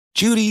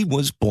Judy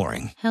was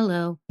boring.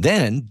 Hello.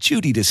 Then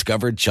Judy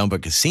discovered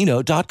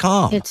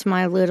ChumbaCasino.com. It's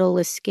my little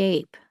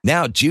escape.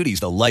 Now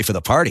Judy's the life of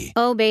the party.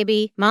 Oh,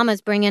 baby,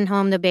 mama's bringing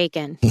home the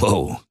bacon.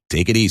 Whoa,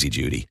 take it easy,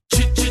 Judy.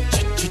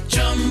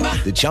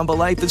 The Chumba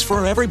life is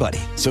for everybody.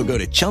 So go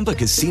to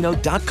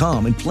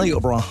ChumbaCasino.com and play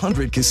over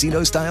 100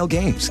 casino-style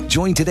games.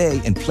 Join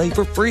today and play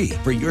for free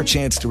for your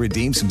chance to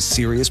redeem some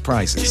serious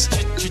prizes.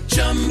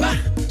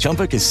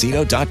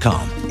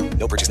 ChumbaCasino.com.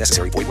 No purchase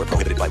necessary. Void where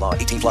prohibited by law.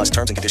 18 plus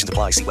terms and conditions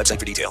apply. See website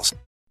for details.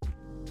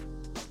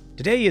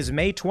 Today is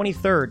May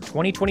 23rd,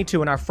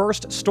 2022, and our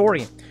first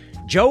story.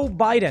 Joe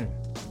Biden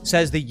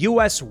says the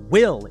U.S.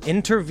 will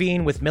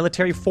intervene with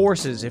military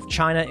forces if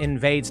China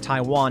invades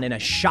Taiwan in a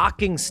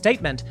shocking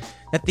statement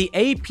that the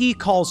AP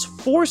calls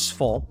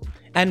forceful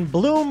and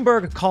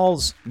Bloomberg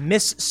calls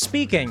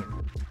misspeaking,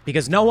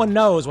 because no one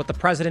knows what the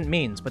president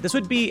means. But this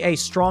would be a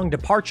strong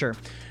departure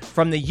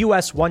from the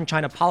U.S. One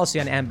China policy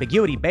on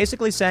ambiguity,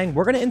 basically saying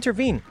we're going to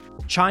intervene.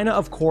 China,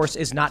 of course,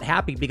 is not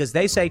happy because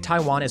they say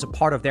Taiwan is a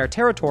part of their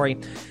territory,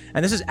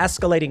 and this is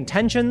escalating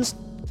tensions,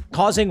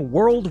 causing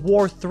World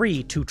War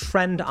III to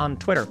trend on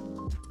Twitter.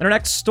 In our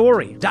next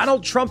story,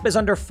 Donald Trump is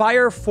under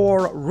fire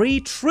for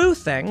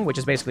retruthing, which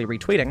is basically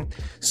retweeting,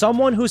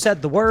 someone who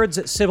said the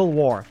words civil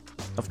war.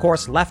 Of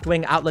course,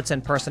 left-wing outlets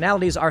and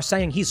personalities are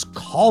saying he's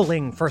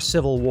calling for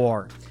civil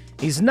war.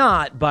 He's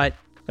not, but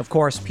of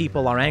course,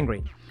 people are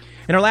angry.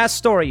 In our last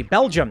story,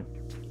 Belgium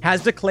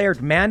has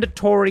declared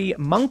mandatory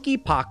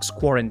monkeypox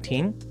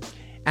quarantine,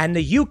 and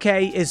the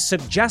UK is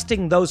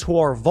suggesting those who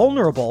are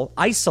vulnerable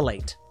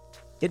isolate.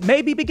 It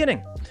may be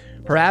beginning.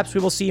 Perhaps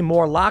we will see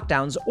more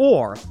lockdowns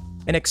or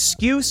an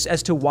excuse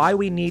as to why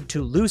we need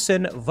to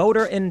loosen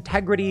voter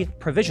integrity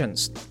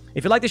provisions.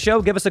 If you like the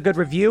show, give us a good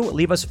review,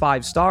 leave us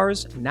 5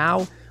 stars.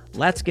 Now,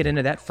 let's get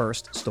into that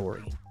first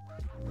story.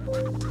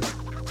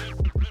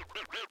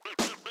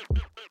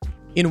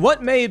 In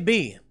what may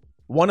be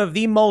one of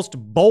the most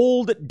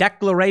bold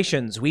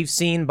declarations we've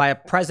seen by a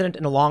president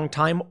in a long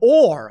time,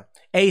 or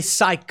a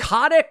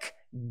psychotic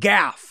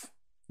gaffe,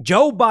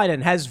 Joe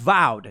Biden has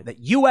vowed that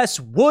U.S.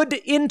 would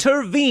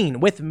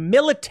intervene with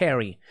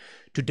military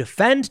to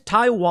defend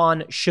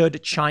Taiwan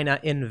should China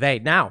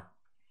invade. Now,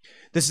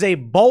 this is a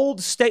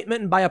bold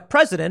statement by a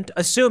president,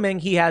 assuming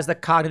he has the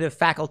cognitive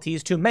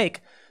faculties to make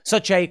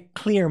such a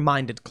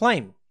clear-minded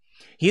claim.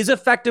 He is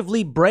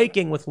effectively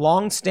breaking with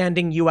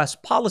long-standing U.S.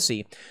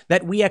 policy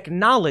that we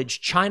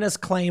acknowledge China's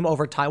claim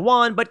over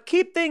Taiwan, but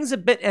keep things a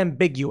bit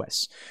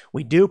ambiguous.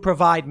 We do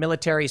provide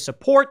military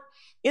support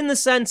in the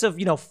sense of,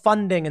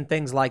 funding and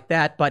things like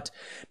that, but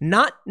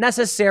not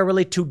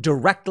necessarily to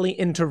directly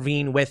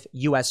intervene with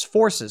U.S.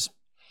 forces.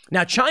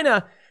 Now,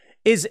 China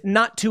is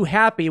not too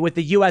happy with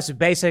the U.S.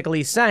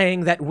 basically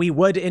saying that we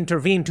would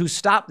intervene to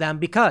stop them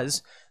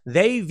because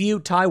they view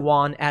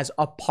Taiwan as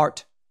a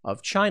part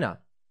of China.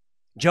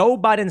 Joe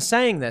Biden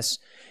saying this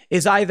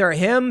is either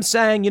him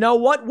saying, you know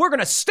what, we're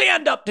going to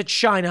stand up to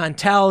China and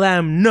tell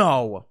them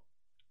no.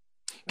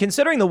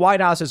 Considering the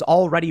White House is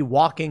already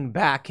walking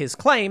back his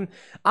claim,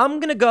 I'm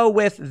going to go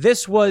with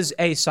this was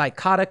a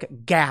psychotic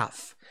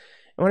gaffe.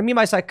 And what I mean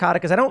by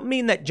psychotic is I don't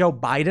mean that Joe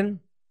Biden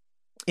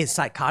is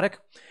psychotic.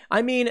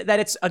 I mean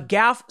that it's a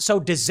gaffe so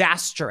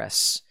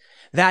disastrous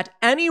that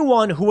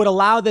anyone who would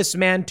allow this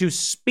man to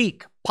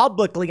speak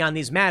publicly on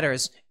these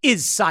matters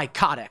is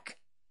psychotic.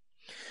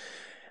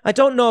 I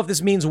don't know if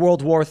this means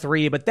World War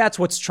III, but that's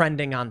what's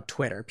trending on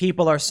Twitter.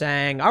 People are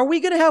saying, are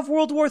we going to have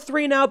World War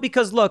III now?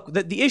 Because look,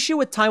 the issue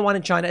with Taiwan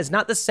and China is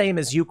not the same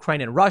as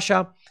Ukraine and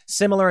Russia.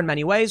 Similar in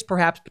many ways,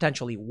 perhaps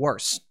potentially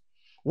worse.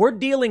 We're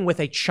dealing with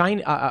a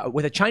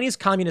Chinese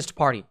Communist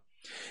Party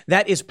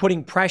that is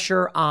putting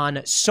pressure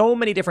on so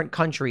many different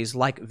countries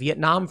like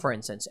Vietnam, for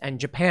instance, and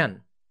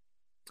Japan,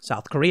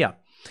 South Korea.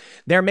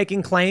 They're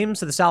making claims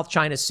to the South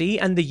China Sea,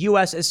 and the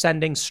U.S. is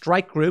sending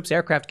strike groups,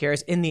 aircraft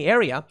carriers, in the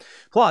area.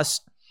 Plus,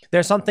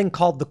 there's something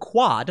called the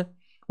Quad,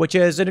 which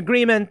is an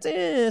agreement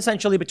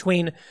essentially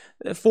between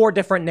 4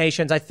 different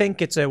nations. I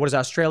think it's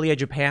Australia,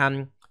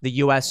 Japan, the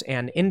U.S.,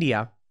 and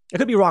India. I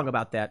could be wrong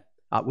about that.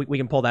 We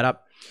can pull that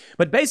up.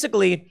 But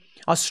basically,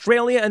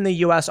 Australia and the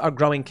U.S. are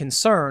growing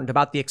concerned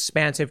about the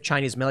expansive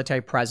Chinese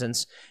military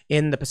presence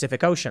in the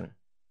Pacific Ocean.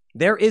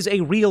 There is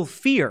a real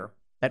fear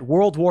that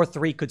World War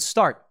III could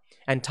start,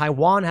 and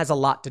Taiwan has a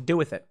lot to do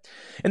with it.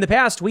 In the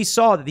past, we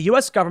saw that the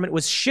U.S. government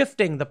was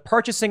shifting the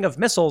purchasing of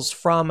missiles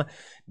from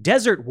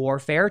desert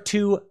warfare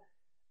to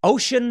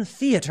ocean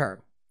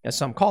theater, as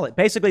some call it.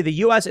 Basically, the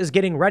U.S. is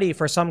getting ready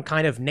for some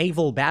kind of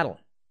naval battle,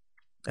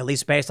 at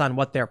least based on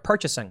what they're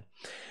purchasing.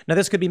 Now,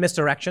 this could be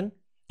misdirection.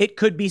 It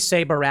could be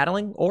saber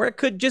rattling, or it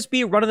could just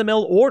be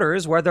run-of-the-mill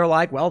orders where they're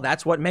like, well,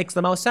 that's what makes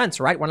the most sense,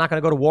 right? We're not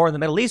going to go to war in the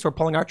Middle East. We're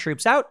pulling our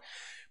troops out.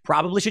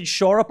 Probably should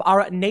shore up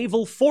our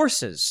naval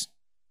forces.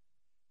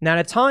 Now,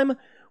 at a time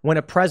when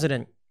a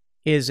president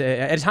is,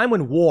 at a time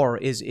when war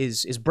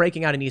is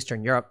breaking out in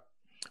Eastern Europe,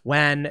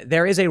 when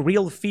there is a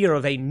real fear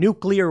of a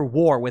nuclear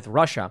war with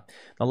Russia,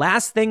 the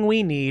last thing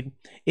we need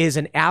is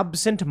an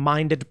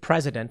absent-minded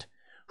president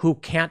who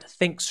can't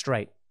think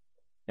straight.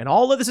 And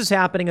all of this is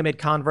happening amid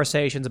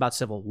conversations about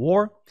civil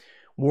war,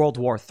 World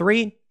War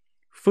III,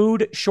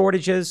 food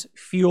shortages,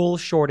 fuel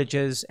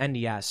shortages, and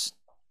yes,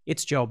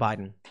 it's Joe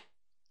Biden.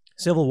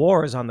 Civil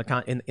war is on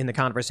in the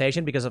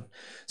conversation because of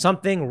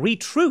something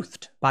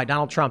retruthed by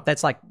Donald Trump.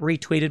 That's like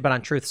retweeted, but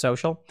on Truth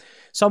Social.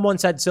 Someone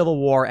said civil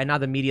war, and now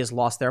the media's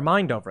lost their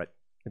mind over it.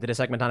 I did a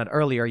segment on it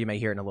earlier. You may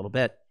hear it in a little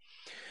bit.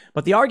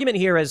 But the argument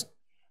here is,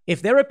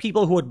 if there are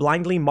people who would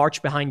blindly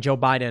march behind Joe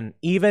Biden,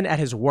 even at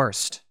his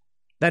worst,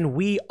 then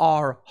we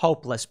are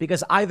hopeless,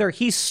 because either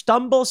he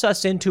stumbles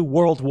us into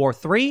World War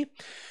III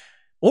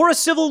or a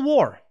civil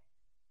war.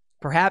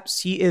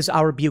 Perhaps he is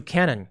our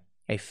Buchanan,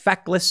 a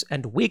feckless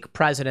and weak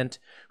president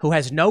who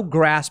has no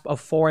grasp of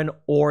foreign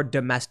or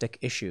domestic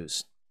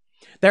issues.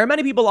 There are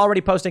many people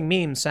already posting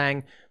memes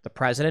saying the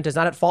president is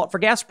not at fault for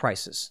gas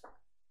prices.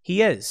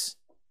 He is.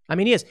 I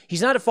mean, he is.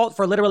 He's not at fault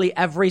for literally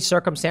every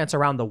circumstance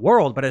around the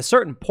world, but at a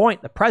certain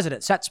point, the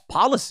president sets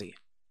policy.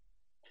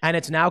 And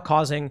it's now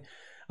causing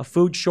a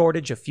food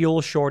shortage, a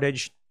fuel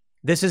shortage.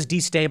 This is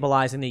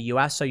destabilizing the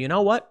U.S. So you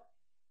know what?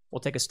 We'll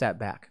take a step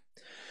back.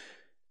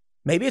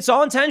 Maybe it's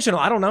all intentional.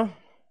 I don't know.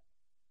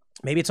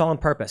 Maybe it's all on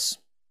purpose.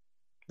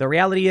 The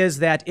reality is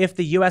that if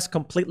the U.S.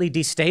 completely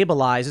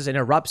destabilizes and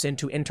erupts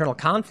into internal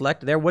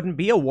conflict, there wouldn't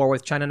be a war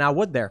with China now,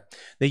 would there?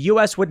 The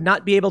U.S. would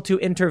not be able to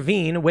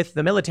intervene with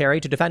the military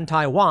to defend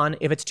Taiwan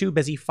if it's too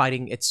busy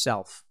fighting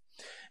itself.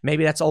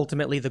 Maybe that's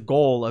ultimately the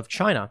goal of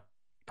China.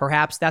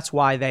 Perhaps that's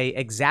why they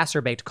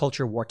exacerbate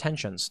culture war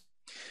tensions.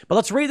 But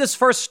let's read this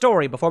first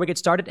story before we get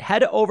started.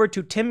 Head over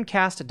to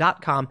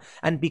timcast.com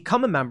and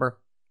become a member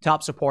to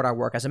help support our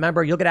work. As a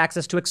member, you'll get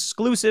access to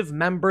exclusive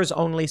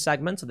members-only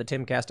segments of the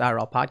Timcast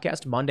IRL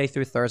podcast, Monday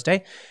through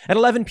Thursday. At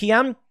 11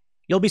 p.m.,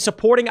 you'll be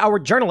supporting our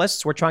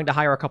journalists. We're trying to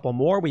hire a couple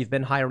more. We've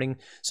been hiring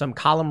some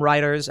column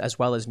writers as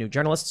well as new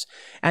journalists.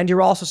 And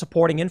you're also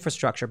supporting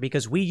infrastructure,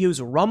 because we use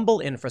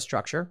Rumble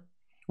infrastructure,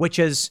 which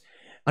is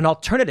an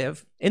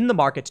alternative in the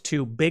market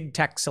to big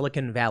tech,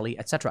 Silicon Valley,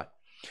 etc.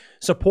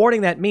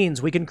 Supporting that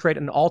means we can create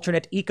an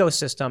alternate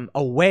ecosystem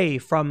away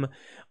from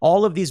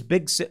all of these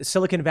big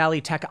Silicon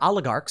Valley tech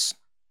oligarchs.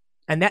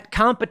 And that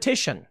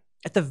competition,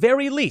 at the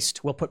very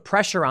least, will put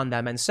pressure on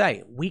them and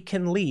say, we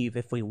can leave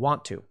if we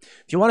want to.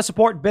 If you want to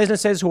support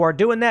businesses who are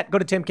doing that, go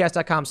to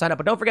timcast.com, sign up.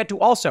 But don't forget to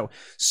also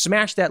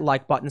smash that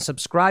like button,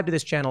 subscribe to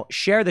this channel,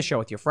 share the show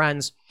with your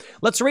friends.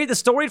 Let's read the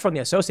story from the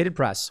Associated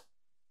Press.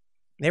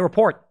 They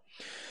report,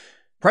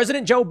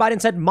 President Joe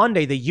Biden said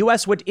Monday the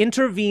U.S. would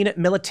intervene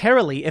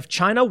militarily if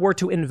China were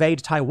to invade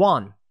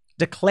Taiwan,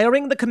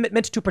 declaring the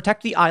commitment to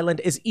protect the island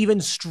is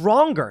even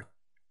stronger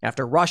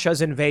after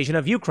Russia's invasion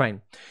of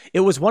Ukraine.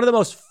 It was one of the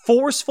most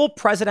forceful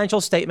presidential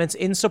statements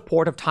in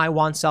support of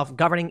Taiwan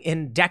self-governing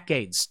in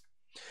decades.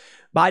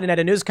 Biden at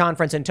a news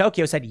conference in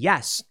Tokyo said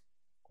yes,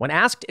 when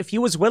asked if he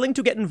was willing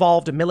to get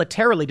involved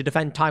militarily to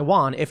defend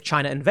Taiwan if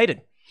China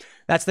invaded.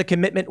 That's the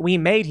commitment we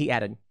made, he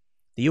added.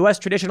 The U.S.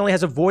 traditionally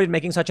has avoided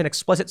making such an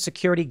explicit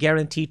security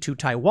guarantee to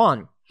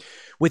Taiwan,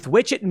 with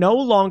which it no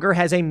longer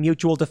has a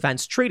mutual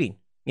defense treaty.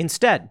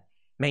 Instead,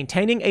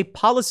 maintaining a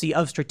policy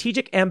of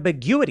strategic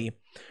ambiguity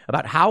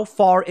about how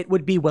far it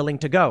would be willing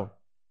to go.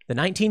 The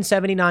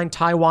 1979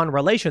 Taiwan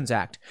Relations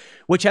Act,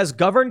 which has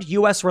governed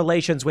U.S.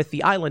 relations with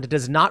the island,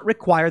 does not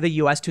require the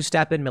U.S. to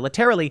step in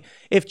militarily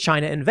if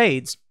China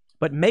invades,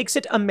 but makes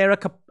it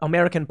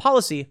American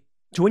policy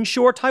to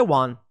ensure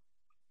Taiwan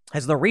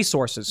has the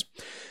resources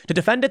to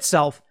defend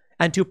itself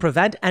and to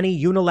prevent any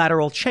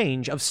unilateral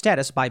change of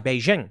status by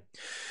Beijing.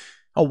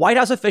 A White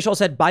House official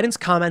said Biden's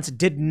comments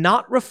did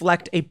not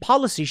reflect a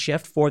policy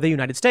shift for the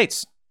United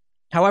States.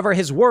 However,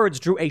 his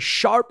words drew a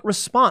sharp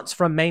response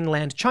from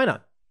mainland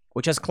China,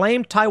 which has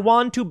claimed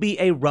Taiwan to be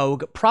a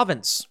rogue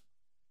province.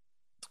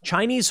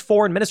 Chinese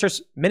Foreign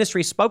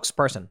Ministry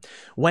spokesperson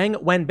Wang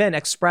Wenbin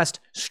expressed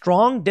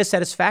strong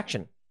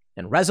dissatisfaction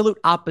and resolute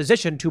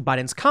opposition to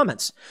Biden's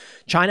comments.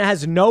 China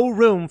has no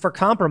room for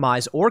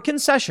compromise or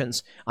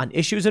concessions on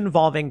issues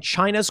involving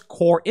China's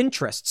core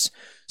interests,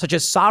 such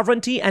as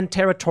sovereignty and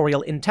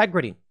territorial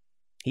integrity.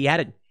 He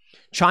added,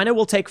 China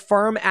will take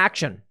firm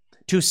action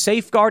to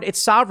safeguard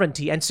its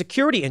sovereignty and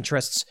security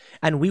interests,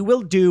 and we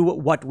will do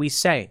what we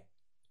say.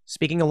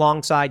 Speaking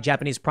alongside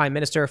Japanese Prime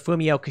Minister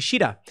Fumio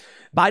Kishida,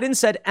 Biden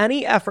said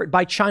any effort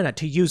by China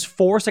to use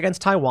force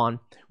against Taiwan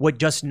would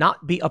just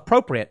not be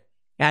appropriate,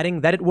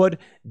 adding that it would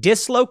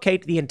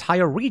dislocate the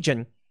entire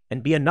region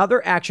and be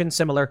another action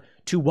similar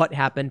to what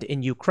happened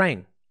in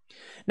Ukraine.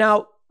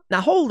 Now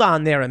hold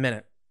on there a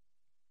minute.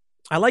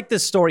 I like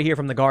this story here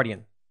from The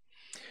Guardian.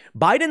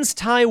 Biden's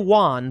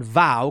Taiwan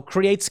vow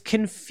creates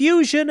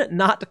confusion,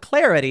 not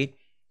clarity,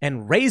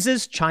 and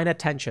raises China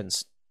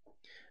tensions.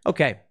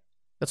 Okay,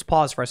 let's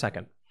pause for a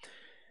second.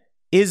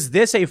 Is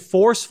this a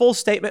forceful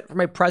statement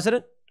from a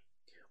president,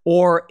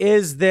 or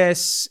is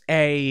this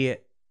a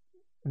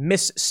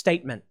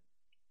misstatement?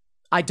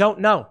 I don't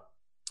know.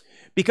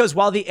 Because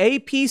while the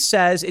AP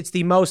says it's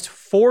the most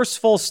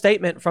forceful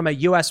statement from a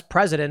U.S.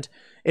 president,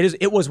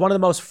 it was one of the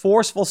most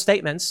forceful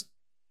statements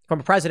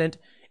from a president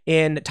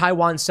in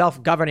Taiwan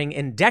self-governing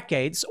in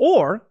decades,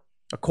 or,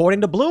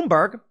 according to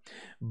Bloomberg,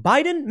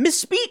 Biden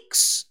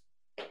misspeaks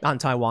on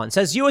Taiwan,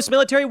 says U.S.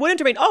 military would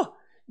intervene. Oh,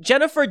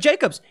 Jennifer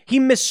Jacobs, he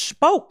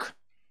misspoke.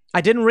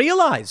 I did not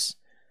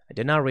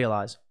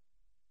realize.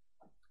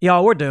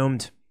 Yo, we're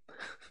doomed.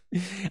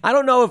 I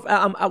don't know if,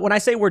 when I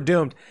say we're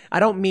doomed, I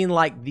don't mean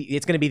like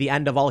it's going to be the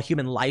end of all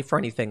human life or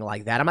anything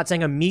like that. I'm not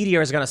saying a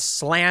meteor is going to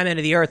slam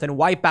into the earth and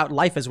wipe out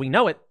life as we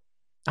know it.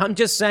 I'm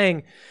just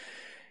saying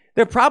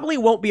there probably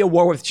won't be a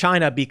war with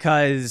China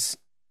because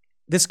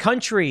this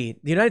country,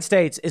 the United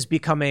States, is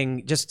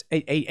becoming just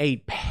a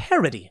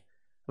parody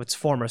of its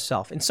former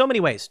self in so many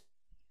ways.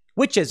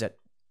 Which is it?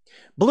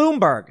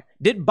 Bloomberg,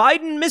 did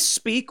Biden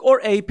misspeak,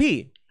 or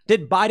AP?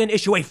 Did Biden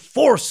issue a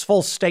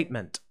forceful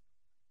statement?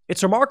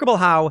 It's remarkable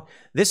how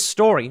this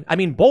story,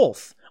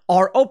 both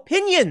are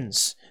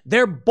opinions.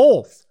 They're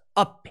both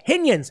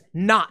opinions,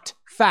 not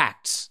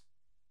facts.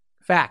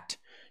 Fact.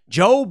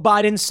 Joe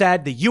Biden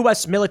said the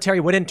U.S. military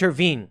would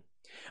intervene,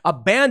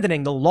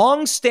 abandoning the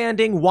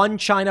long-standing one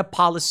China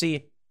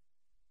policy,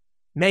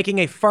 making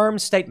a firm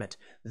statement.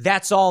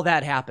 That's all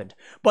that happened.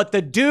 But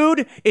the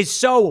dude is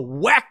so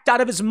whacked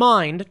out of his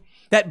mind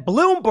that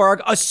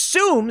Bloomberg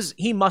assumes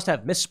he must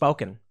have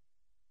misspoken.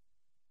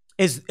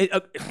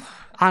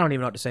 I don't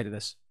even know what to say to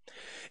this.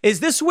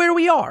 Is this where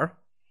we are?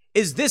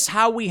 Is this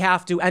how we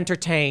have to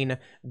entertain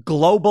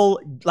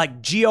global,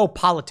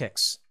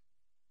 geopolitics?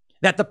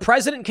 That the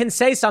president can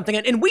say something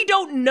and we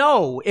don't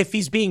know if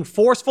he's being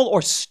forceful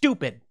or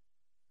stupid.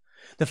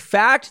 The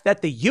fact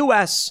that the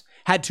U.S.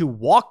 had to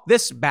walk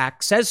this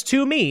back says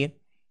to me,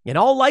 in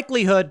all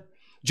likelihood,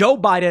 Joe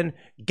Biden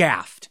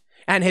gaffed.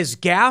 And his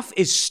gaffe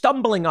is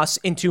stumbling us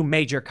into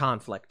major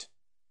conflict.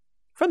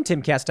 From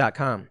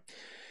timcast.com.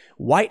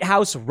 White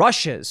House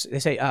rushes. They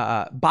say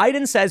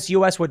Biden says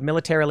U.S. would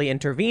militarily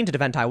intervene to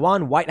defend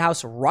Taiwan. White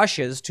House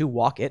rushes to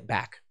walk it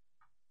back.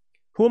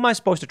 Who am I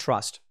supposed to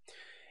trust?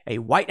 A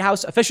White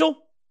House official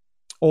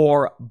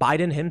or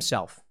Biden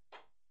himself?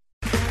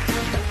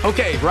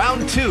 Okay,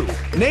 round two.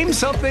 Name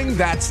something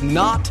that's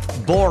not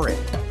boring.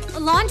 A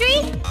laundry?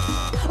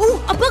 Ooh,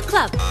 a book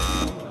club.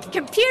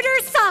 Computer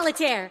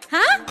solitaire,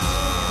 huh?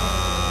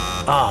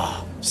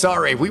 Ah, oh,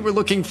 sorry. We were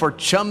looking for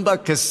Chumba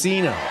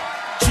Casino.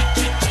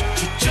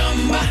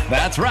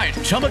 That's right.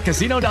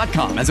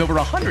 ChumbaCasino.com has over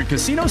 100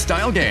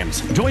 casino-style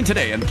games. Join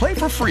today and play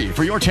for free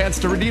for your chance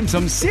to redeem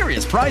some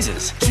serious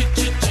prizes.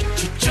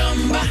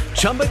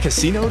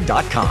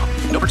 ChumbaCasino.com.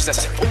 No purchase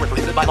necessary. Void where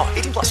prohibited by law.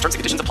 18+. Terms and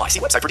conditions apply. See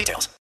website for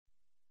details.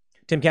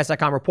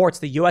 Timcast.com reports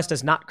the U.S.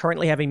 does not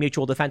currently have a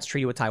mutual defense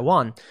treaty with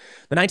Taiwan.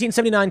 The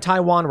 1979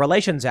 Taiwan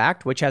Relations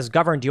Act, which has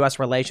governed U.S.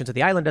 relations with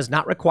the island, does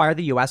not require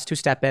the U.S. to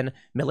step in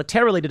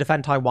militarily to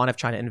defend Taiwan if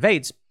China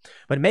invades,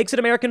 but makes it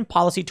American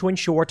policy to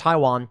ensure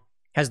Taiwan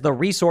has the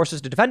resources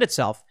to defend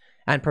itself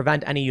and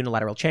prevent any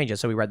unilateral changes.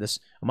 So we read this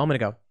a moment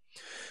ago.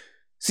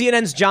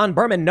 CNN's John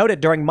Berman noted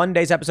during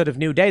Monday's episode of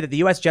New Day that the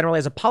U.S. generally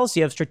has a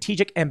policy of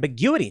strategic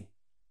ambiguity.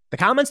 The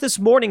comments this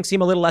morning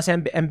seem a little less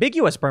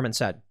ambiguous, Berman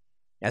said.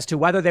 As to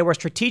whether they were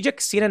strategic,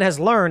 CNN has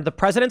learned the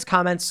president's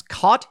comments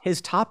caught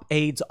his top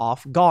aides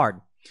off guard.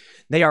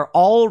 They are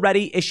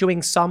already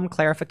issuing some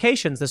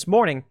clarifications this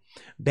morning.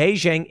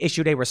 Beijing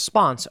issued a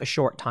response a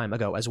short time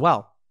ago as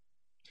well.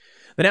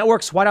 The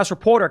network's White House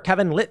reporter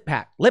Kevin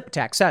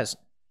Liptak says,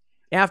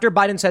 after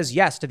Biden says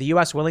yes to the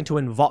U.S. willing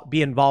to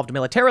be involved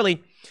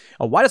militarily,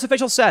 a White House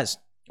official says,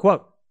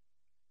 quote,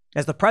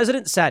 as the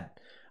president said,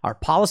 our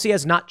policy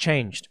has not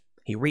changed.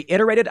 He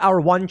reiterated our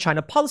one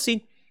China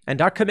policy and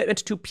our commitment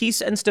to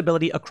peace and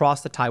stability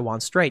across the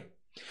Taiwan Strait.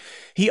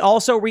 He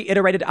also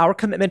reiterated our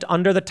commitment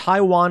under the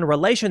Taiwan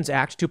Relations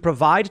Act to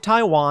provide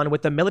Taiwan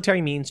with the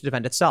military means to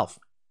defend itself.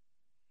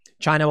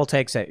 China will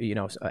take,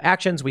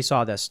 actions. We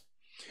saw this.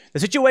 The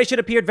situation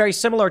appeared very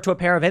similar to a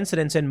pair of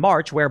incidents in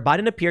March where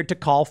Biden appeared to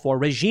call for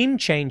regime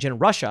change in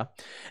Russia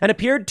and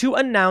appeared to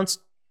announce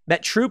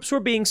that troops were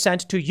being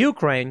sent to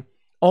Ukraine,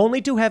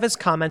 only to have his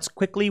comments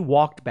quickly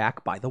walked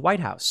back by the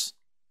White House.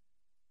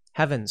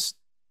 Heavens,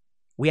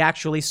 we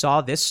actually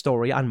saw this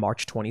story on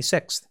March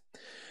 26th.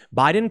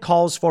 Biden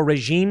calls for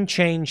regime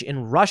change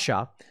in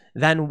Russia,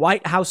 then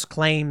White House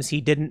claims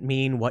he didn't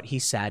mean what he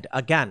said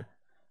again.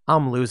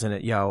 I'm losing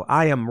it, yo.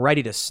 I am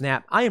ready to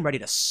snap. I am ready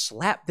to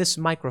slap this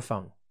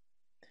microphone.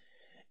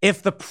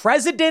 If the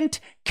president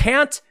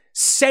can't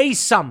say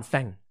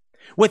something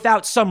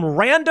without some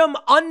random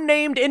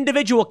unnamed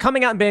individual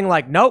coming out and being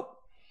like, nope,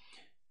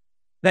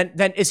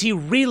 then is he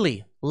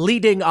really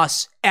leading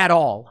us at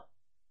all?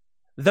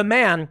 The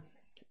man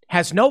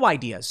has no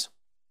ideas.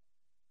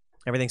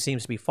 Everything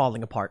seems to be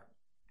falling apart.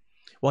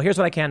 Well, here's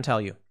what I can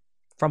tell you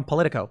from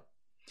Politico.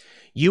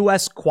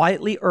 U.S.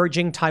 quietly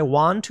urging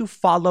Taiwan to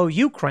follow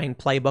Ukraine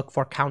playbook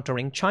for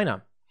countering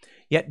China.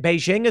 Yet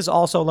Beijing is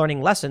also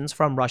learning lessons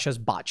from Russia's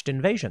botched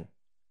invasion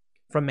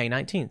from May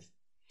 19th.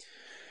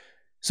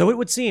 So it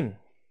would seem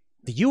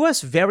the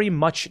U.S. very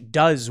much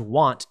does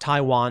want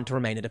Taiwan to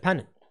remain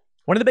independent.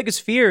 One of the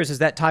biggest fears is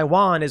that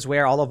Taiwan is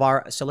where all of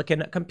our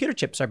silicon computer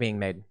chips are being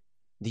made.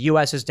 The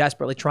U.S. is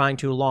desperately trying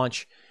to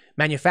launch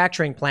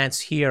manufacturing plants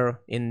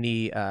here in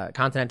the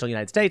continental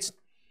United States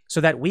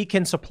so that we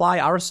can supply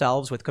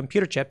ourselves with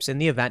computer chips in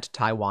the event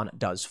Taiwan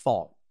does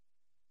fall.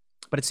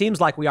 But it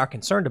seems like we are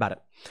concerned about it.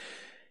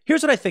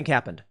 Here's what I think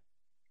happened.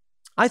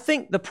 I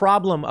think the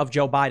problem of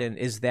Joe Biden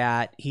is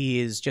that he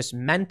is just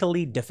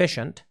mentally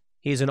deficient.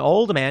 He's an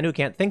old man who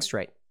can't think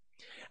straight.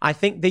 I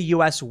think the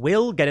U.S.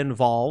 will get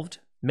involved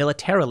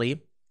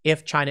militarily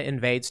if China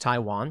invades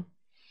Taiwan,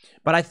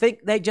 but I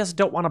think they just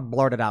don't want to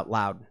blurt it out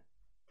loud.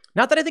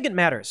 Not that I think it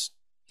matters.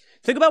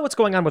 Think about what's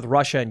going on with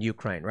Russia and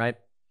Ukraine, right?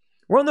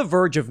 We're on the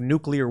verge of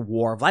nuclear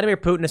war. Vladimir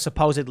Putin is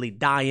supposedly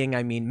dying.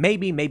 I mean,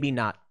 maybe, maybe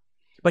not.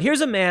 But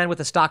here's a man with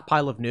a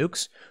stockpile of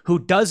nukes who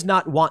does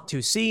not want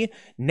to see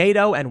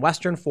NATO and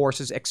Western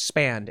forces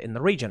expand in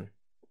the region.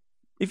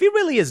 If he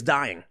really is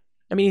dying,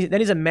 I mean, then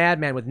he's a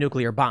madman with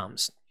nuclear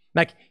bombs.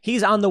 Like,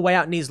 he's on the way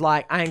out and he's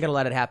like, I ain't going to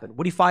let it happen.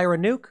 Would he fire a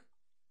nuke?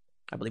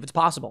 I believe it's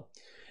possible.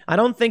 I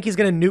don't think he's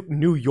going to nuke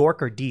New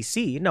York or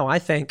D.C. No, I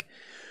think,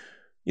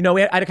 I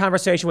had a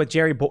conversation with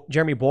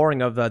Jeremy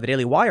Boring of the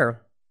Daily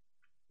Wire,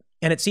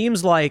 and it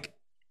seems like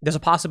there's a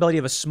possibility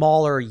of a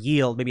smaller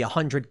yield, maybe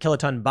 100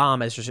 kiloton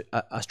bomb as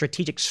a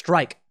strategic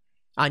strike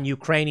on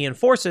Ukrainian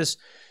forces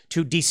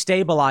to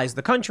destabilize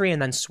the country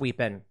and then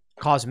sweep in,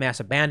 cause mass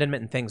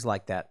abandonment and things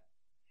like that.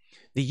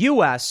 The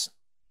U.S.,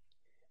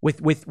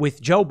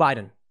 with Joe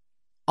Biden,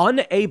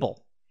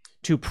 unable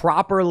to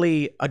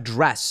properly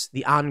address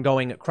the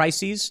ongoing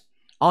crises,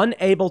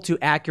 unable to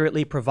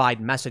accurately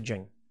provide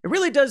messaging. It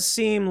really does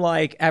seem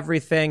like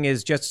everything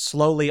is just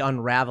slowly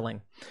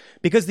unraveling.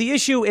 Because the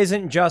issue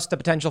isn't just the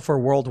potential for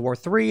World War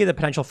III, the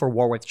potential for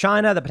war with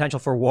China, the potential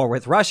for war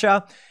with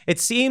Russia. It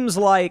seems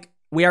like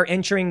we are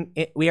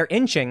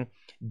inching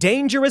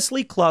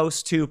dangerously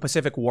close to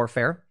Pacific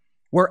warfare.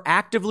 We're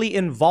actively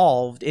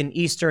involved in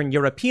Eastern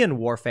European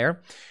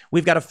warfare.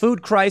 We've got a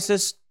food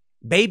crisis,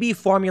 baby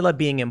formula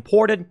being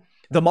imported.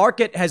 The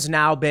market has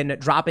now been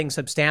dropping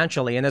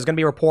substantially, and there's going to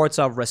be reports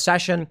of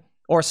recession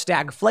or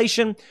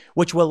stagflation,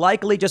 which will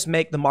likely just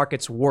make the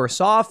markets worse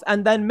off,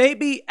 and then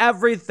maybe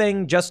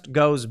everything just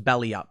goes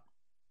belly up.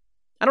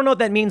 I don't know what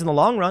that means in the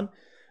long run.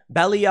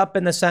 Belly up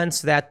in the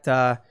sense that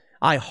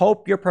I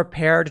hope you're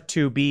prepared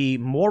to be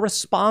more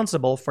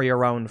responsible for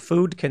your own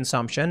food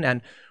consumption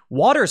and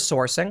water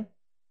sourcing.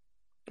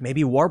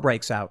 Maybe war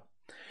breaks out.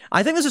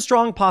 I think there's a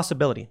strong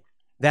possibility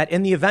that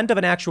in the event of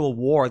an actual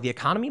war, the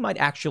economy might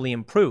actually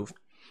improve.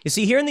 You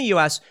see, here in the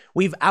U.S.,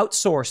 we've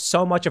outsourced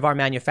so much of our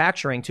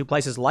manufacturing to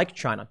places like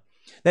China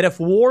that if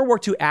war were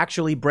to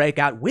actually break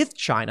out with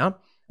China,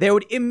 there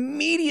would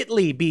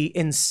immediately be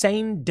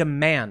insane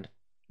demand.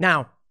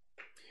 Now,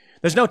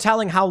 there's no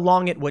telling how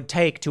long it would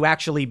take to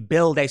actually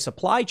build a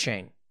supply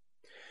chain.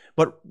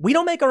 But we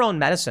don't make our own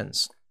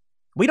medicines.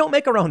 We don't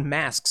make our own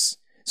masks.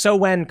 So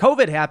when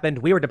COVID happened,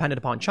 we were dependent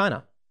upon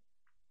China.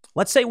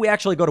 Let's say we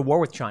actually go to war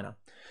with China.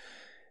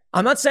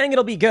 I'm not saying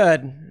it'll be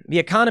good. The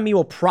economy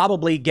will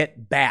probably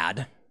get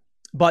bad,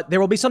 but there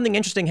will be something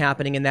interesting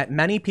happening in that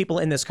many people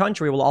in this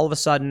country will all of a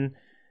sudden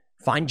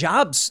find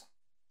jobs.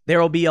 There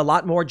will be a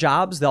lot more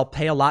jobs. They'll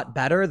pay a lot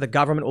better. The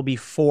government will be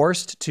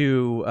forced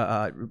to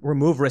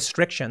remove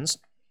restrictions.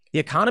 The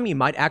economy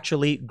might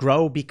actually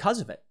grow because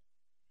of it.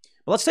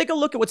 But let's take a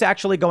look at what's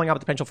actually going on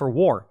with the potential for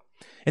war.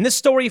 In this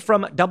story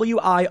from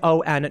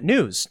WION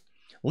News,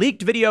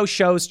 leaked video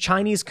shows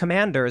Chinese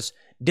commanders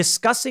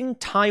discussing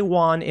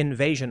Taiwan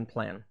invasion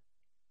plan.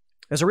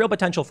 There's a real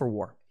potential for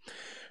war.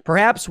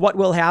 Perhaps what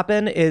will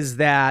happen is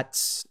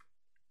that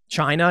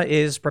China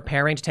is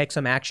preparing to take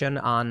some action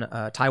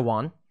on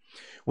Taiwan.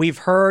 We've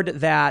heard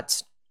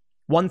that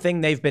one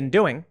thing they've been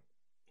doing,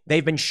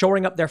 they've been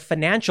shoring up their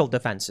financial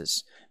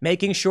defenses,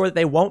 making sure that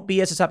they won't be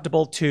as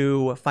susceptible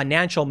to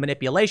financial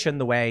manipulation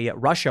the way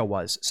Russia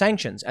was,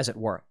 sanctions, as it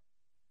were,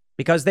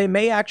 because they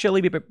may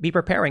actually be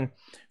preparing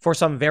for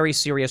some very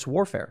serious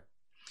warfare.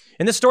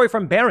 In this story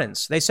from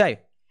Barron's, they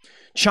say,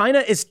 China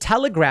is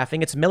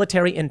telegraphing its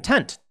military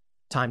intent.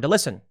 Time to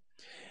listen.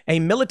 A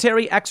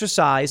military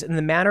exercise in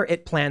the manner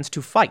it plans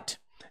to fight.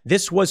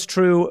 This was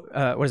true,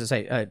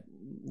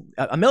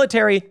 a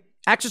military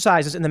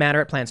exercises in the manner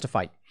it plans to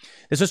fight.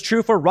 This was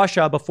true for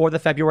Russia before the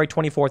February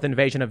 24th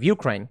invasion of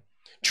Ukraine,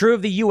 true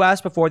of the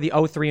U.S. before the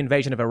 2003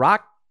 invasion of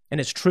Iraq, and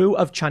is true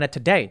of China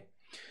today.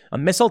 A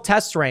missile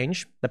test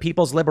range, the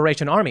People's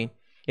Liberation Army,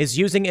 is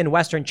using in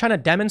Western China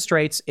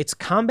demonstrates its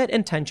combat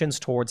intentions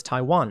towards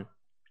Taiwan.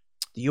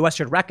 The U.S.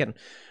 should reckon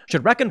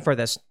for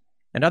this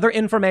and other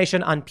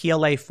information on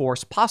PLA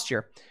force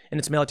posture in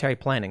its military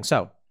planning.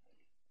 So,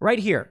 right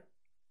here,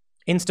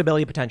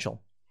 instability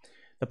potential.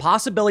 The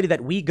possibility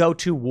that we go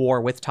to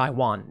war with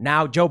Taiwan.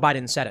 Now, Joe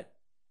Biden said it.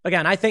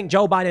 Again, I think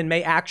Joe Biden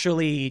may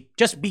actually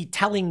just be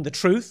telling the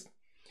truth,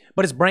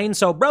 but his brain's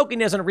so broken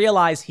he doesn't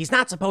realize he's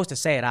not supposed to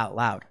say it out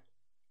loud.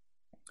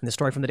 In the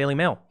story from the Daily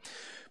Mail,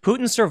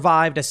 Putin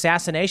survived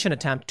assassination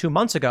attempt 2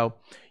 months ago,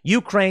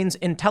 Ukraine's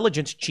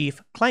intelligence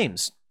chief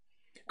claims.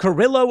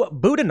 Kirilo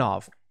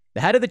Budanov, the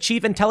head of the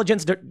Chief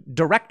Intelligence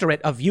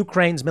Directorate of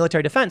Ukraine's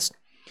military defense,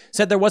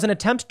 said there was an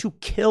attempt to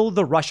kill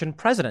the Russian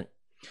president.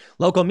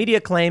 Local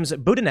media claims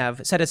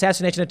Budanov said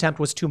assassination attempt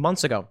was 2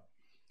 months ago.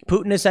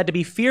 Putin is said to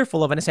be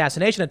fearful of an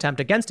assassination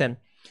attempt against him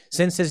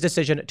since his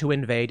decision to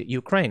invade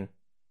Ukraine.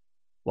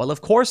 Well,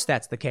 of course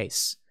that's the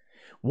case.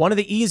 One of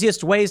the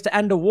easiest ways to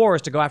end a war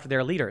is to go after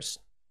their leaders.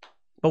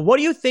 But what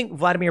do you think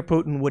Vladimir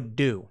Putin would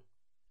do?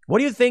 What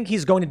do you think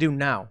he's going to do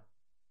now?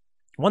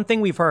 One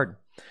thing we've heard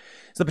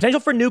is the potential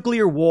for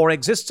nuclear war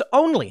exists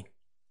only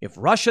if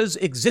Russia's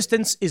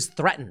existence is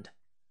threatened.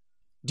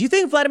 Do you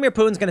think Vladimir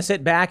Putin's going to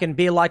sit back and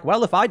be like,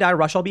 well, if I die,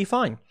 Russia will be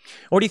fine?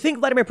 Or do you think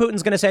Vladimir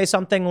Putin's going to say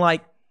something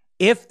like,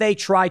 if they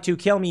try to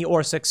kill me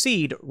or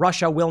succeed,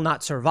 Russia will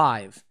not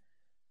survive?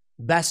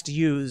 Best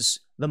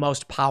use the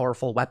most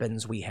powerful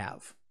weapons we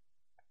have.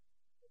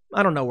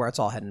 I don't know where it's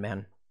all heading,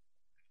 man.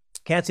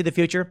 Can't see the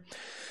future.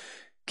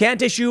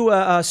 Can't issue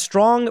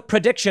strong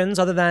predictions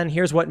other than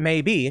here's what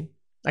may be.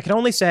 I can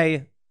only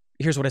say,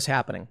 here's what is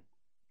happening.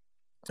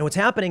 And what's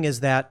happening is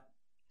that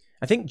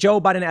I think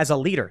Joe Biden as a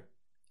leader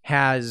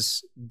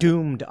has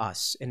doomed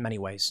us in many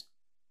ways.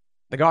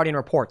 The Guardian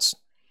reports,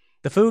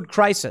 the food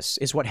crisis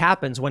is what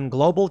happens when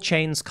global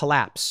chains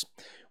collapse.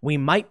 We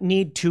might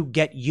need to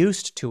get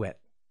used to it.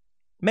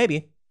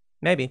 Maybe.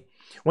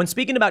 When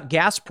speaking about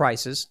gas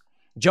prices,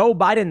 Joe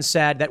Biden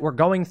said that we're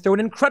going through an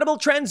incredible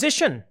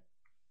transition.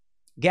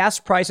 Gas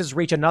prices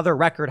reach another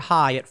record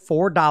high at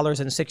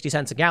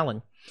 $4.60 a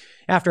gallon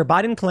after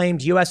Biden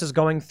claimed U.S. is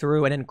going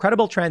through an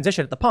incredible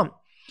transition at the pump.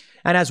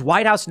 And as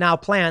White House now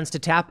plans to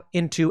tap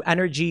into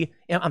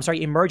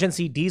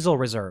emergency diesel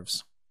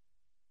reserves.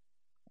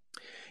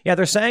 Yeah,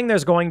 they're saying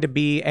there's going to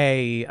be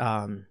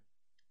a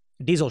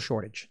diesel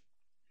shortage.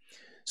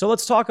 So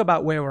let's talk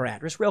about where we're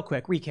at. Just real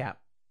quick, recap.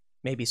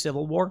 Maybe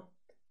Civil War,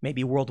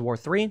 maybe World War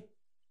III,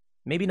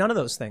 maybe none of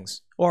those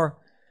things. Or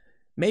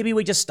maybe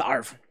we just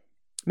starve.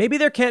 Maybe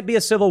there can't be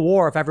a civil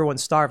war if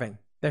everyone's starving.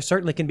 There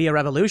certainly can be a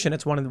revolution.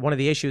 It's one of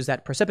the issues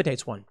that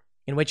precipitates one.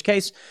 In which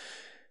case,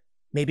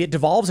 maybe it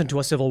devolves into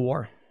a civil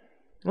war.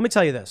 Let me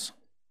tell you this.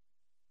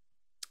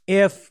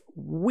 If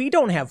we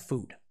don't have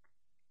food,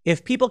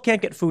 if people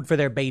can't get food for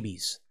their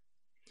babies,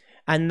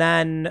 and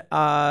then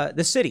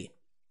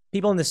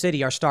people in the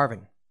city are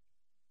starving,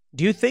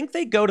 do you think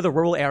they go to the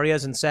rural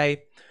areas and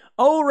say,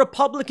 oh,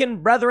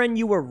 Republican brethren,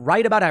 you were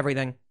right about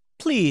everything.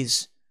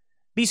 Please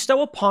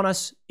bestow upon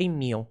us a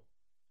meal?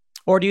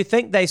 Or do you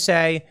think they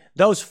say,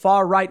 those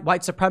far-right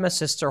white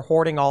supremacists are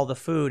hoarding all the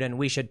food and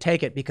we should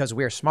take it because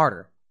we're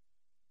smarter?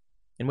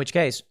 In which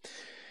case,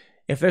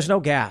 if there's no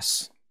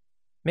gas,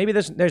 maybe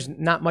there's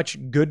not much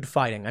good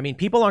fighting. I mean,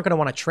 people aren't going to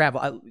want to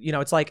travel.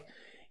 It's like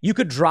you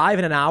could drive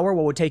in an hour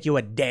what would take you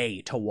a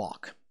day to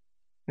walk.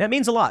 That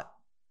means a lot.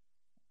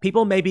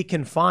 People may be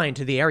confined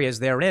to the areas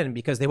they're in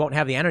because they won't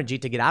have the energy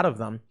to get out of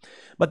them.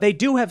 But they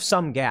do have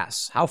some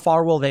gas. How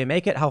far will they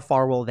make it? How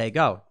far will they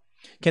go?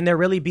 Can there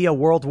really be a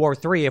World War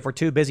III if we're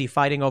too busy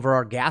fighting over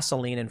our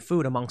gasoline and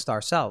food amongst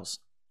ourselves?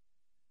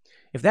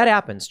 If that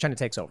happens, China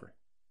takes over.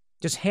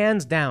 Just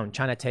hands down,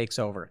 China takes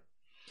over.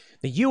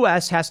 The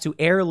U.S. has to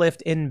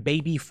airlift in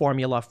baby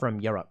formula from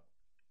Europe.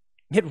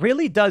 It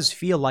really does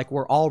feel like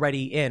we're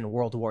already in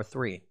World War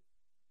III.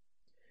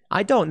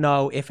 I don't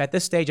know if at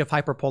this stage of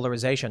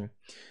hyperpolarization,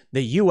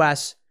 the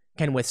U.S.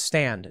 can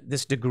withstand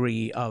this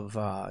degree of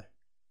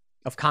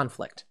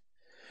conflict.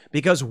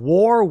 Because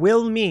war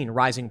will mean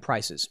rising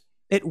prices.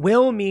 It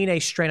will mean a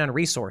strain on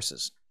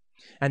resources.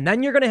 And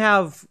then you're going to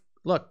have,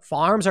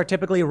 farms are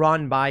typically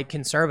run by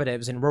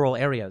conservatives in rural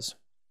areas.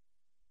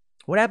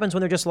 What happens when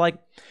they're just like,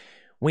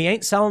 we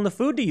ain't selling the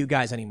food to you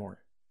guys anymore?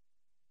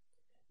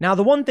 Now,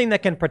 the one thing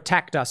that can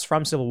protect us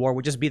from civil war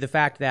would just be the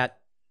fact that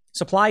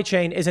supply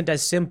chain isn't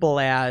as simple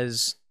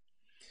as,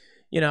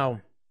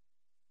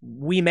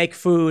 we make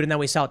food and then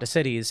we sell it to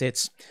cities.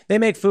 They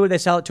make food, they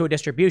sell it to a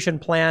distribution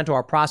plant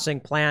or a processing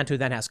plant who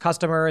then has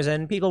customers,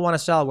 and people want to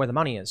sell where the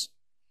money is.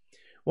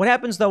 What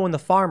happens, though, when the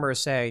farmers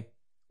say,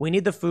 we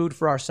need the food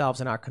for ourselves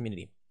and our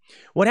community?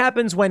 What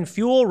happens when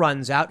fuel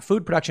runs out,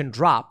 food production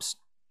drops,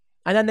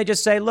 and then they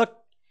just say, look,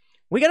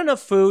 we got enough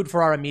food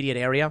for our immediate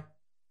area?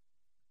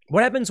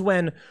 What happens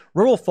when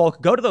rural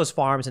folk go to those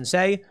farms and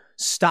say,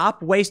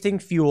 stop wasting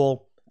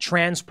fuel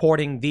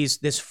transporting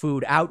this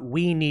food out?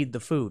 We need the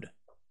food.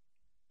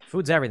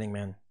 Food's everything,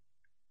 man.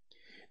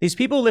 These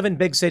people who live in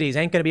big cities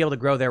ain't going to be able to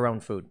grow their own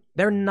food.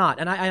 They're not.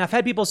 And I've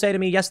had people say to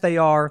me, yes, they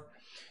are.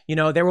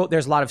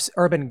 There's a lot of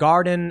urban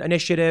garden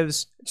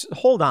initiatives. Just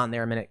hold on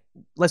there a minute.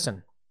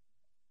 Listen.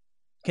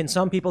 Can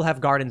some people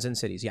have gardens in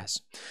cities? Yes.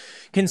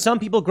 Can some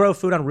people grow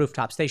food on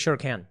rooftops? They sure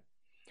can.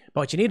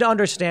 But what you need to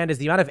understand is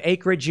the amount of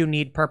acreage you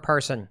need per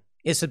person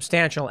is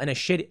substantial, and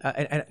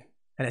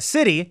a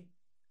city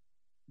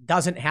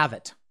doesn't have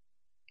it.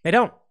 They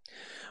don't.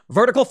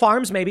 Vertical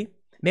farms, maybe.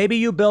 Maybe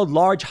you build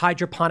large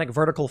hydroponic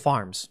vertical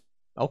farms.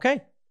 Okay,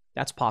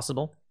 that's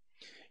possible.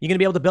 You going to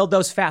be able to build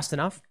those fast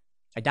enough?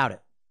 I doubt it.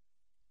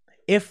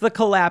 If the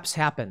collapse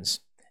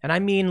happens, and I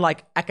mean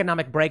like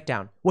economic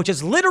breakdown, which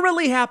is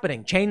literally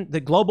happening, the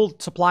global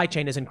supply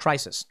chain is in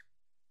crisis.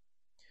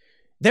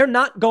 They're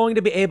not going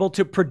to be able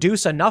to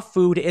produce enough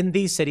food in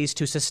these cities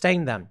to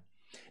sustain them.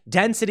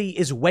 Density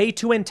is way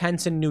too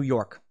intense in New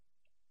York.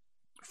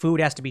 Food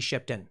has to be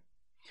shipped in.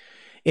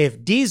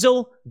 If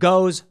diesel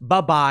goes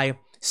bye-bye,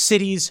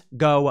 cities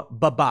go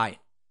bye-bye.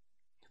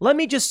 Let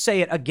me just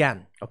say it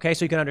again, okay,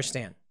 so you can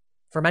understand.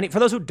 For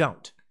those who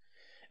don't,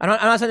 I'm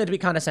not saying that to be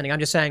condescending. I'm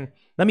just saying,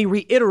 let me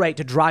reiterate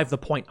to drive the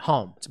point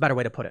home. It's a better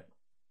way to put it.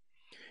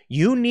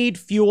 You need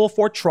fuel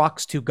for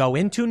trucks to go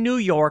into New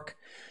York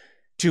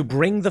to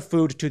bring the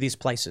food to these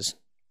places.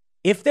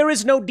 If there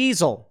is no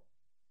diesel,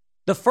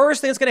 the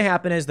first thing that's going to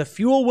happen is the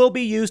fuel will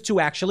be used to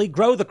actually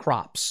grow the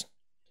crops,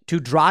 to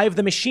drive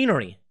the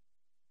machinery.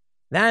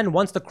 Then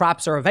once the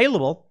crops are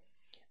available,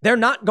 they're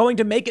not going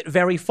to make it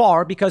very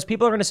far because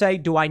people are going to say,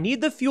 do I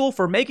need the fuel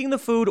for making the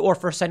food or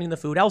for sending the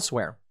food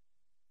elsewhere?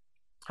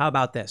 How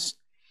about this?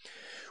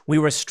 We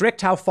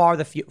restrict how far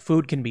the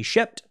food can be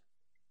shipped,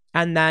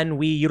 and then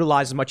we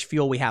utilize as much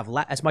fuel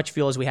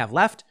as we have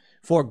left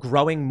for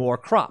growing more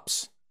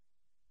crops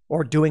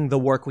or doing the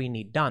work we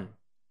need done.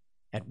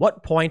 At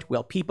what point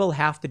will people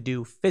have to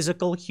do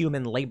physical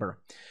human labor?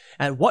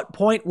 At what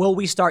point will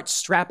we start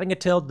strapping a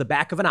till to the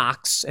back of an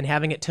ox and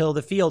having it till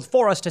the field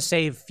for us to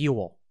save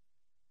fuel?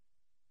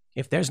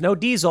 If there's no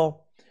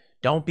diesel,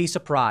 don't be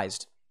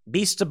surprised.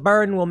 Beasts of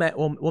burden will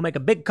make a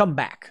big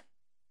comeback.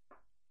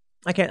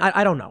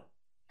 I don't know.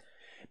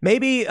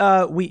 Maybe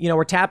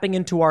we're tapping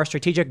into our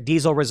strategic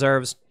diesel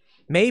reserves.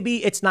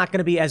 Maybe it's not going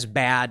to be as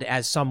bad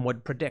as some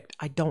would predict.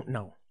 I don't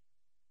know.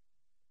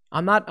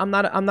 I'm not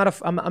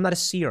a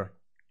seer.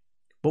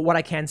 But what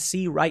I can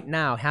see right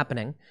now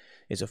happening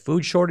is a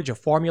food shortage, a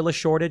formula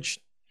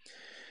shortage,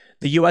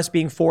 the U.S.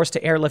 being forced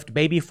to airlift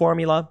baby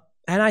formula.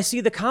 And I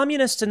see the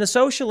communists and the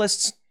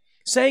socialists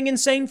saying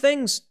insane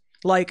things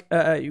like,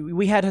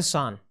 we had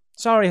Hassan.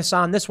 Sorry,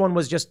 Hassan, this one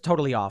was just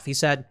totally off. He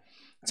said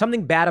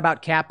something bad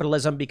about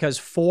capitalism because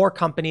 4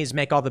 companies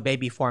make all the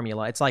baby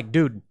formula. It's like,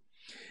 dude,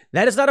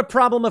 that is not a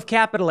problem of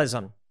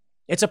capitalism.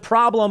 It's a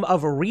problem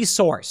of a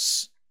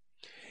resource.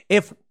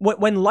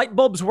 When light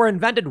bulbs were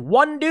invented,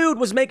 1 dude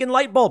was making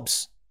light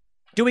bulbs.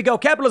 Do we go,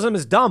 capitalism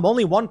is dumb,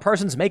 only 1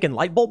 person's making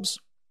light bulbs?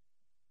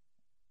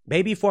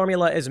 Baby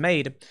formula is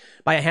made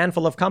by a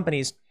handful of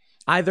companies,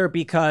 either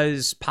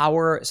because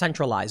power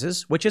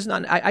centralizes, which is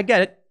not, I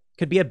get it,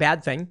 could be a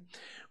bad thing,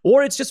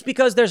 or it's just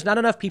because there's not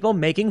enough people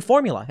making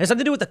formula. It has nothing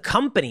to do with the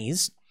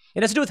companies.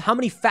 It has to do with how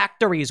many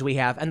factories we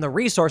have and the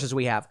resources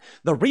we have.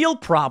 The real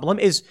problem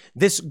is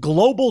this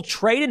global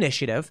trade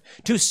initiative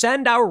to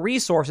send our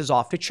resources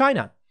off to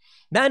China.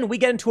 Then we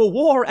get into a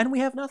war and we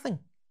have nothing.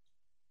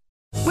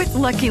 With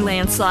Lucky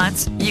Land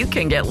Slots, you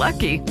can get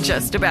lucky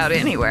just about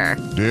anywhere.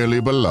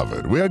 Dearly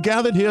beloved, we are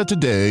gathered here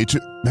today to...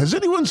 Has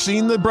anyone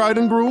seen the bride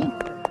and groom?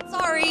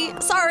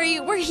 Sorry,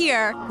 we're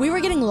here. We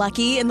were getting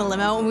lucky in the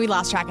limo and we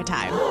lost track of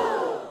time.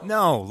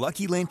 No,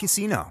 Lucky Land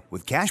Casino,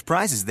 with cash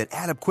prizes that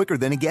add up quicker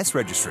than a guest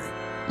registry.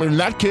 In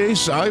that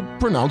case, I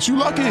pronounce you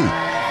lucky.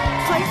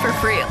 Play for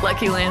free at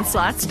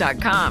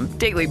LuckyLandSlots.com.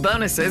 Daily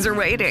bonuses are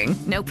waiting.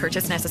 No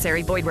purchase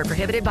necessary. Void where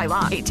prohibited by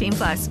law.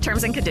 18+.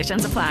 Terms and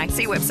conditions apply.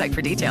 See website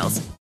for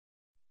details.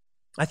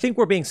 I think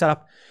we're being set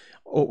up.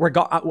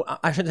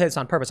 I shouldn't say this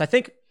on purpose. I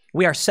think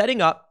we are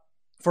setting up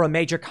for a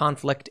major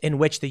conflict in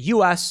which the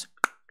U.S.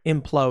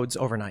 implodes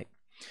overnight.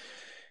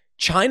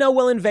 China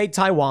will invade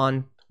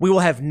Taiwan. We will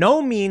have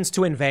no means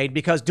to invade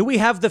because do we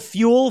have the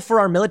fuel for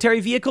our military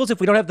vehicles? If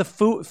we don't have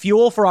the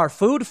fuel for our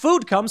food,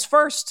 food comes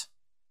first.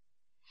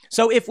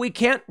 So if we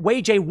can't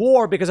wage a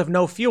war because of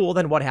no fuel,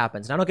 then what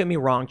happens? Now, don't get me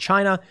wrong.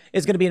 China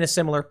is going to be in a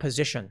similar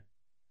position.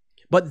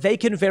 But they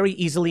can very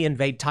easily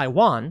invade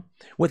Taiwan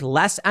with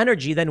less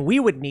energy than we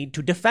would need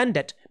to defend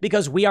it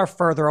because we are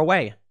further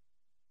away.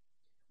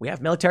 We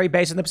have military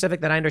bases in the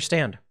Pacific that I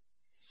understand.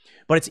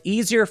 But it's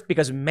easier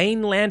because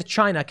mainland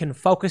China can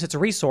focus its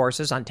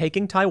resources on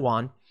taking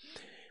Taiwan.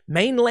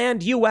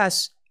 Mainland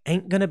U.S.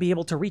 ain't going to be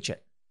able to reach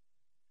it.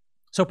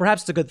 So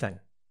perhaps it's a good thing.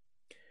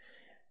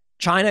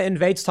 China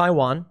invades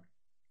Taiwan.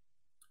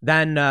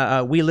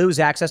 Then we lose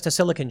access to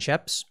silicon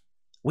chips.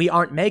 We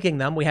aren't making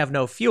them. We have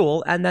no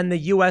fuel. And then the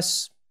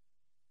U.S.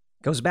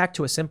 goes back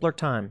to a simpler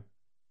time.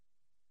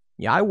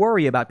 Yeah, I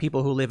worry about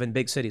people who live in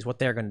big cities, what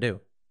they're going to do.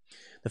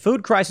 The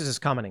food crisis is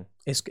coming.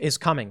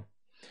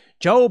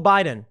 Joe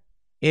Biden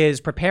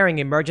is preparing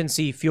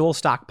emergency fuel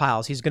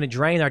stockpiles. He's going to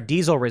drain our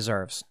diesel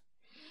reserves.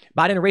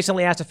 Biden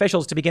recently asked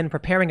officials to begin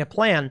preparing a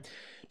plan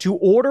to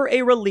order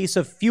a release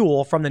of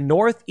fuel from the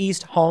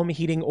Northeast Home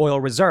Heating Oil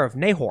Reserve,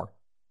 NAHOR,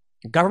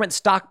 a government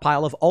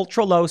stockpile of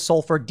ultra-low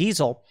sulfur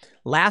diesel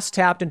last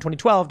tapped in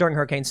 2012 during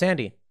Hurricane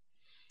Sandy.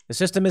 The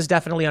system is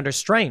definitely under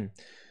strain,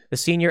 the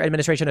senior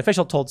administration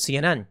official told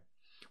CNN.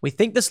 We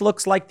think this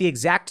looks like the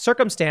exact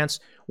circumstance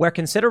where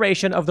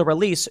consideration of the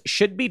release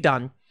should be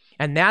done,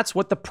 and that's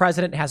what the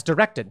president has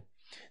directed.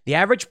 The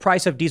average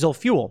price of diesel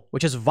fuel,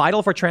 which is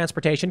vital for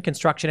transportation,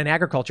 construction, and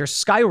agriculture,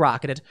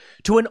 skyrocketed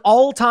to an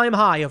all-time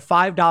high of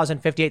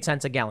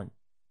 $5.58 a gallon.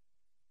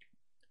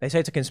 They say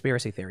it's a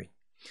conspiracy theory.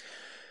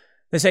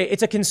 They say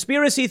it's a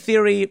conspiracy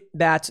theory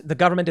that the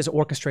government is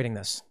orchestrating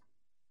this.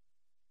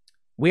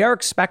 We are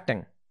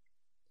expecting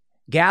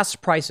gas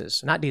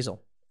prices, not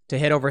diesel, to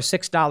hit over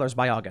 $6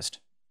 by August.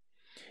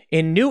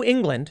 In New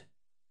England,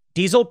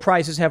 diesel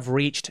prices have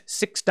reached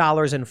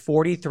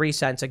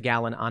 $6.43 a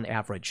gallon on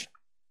average,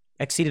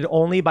 exceeded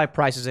only by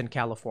prices in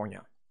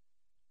California.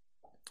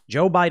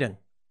 Joe Biden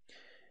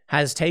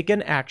has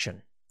taken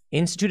action,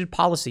 instituted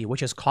policy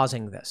which is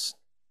causing this.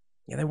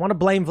 They want to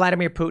blame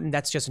Vladimir Putin.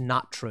 That's just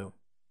not true.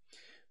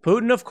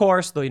 Putin, of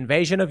course, the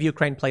invasion of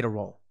Ukraine played a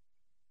role.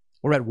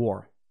 We're at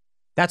war.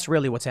 That's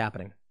really what's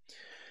happening.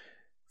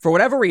 For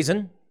whatever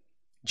reason,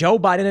 Joe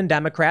Biden and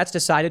Democrats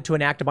decided to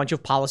enact a bunch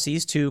of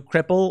policies to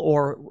cripple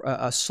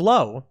or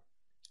slow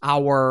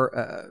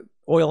our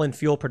oil and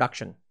fuel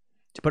production,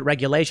 to put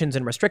regulations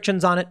and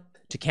restrictions on it,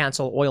 to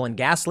cancel oil and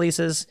gas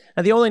leases.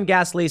 Now, the oil and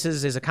gas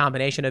leases is a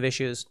combination of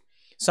issues.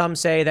 Some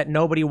say that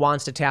nobody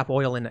wants to tap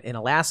oil in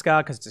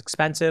Alaska because it's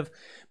expensive.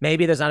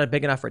 Maybe there's not a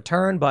big enough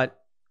return, but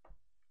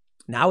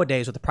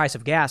nowadays with the price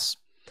of gas,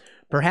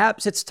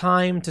 perhaps it's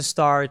time to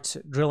start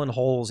drilling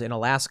holes in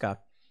Alaska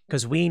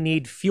because we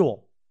need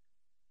fuel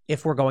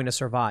if we're going to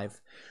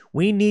survive.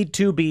 We need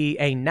to be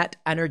a net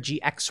energy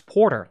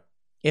exporter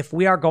if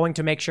we are going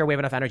to make sure we have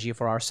enough energy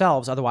for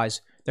ourselves.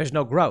 Otherwise, there's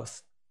no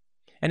growth.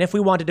 And if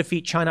we want to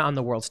defeat China on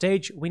the world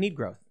stage, we need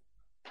growth.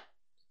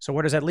 So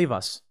where does that leave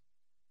us?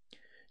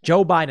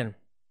 Joe Biden,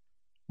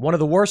 one of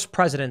the worst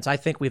presidents I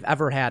think we've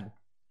ever had.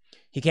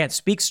 He can't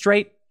speak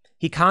straight.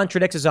 He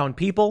contradicts his own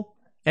people.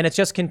 And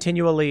it's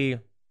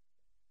continually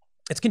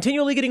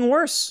getting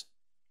worse.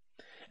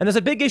 And there's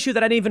a big issue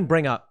that I didn't even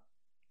bring up.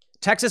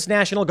 Texas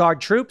National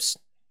Guard troops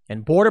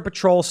and Border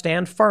Patrol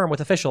stand firm with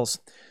officials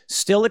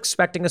still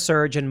expecting a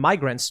surge in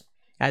migrants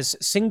as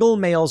single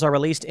males are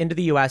released into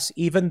the U.S.,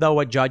 even though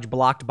a judge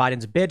blocked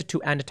Biden's bid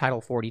to end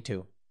Title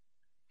 42.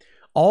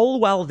 All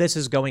while this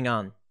is going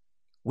on,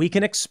 we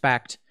can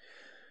expect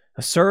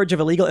a surge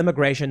of illegal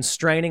immigration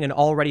straining an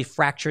already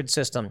fractured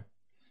system.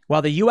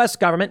 While the U.S.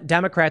 government,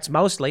 Democrats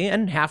mostly,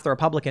 and half the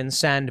Republicans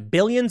send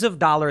billions of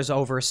dollars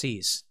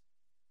overseas.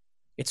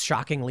 It's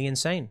shockingly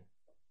insane.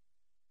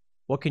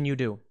 What can you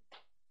do?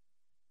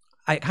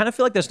 I kind of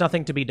feel like there's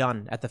nothing to be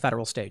done at the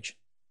federal stage.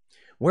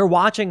 We're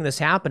watching this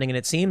happening, and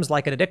it seems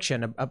like an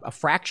addiction, a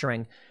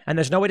fracturing, and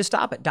there's no way to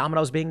stop it.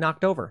 Dominoes being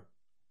knocked over.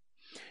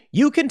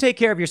 You can take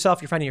care of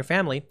yourself, your friend, and your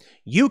family.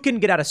 You can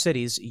get out of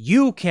cities.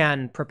 You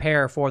can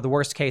prepare for the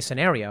worst case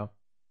scenario.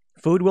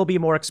 Food will be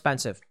more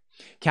expensive.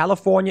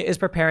 California is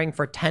preparing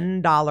for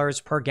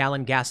 $10 per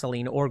gallon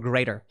gasoline or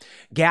greater.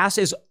 Gas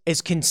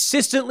is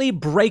consistently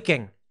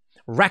breaking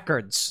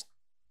records.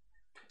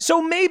 So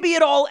maybe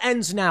it all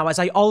ends now, as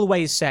I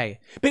always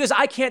say, because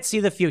I can't see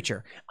the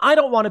future. I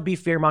don't want to be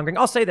fear-mongering.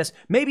 I'll say this.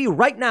 Maybe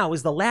right now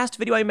is the last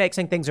video I make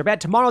saying things are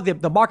bad. Tomorrow,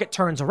 the market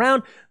turns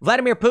around.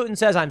 Vladimir Putin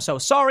says, I'm so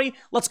sorry.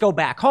 Let's go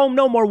back home.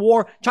 No more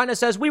war. China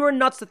says, we were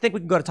nuts to think we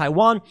can go to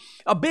Taiwan.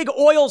 A big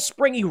oil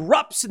spring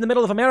erupts in the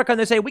middle of America, and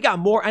they say, we got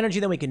more energy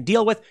than we can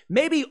deal with.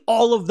 Maybe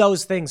all of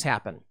those things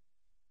happen.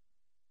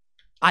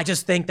 I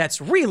just think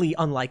that's really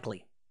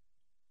unlikely.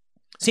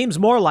 Seems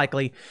more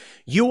likely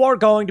you are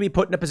going to be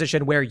put in a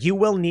position where you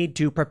will need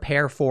to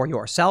prepare for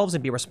yourselves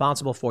and be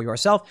responsible for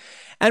yourself.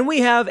 And we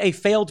have a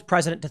failed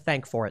president to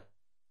thank for it.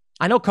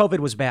 I know COVID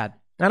was bad.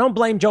 I don't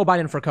blame Joe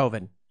Biden for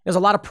COVID. There's a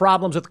lot of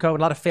problems with COVID,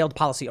 a lot of failed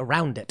policy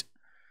around it.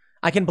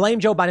 I can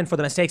blame Joe Biden for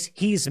the mistakes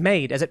he's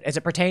made as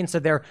it pertains to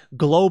their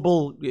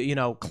global,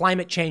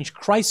 climate change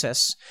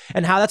crisis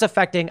and how that's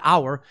affecting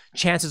our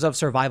chances of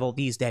survival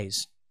these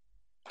days.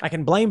 I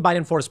can blame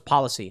Biden for his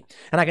policy.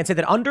 And I can say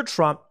that under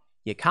Trump,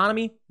 the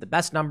economy, the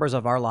best numbers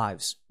of our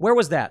lives. Where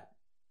was that?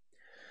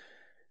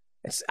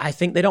 I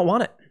think they don't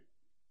want it.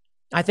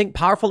 I think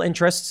powerful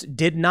interests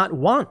did not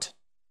want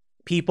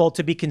people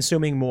to be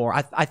consuming more.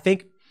 I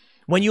think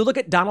when you look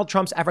at Donald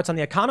Trump's efforts on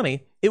the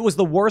economy, it was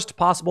the worst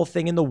possible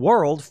thing in the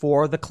world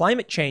for the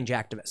climate change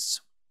activists.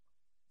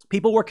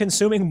 People were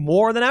consuming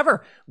more than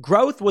ever.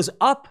 Growth was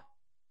up.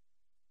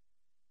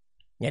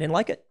 They didn't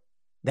like it.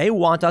 They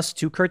want us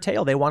to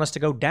curtail. They want us to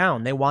go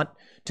down. They want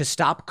to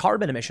stop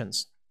carbon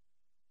emissions.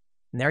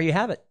 And there you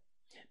have it.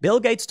 Bill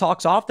Gates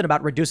talks often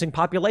about reducing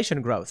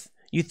population growth.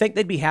 You think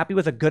they'd be happy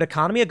with a good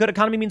economy? A good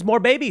economy means more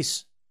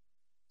babies.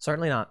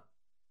 Certainly not.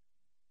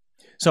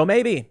 So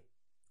maybe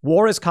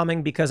war is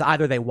coming because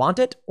either they want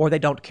it or they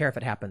don't care if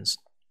it happens.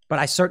 But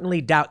I certainly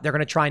doubt they're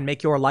going to try and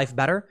make your life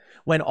better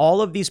when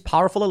all of these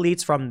powerful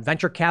elites, from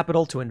venture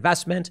capital to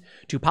investment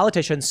to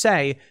politicians,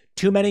 say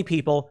too many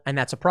people, and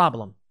that's a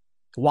problem.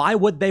 Why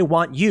would they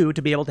want you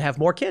to be able to have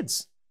more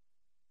kids?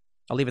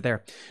 I'll leave it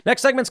there.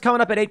 Next segment's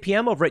coming up at 8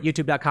 p.m. over at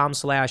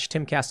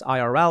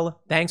youtube.com/TimCastIRL.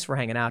 Thanks for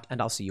hanging out, and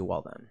I'll see you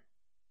all then.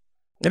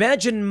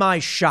 Imagine my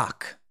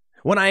shock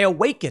when I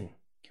awaken,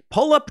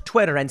 pull up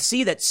Twitter, and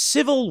see that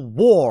civil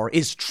war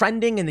is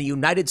trending in the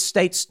United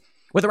States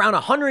with around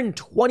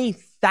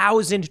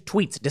 120,000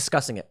 tweets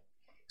discussing it.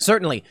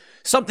 Certainly,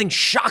 something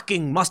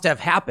shocking must have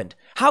happened.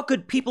 How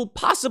could people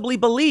possibly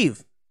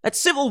believe that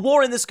civil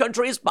war in this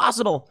country is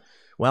possible?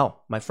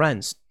 Well, my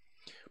friends,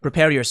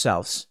 prepare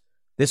yourselves.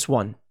 This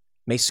one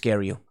may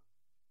scare you.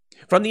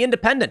 From The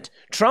Independent,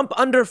 Trump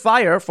under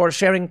fire for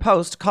sharing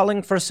post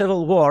calling for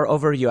civil war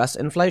over U.S.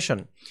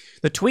 inflation.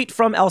 The tweet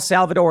from El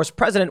Salvador's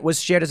president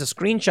was shared as a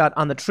screenshot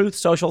on the Truth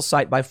Social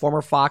site by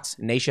former Fox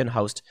Nation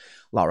host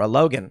Lara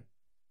Logan.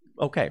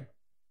 Okay,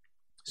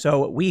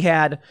 so we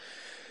had,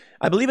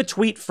 I believe, a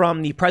tweet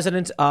from the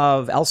president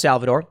of El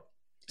Salvador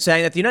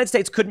saying that the United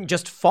States couldn't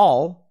just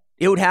fall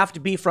It would have to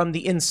be from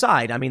the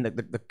inside. I mean,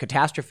 the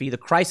catastrophe, the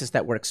crisis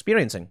that we're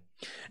experiencing.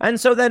 And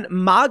so then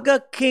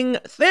MAGA King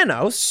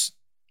Thanos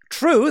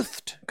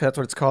truthed, because that's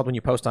what it's called when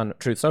you post on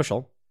Truth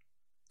Social,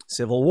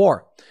 civil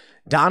war.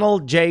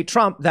 Donald J.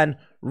 Trump then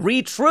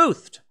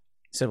retruthed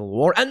civil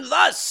war, and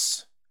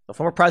thus the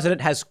former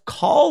president has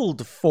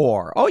called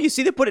for, oh, you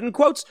see they put it in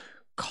quotes,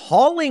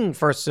 calling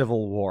for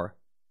civil war.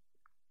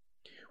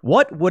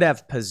 What would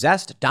have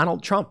possessed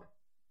Donald Trump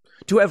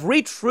to have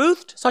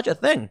retruthed such a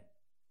thing?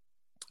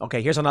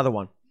 Okay, here's another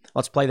one.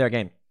 Let's play their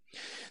game.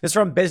 This is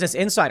from Business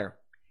Insider.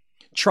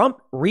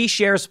 Trump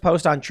reshares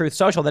post on Truth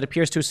Social that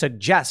appears to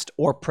suggest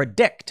or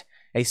predict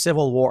a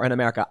civil war in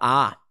America.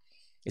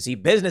 You see,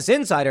 Business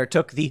Insider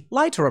took the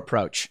lighter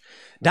approach.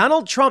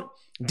 Donald Trump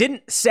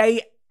didn't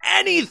say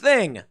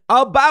anything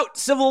about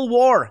civil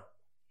war.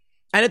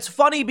 And it's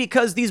funny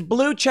because these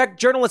blue check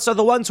journalists are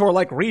the ones who are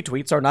like,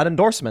 retweets are not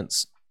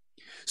endorsements.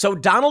 So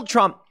Donald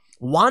Trump,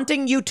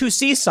 wanting you to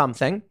see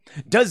something,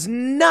 does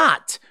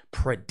not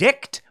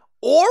predict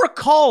or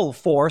call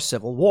for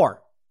civil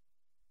war.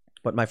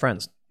 But my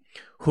friends,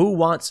 who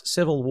wants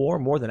civil war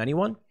more than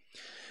anyone?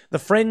 The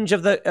fringe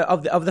of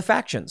the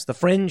factions, the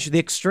fringe, the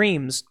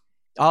extremes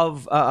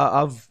of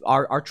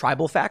our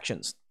tribal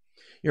factions.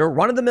 Your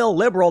run-of-the-mill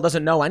liberal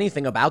doesn't know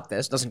anything about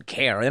this, doesn't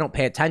care. They don't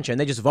pay attention.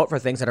 They just vote for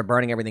things that are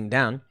burning everything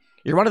down.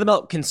 Your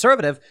run-of-the-mill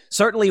conservative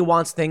certainly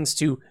wants things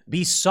to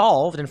be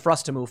solved and for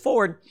us to move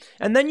forward.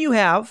 And then you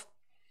have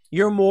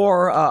your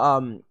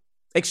more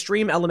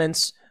extreme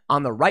elements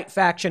on the right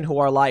faction who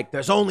are like,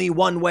 there's only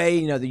one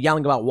way, they're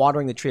yelling about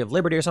watering the tree of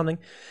liberty or something.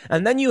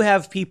 And then you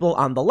have people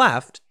on the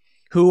left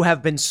who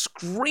have been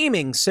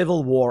screaming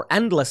civil war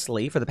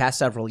endlessly for the past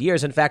several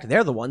years. In fact,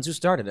 they're the ones who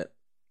started it.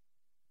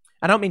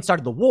 I don't mean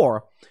started the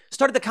war,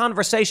 started the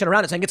conversation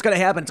around it saying it's going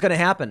to happen, it's going to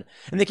happen.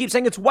 And they keep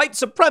saying it's white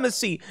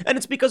supremacy and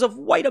it's because of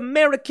white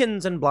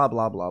Americans and blah,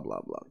 blah, blah, blah,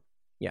 blah.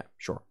 Yeah,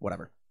 sure,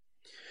 whatever.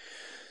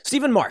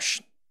 Stephen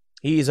Marsh,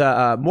 he's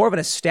more of an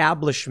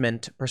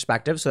establishment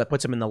perspective, so that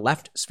puts him in the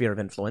left sphere of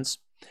influence,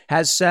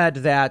 has said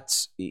that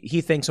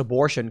he thinks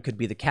abortion could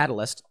be the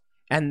catalyst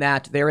and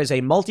that there is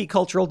a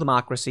multicultural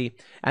democracy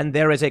and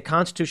there is a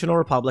constitutional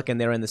republic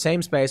and they're in the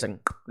same space and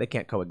they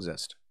can't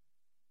coexist.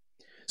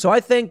 So I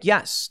think,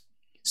 yes,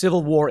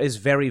 civil war is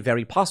very,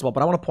 very possible.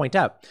 But I want to point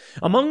out,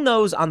 among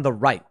those on the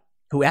right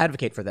who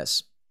advocate for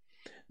this,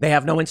 they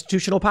have no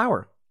institutional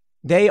power.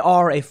 They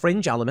are a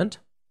fringe element.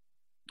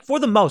 For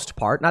the most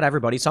part, not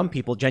everybody. Some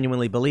people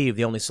genuinely believe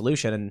the only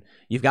solution, and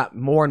you've got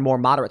more and more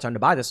moderates starting to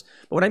buy this.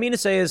 But what I mean to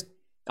say is,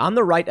 on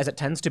the right, as it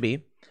tends to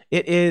be,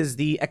 it is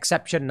the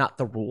exception, not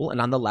the rule.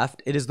 And on the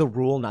left, it is the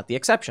rule, not the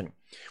exception.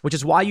 Which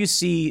is why you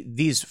see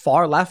these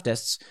far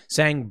leftists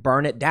saying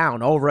burn it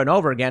down over and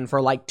over again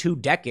for like 2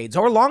 decades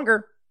or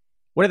longer.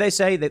 What do they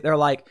say? They're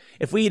like,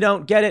 if we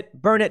don't get it,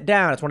 burn it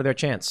down. It's one of their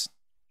chants.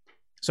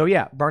 So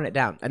yeah, burn it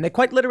down. And they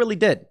quite literally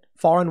did,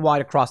 far and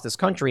wide across this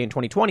country in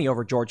 2020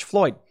 over George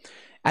Floyd,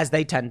 as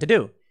they tend to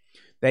do.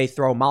 They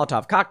throw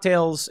Molotov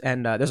cocktails,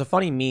 and there's a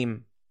funny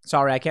meme.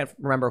 Sorry, I can't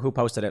remember who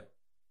posted it.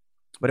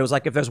 But it was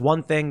like, if there's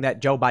one thing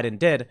that Joe Biden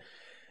did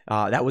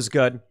that was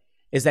good,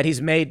 is that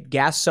he's made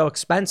gas so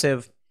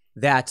expensive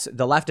that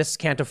the leftists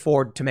can't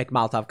afford to make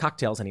Molotov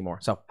cocktails anymore.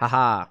 So,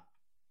 haha.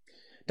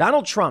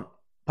 Donald Trump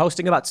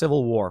posting about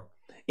civil war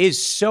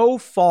is so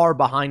far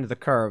behind the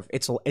curve,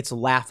 it's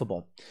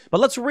laughable. But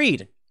let's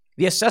read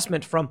the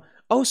assessment from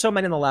so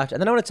many on the left.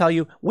 And then I want to tell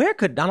you, where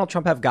could Donald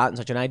Trump have gotten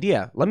such an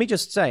idea? Let me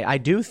just say, I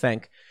do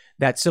think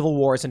that civil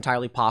war is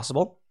entirely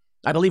possible.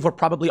 I believe we're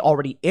probably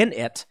already in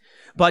it.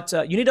 But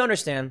you need to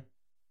understand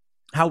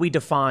how we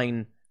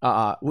define,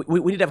 we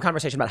need to have a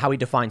conversation about how we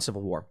define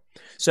civil war.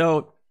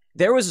 So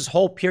there was this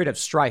whole period of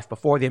strife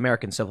before the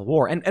American Civil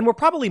War, and we're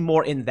probably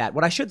more in that.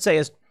 What I should say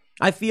is,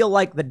 I feel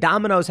like the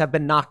dominoes have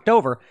been knocked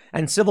over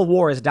and civil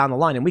war is down the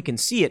line, and we can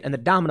see it, and the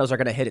dominoes are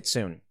going to hit it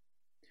soon.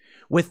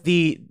 With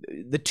the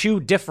two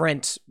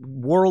different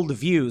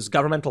worldviews,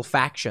 governmental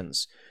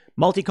factions,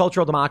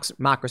 multicultural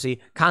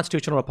democracy,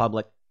 constitutional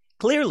republic,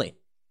 clearly,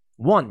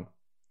 one,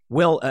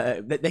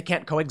 they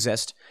can't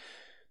coexist.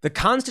 The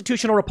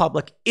constitutional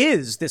republic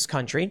is this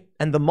country,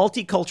 and the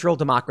multicultural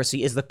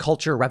democracy is the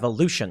culture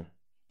revolution.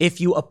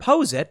 If you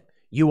oppose it,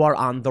 you are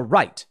on the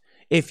right.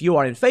 If you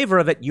are in favor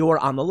of it, you are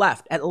on the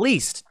left. At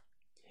least,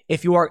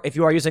 if you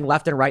are using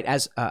left and right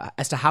as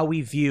to how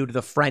we viewed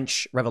the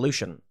French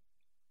Revolution.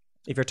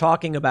 If you're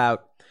talking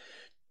about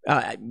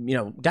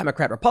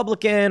Democrat,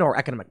 Republican, or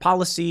economic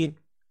policy,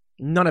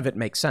 none of it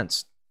makes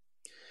sense.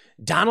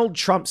 Donald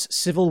Trump's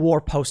civil war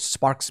post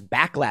sparks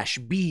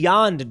backlash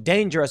beyond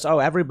dangerous. Oh,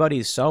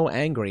 everybody's so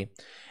angry.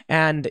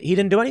 And he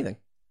didn't do anything.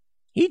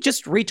 He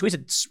just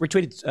retweeted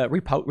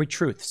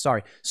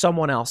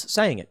someone else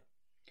saying it.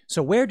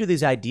 So where do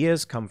these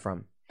ideas come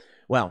from?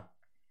 Well,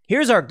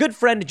 here's our good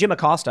friend Jim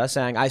Acosta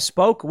saying, I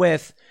spoke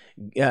with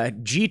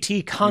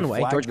G.T. Conway,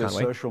 George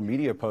Conway. A social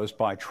media post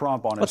by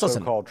Trump on his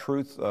so-called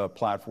Truth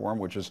platform,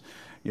 which is,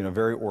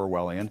 very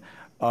Orwellian.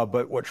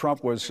 But what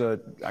Trump was,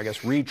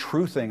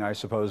 retruthing, I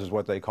suppose is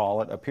what they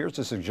call it, appears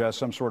to suggest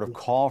some sort of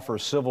call for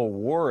civil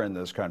war in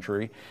this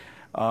country.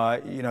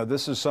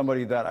 This is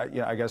somebody that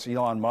I guess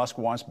Elon Musk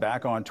wants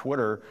back on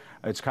Twitter.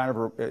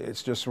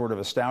 It's just sort of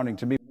astounding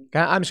to me.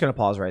 I'm just going to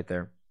pause right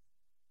there.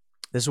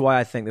 This is why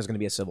I think there's going to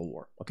be a civil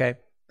war, okay?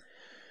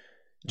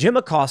 Jim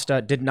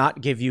Acosta did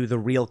not give you the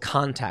real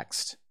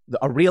context,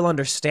 a real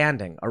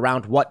understanding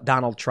around what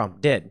Donald Trump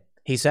did.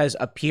 He says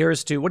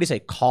appears to, what do you say,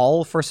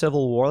 call for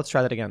civil war? Let's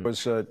try that again. It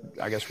was,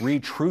 I guess,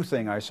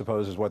 retruthing, I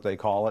suppose is what they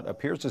call it,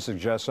 appears to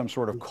suggest some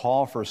sort of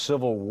call for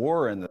civil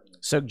war in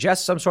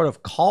Suggests some sort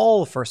of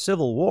call for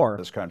civil war.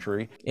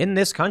 In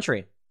this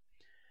country.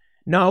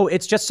 No,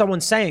 it's just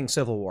someone saying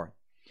civil war.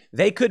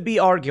 They could be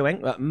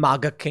arguing,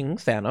 MAGA King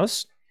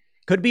Thanos,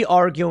 could be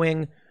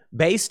arguing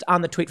based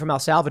on the tweet from El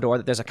Salvador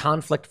that there's a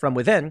conflict from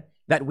within,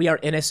 that we are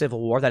in a civil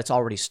war, that it's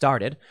already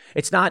started.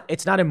 It's not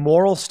a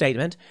moral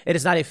statement. It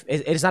is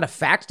not a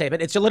fact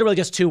statement. It's literally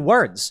just two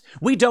words.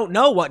 We don't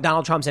know what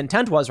Donald Trump's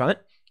intent was from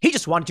it. He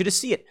just wanted you to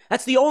see it.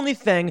 That's the only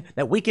thing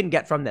that we can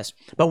get from this.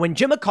 But when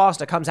Jim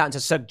Acosta comes out and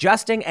says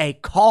suggesting a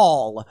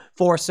call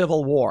for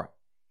civil war,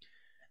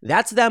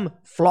 that's them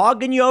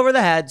flogging you over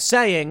the head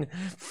saying,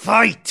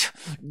 fight,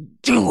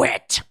 do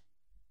it.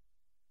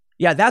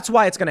 Yeah, that's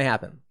why it's going to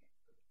happen.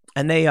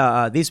 And they,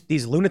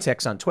 these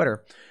lunatics on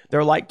Twitter,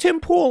 they're like, Tim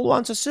Pool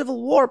wants a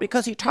civil war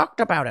because he talked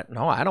about it.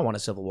 No, I don't want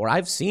a civil war.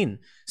 I've seen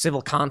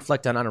civil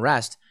conflict and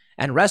unrest.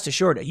 And rest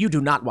assured, you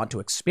do not want to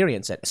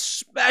experience it,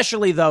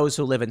 especially those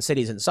who live in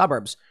cities and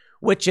suburbs,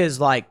 which is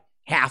like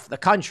half the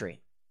country.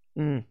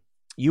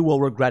 You will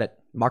regret it.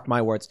 Mark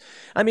my words.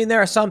 I mean,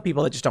 there are some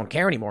people that just don't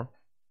care anymore.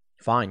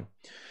 Fine.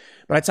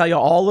 But I tell you,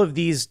 all of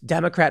these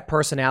Democrat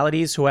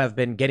personalities who have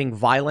been getting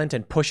violent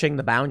and pushing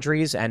the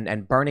boundaries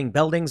and burning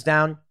buildings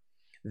down,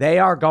 they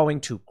are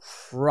going to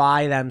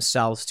cry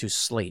themselves to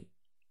sleep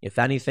if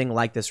anything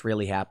like this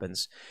really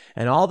happens.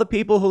 And all the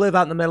people who live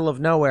out in the middle of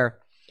nowhere,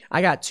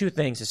 I got two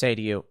things to say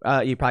to you.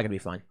 You're probably going to be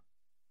fine.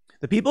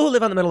 The people who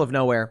live in the middle of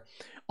nowhere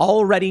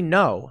already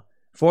know,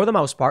 for the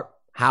most part,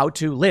 how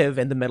to live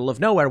in the middle of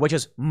nowhere, which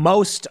is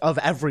most of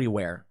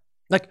everywhere.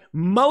 Like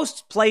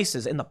most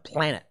places in the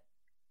planet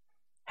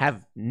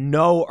have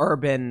no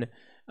urban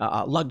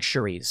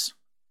luxuries.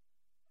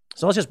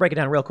 So let's just break it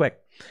down real quick.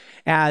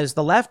 As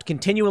the left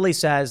continually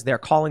says they're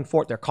calling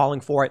for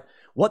it,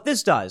 what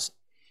this does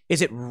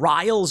is it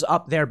riles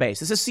up their base.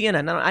 This is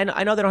CNN.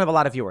 I know they don't have a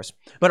lot of viewers,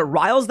 but it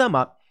riles them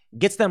up,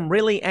 gets them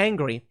really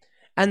angry,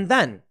 and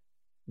then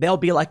they'll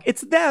be like,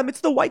 it's them,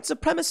 it's the white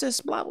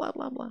supremacists, blah, blah,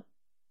 blah, blah.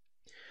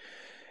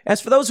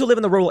 As for those who live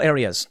in the rural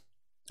areas,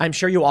 I'm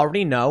sure you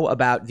already know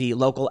about the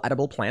local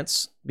edible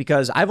plants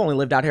because I've only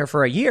lived out here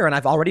for a year and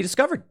I've already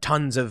discovered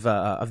tons of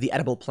the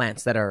edible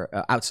plants that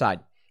are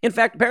outside. In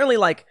fact, apparently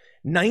like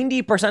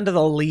 90% of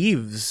the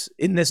leaves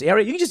in this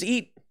area, you can just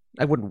eat.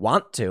 I wouldn't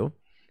want to,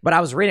 but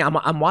I was reading,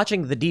 I'm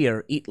watching the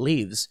deer eat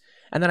leaves.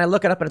 And then I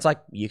look it up and it's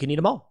like, you can eat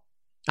them all.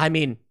 I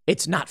mean,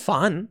 it's not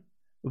fun,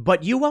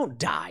 but you won't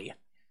die.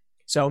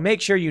 So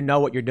make sure you know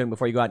what you're doing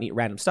before you go out and eat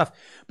random stuff.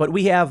 But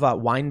we have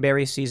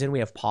wineberry season. We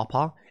have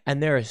pawpaw.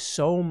 And there is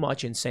so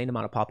much insane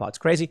amount of pawpaw. It's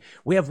crazy.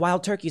 We have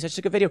wild turkeys. I just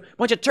took a video. A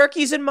bunch of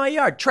turkeys in my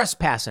yard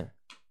trespassing.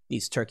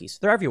 These turkeys.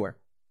 They're everywhere.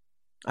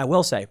 I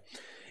will say,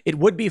 it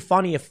would be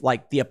funny if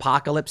like the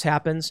apocalypse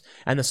happens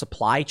and the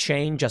supply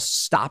chain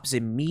just stops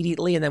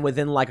immediately. And then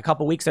within like a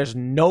couple weeks, there's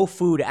no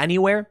food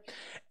anywhere.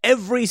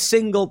 Every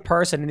single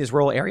person in these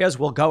rural areas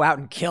will go out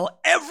and kill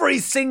every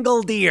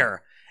single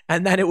deer.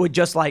 And then it would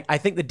just like, I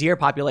think the deer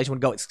population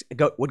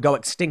would go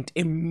extinct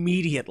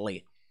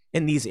immediately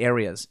in these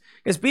areas.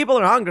 Because people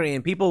are hungry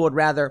and people would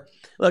rather,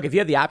 look, if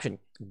you have the option,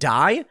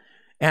 die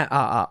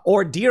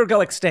or deer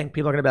go extinct,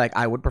 people are going to be like,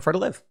 I would prefer to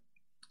live.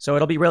 So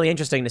it'll be really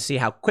interesting to see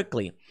how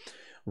quickly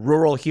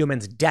rural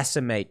humans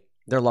decimate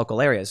their local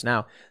areas.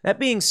 Now, that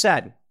being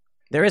said,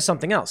 there is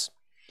something else.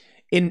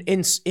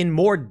 In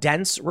more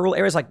dense rural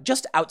areas, like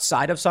just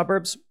outside of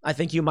suburbs, I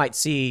think you might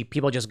see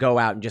people just go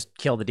out and just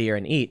kill the deer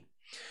and eat.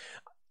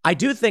 I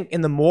do think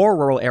in the more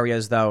rural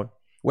areas, though,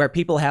 where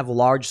people have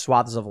large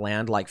swaths of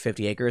land, like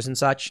 50 acres and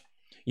such,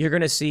 you're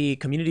going to see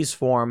communities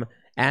form,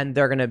 and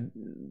they're going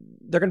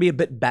to be a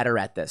bit better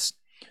at this.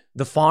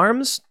 The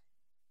farms,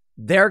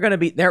 they're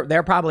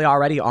probably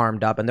already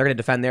armed up, and they're going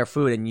to defend their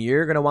food, and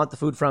you're going to want the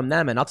food from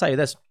them. And I'll tell you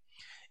this,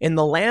 in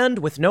the land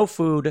with no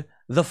food,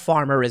 the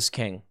farmer is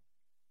king.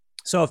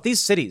 So if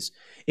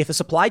the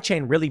supply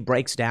chain really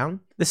breaks down,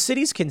 the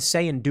cities can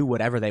say and do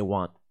whatever they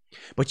want.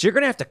 But you're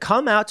going to have to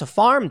come out to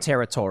farm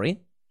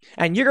territory,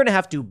 and you're going to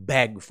have to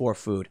beg for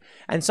food.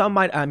 And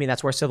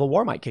that's where civil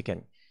war might kick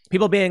in.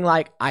 People being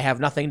like, I have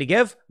nothing to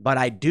give, but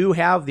I do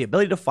have the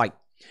ability to fight.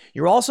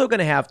 You're also going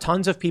to have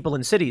tons of people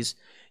in cities.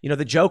 You know,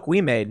 the joke we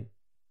made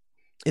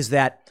is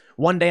that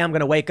one day I'm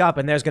going to wake up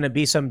and there's going to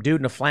be some dude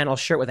in a flannel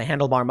shirt with a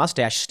handlebar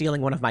mustache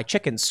stealing one of my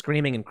chickens,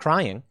 screaming and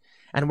crying.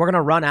 And we're going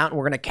to run out and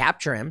we're going to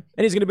capture him.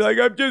 And he's going to be like,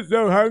 I'm just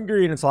so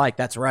hungry. And it's like,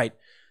 that's right.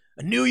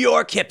 A New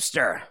York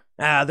hipster.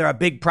 They're a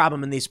big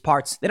problem in these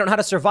parts. They don't know how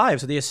to survive,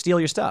 so they just steal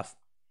your stuff.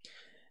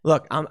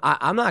 Look,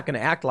 I'm not going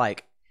to act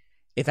like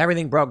if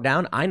everything broke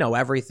down, I know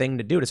everything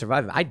to do to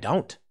survive. I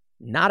don't.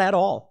 Not at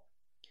all.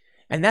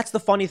 And that's the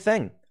funny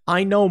thing.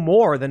 I know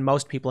more than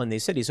most people in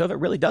these cities. So if it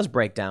really does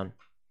break down,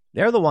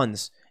 they're the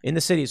ones in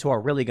the cities who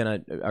are really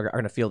going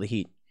to feel the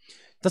heat.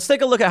 Let's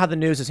take a look at how the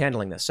news is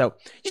handling this. So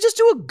you just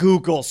do a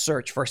Google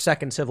search for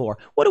Second Civil War.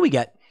 What do we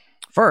get?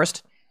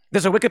 First,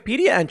 there's a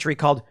Wikipedia entry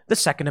called The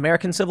Second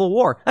American Civil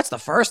War. That's the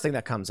first thing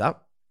that comes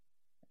up.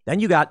 Then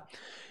you got,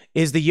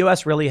 is the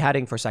U.S. really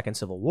heading for Second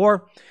Civil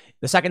War?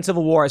 The Second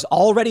Civil War is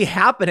already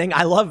happening.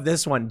 I love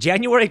this one.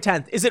 January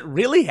 10th. Is it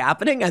really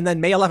happening? And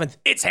then May 11th.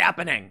 It's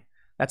happening.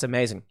 That's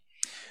amazing.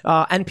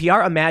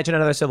 NPR, imagine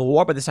another civil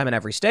war, but this time in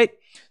every state.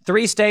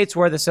 3 states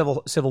where the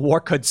civil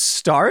war could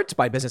start,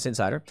 by Business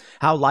Insider.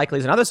 How likely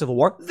is another civil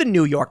war? The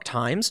New York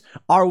Times.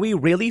 Are we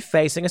really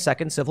facing a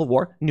second civil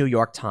war? New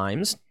York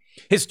Times.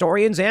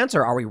 Historians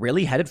answer, are we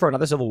really headed for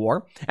another civil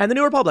war? And the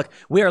New Republic,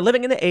 we are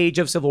living in the age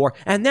of civil war.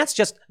 And that's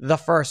just the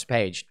first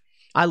page.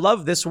 I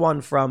love this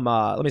one from,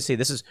 let me see,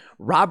 this is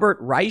Robert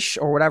Reich,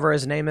 or whatever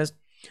his name is.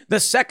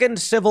 The Second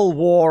Civil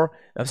War,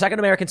 the Second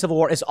American Civil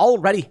War is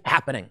already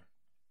happening.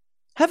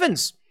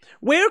 Heavens,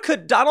 where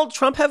could Donald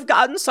Trump have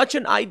gotten such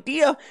an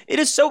idea? It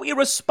is so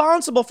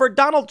irresponsible for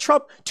Donald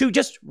Trump to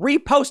just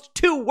repost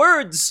 2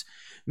 words.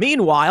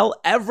 Meanwhile,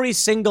 every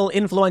single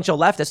influential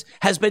leftist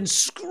has been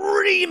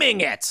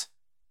screaming it.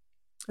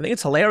 I think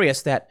it's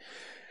hilarious that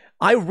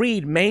I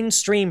read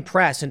mainstream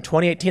press in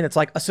 2018 that's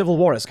like, a civil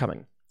war is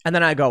coming. And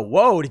then I go,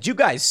 whoa, did you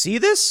guys see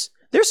this?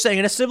 They're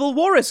saying a civil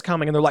war is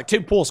coming. And they're like,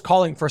 Tim Pool's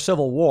calling for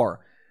civil war.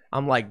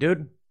 I'm like,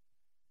 dude,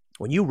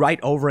 when you write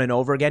over and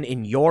over again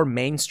in your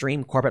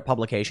mainstream corporate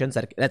publications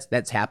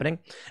that's happening,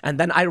 and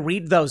then I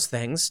read those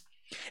things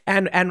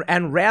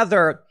and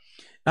rather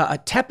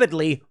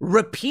tepidly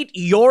repeat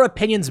your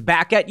opinions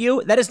back at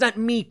you, that is not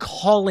me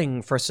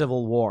calling for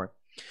civil war.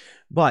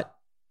 But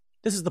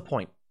this is the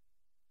point.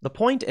 The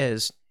point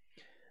is,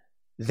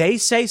 they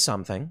say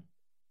something,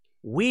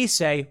 we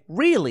say,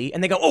 really?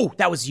 And they go, oh,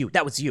 that was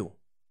you.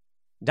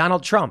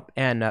 Donald Trump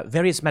and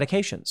various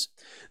medications.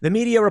 The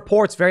media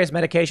reports various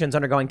medications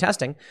undergoing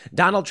testing.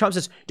 Donald Trump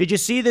says, did you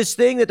see this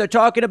thing that they're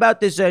talking about,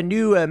 this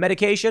new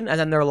medication? And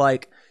then they're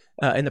like,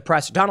 in the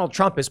press, Donald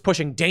Trump is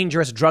pushing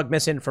dangerous drug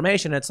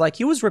misinformation. And it's like,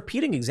 he was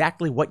repeating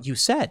exactly what you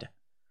said.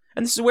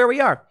 And this is where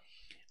we are.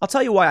 I'll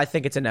tell you why I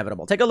think it's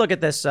inevitable. Take a look at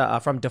this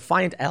from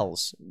Defiant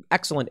L's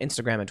excellent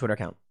Instagram and Twitter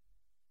account.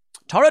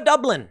 Tara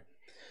Dublin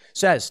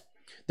says,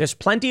 there's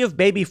plenty of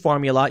baby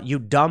formula, you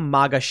dumb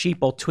MAGA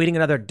sheeple, tweeting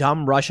another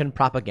dumb Russian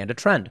propaganda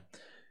trend.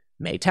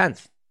 May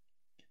 10th.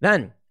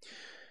 Then,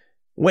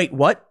 wait,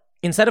 what?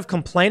 Instead of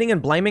complaining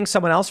and blaming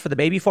someone else for the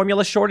baby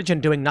formula shortage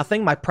and doing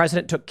nothing, my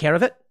president took care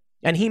of it?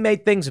 And he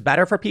made things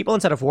better for people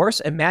instead of worse?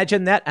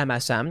 Imagine that,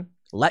 MSM.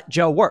 Let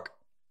Joe work.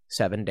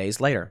 7 days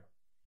later.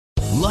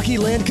 Lucky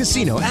Land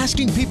Casino,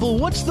 asking people,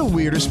 what's the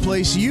weirdest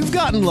place you've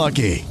gotten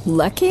lucky?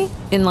 Lucky?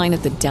 In line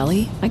at the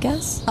deli, I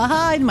guess?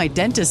 Aha, in my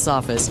dentist's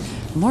office.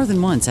 More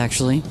than once,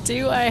 actually.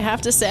 Do I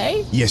have to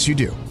say? Yes, you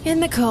do. In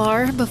the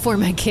car before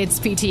my kids'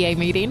 PTA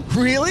meeting.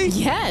 Really?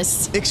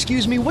 Yes.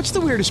 Excuse me, what's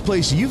the weirdest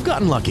place you've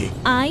gotten lucky?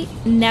 I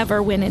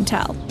never win and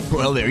tell.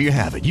 Well, there you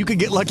have it. You can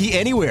get lucky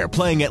anywhere,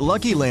 playing at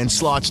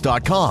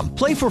LuckyLandSlots.com.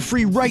 Play for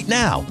free right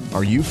now.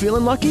 Are you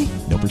feeling lucky?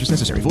 No purchase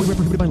necessary. Void where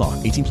prohibited by law.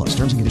 18 plus.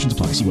 Terms and conditions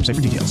apply. See website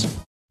for details.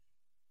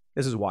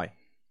 This is why.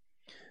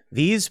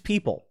 These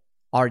people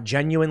are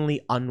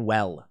genuinely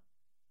unwell.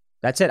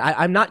 That's it.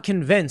 I'm not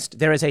convinced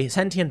there is a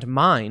sentient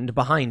mind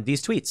behind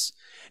these tweets.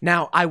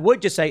 Now, I would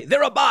just say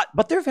they're a bot,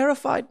 but they're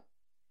verified.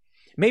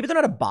 Maybe they're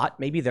not a bot.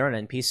 Maybe they're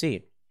an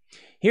NPC.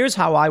 Here's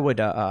how I would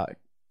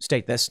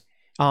state this.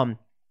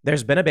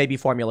 There's been a baby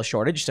formula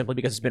shortage simply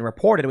because it's been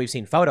reported and we've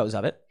seen photos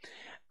of it.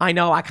 I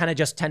know I kind of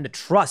just tend to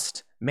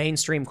trust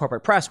mainstream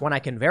corporate press when I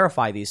can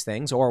verify these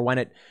things, or when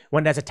it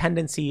has a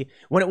tendency,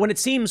 when it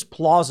seems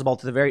plausible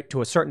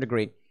to a certain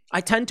degree. I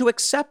tend to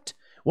accept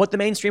what the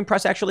mainstream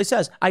press actually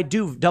says. I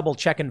do double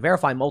check and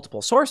verify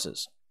multiple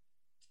sources.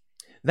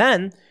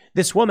 Then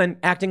this woman,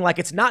 acting like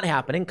it's not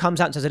happening, comes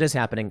out and says it is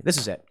happening. This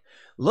is it.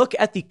 Look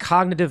at the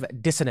cognitive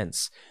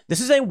dissonance. This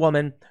is a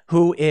woman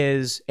who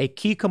is a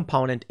key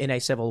component in a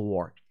civil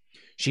war.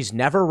 She's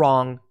never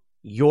wrong.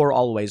 You're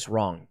always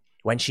wrong.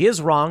 When she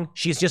is wrong,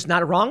 she's just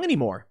not wrong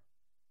anymore.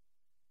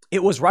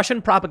 It was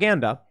Russian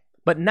propaganda,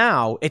 but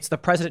now it's the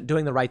president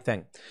doing the right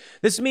thing.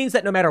 This means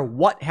that no matter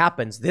what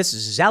happens, this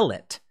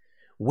zealot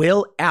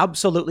will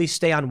absolutely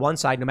stay on one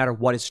side no matter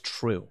what is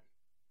true.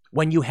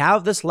 When you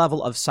have this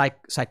level of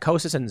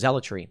psychosis and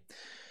zealotry,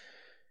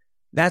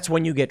 that's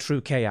when you get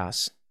true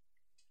chaos.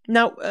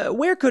 Now,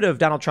 where could have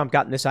Donald Trump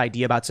gotten this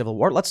idea about civil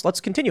war? Let's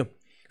continue.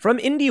 From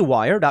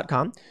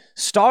IndieWire.com,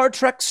 Star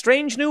Trek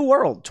Strange New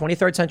World,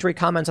 23rd century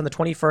comments on the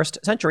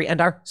 21st century and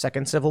our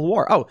second civil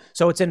war. Oh,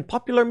 so it's in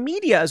popular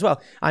media as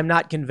well. I'm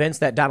not convinced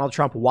that Donald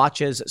Trump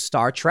watches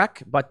Star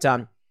Trek, but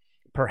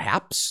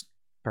perhaps.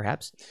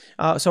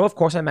 So, of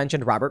course, I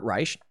mentioned Robert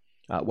Reich.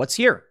 What's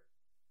here?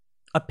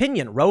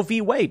 Opinion, Roe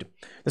v. Wade.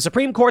 The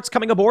Supreme Court's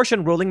coming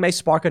abortion ruling may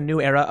spark a new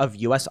era of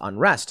U.S.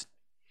 unrest.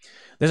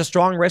 There's a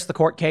strong risk the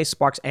court case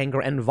sparks anger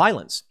and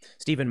violence.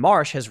 Stephen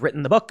Marsh has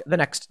written the book, The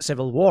Next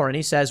Civil War, and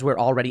he says we're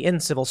already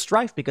in civil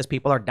strife because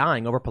people are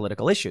dying over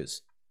political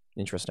issues.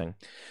 Interesting.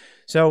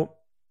 So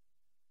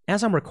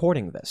as I'm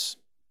recording this,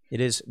 it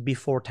is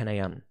before 10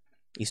 a.m.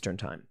 Eastern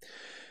time.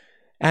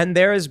 And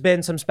there has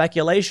been some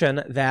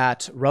speculation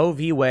that Roe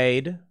v.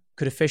 Wade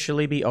could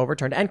officially be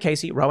overturned, and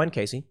Roe and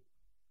Casey,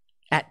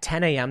 at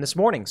 10 a.m. this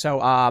morning. So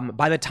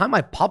by the time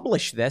I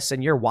publish this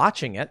and you're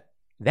watching it,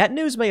 that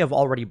news may have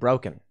already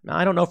broken. Now,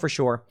 I don't know for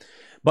sure,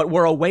 but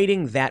we're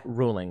awaiting that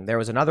ruling. There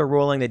was another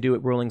ruling. They do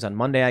rulings on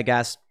Monday, I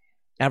guess.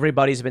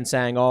 Everybody's been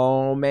saying,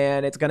 oh,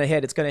 man, it's going to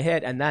hit. It's going to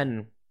hit. And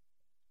then,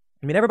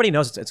 I mean, everybody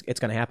knows it's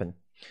going to happen.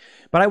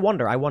 But I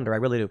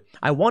really do.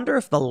 I wonder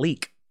if the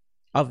leak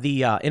of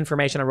the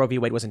information on Roe v.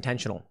 Wade was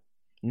intentional,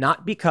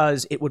 not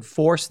because it would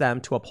force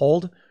them to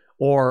uphold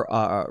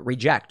or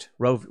reject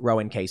Roe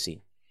and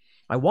Casey.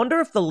 I wonder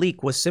if the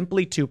leak was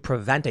simply to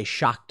prevent a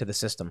shock to the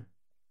system.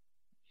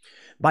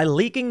 By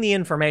leaking the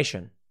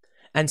information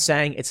and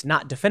saying it's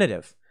not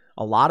definitive,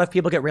 a lot of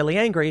people get really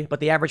angry,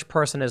 but the average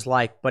person is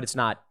like, but it's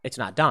not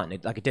done.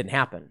 It didn't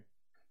happen.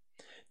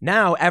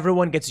 Now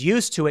everyone gets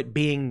used to it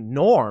being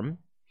norm.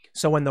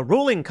 So when the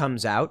ruling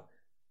comes out,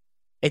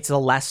 it's a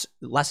less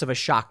of a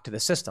shock to the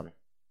system.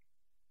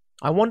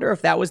 I wonder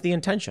if that was the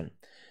intention,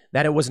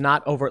 that it was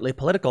not overtly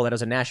political, that it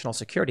was a national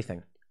security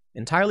thing.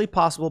 Entirely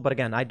possible, but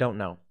again, I don't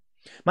know.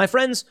 My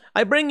friends,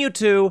 I bring you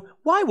to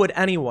why would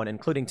anyone,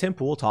 including Tim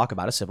Pool, talk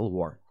about a civil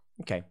war?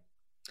 Okay.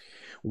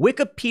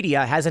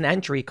 Wikipedia has an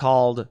entry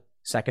called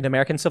Second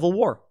American Civil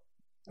War.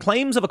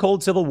 Claims of a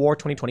Cold Civil War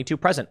 2022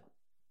 present.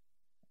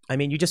 I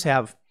mean, you just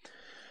have...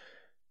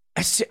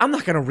 I'm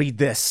not going to read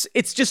this.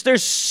 It's just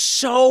there's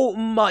so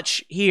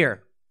much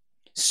here.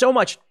 So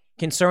much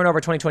concern over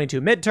 2022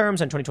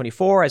 midterms and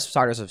 2024 as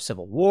starters of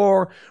civil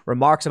war,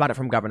 remarks about it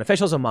from government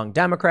officials, among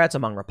Democrats,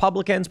 among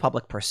Republicans,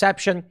 public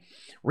perception,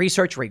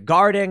 research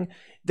regarding.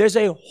 There's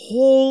a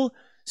whole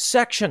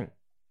section.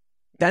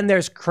 Then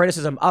there's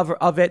criticism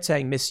of it,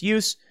 saying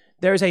misuse.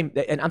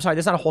 And I'm sorry,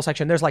 there's not a whole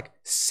section. There's like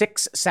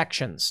 6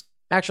 sections.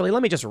 Actually,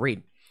 let me just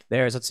read.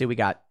 Let's see, we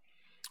got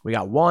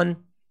 1,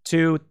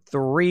 2,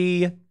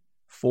 3,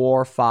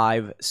 4,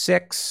 5,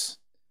 6,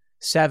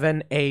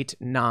 7, 8,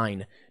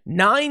 9.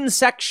 9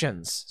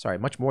 sections, sorry,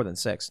 much more than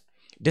 6,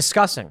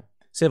 discussing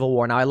civil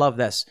war. Now, I love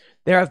this.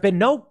 There have been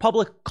no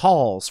public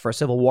calls for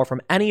civil war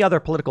from any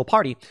other political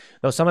party,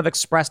 though some have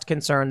expressed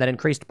concern that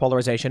increased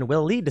polarization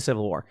will lead to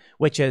civil war,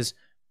 which is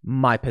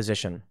my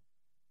position.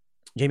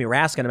 Jamie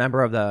Raskin, a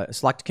member of the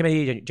Select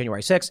Committee,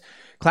 January 6th,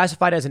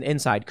 classified as an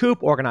inside coup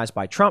organized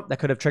by Trump that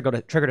could have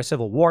triggered a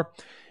civil war.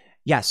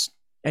 Yes.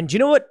 And do you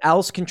know what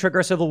else can trigger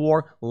a civil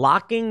war?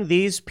 Locking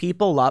these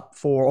people up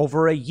for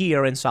over a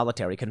year in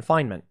solitary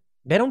confinement.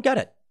 They don't get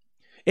it.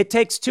 It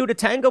takes 2 to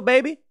tango,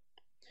 baby.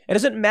 It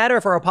doesn't matter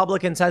if a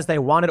Republican says they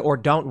want it or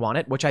don't want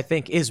it, which I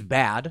think is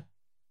bad.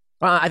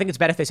 I think it's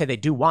bad if they say they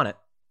do want it.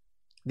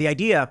 The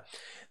idea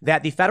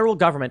that the federal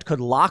government could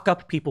lock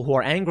up people who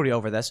are angry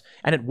over this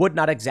and it would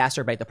not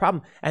exacerbate the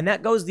problem. And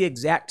that goes the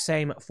exact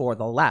same for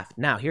the left.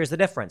 Now, here's the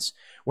difference.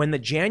 When the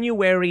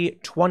January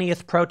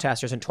 20th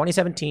protesters in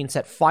 2017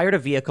 set fire to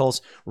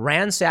vehicles,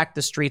 ransacked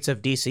the streets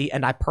of DC,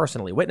 and I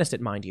personally witnessed it,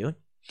 mind you,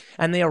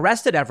 and they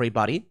arrested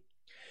everybody,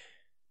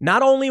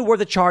 not only were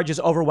the charges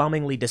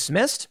overwhelmingly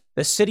dismissed,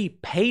 the city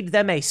paid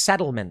them a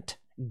settlement,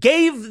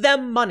 gave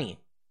them money.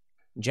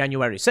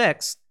 January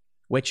 6th,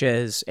 which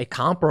is a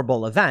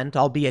comparable event,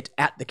 albeit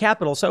at the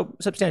Capitol, so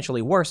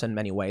substantially worse in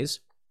many ways.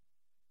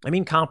 I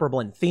mean, comparable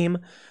in theme,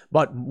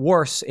 but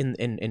worse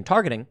in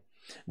targeting.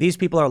 These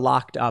people are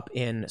locked up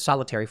in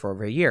solitary for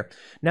over a year.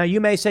 Now, you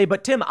may say,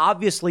 but Tim,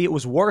 obviously it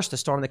was worse to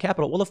storm the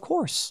Capitol. Well, of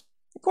course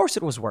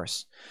it was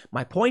worse.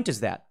 My point is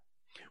that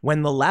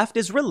when the left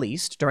is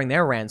released during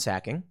their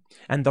ransacking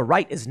and the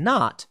right is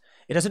not,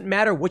 it doesn't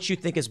matter which you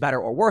think is better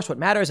or worse. What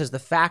matters is the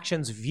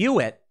factions view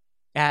it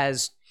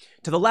as,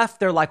 to the left,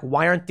 they're like,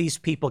 why aren't these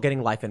people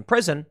getting life in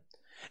prison?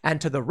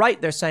 And to the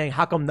right, they're saying,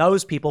 how come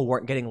those people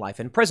weren't getting life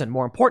in prison?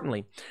 More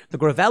importantly, the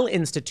Gravel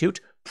Institute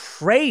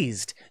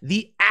praised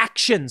the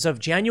actions of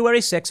January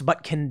 6th,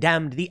 but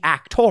condemned the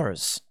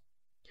actors.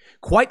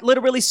 Quite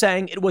literally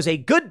saying it was a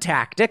good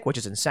tactic, which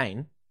is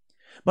insane,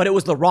 but it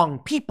was the wrong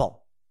people.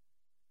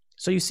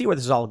 So you see where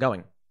this is all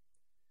going.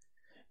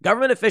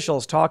 Government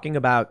officials talking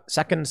about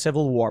second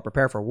civil war,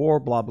 prepare for war,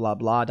 blah, blah,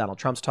 blah. Donald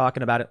Trump's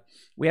talking about it.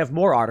 We have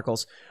more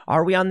articles.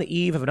 Are we on the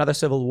eve of another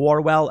civil war?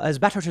 Well, as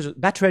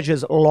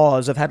Bettridge's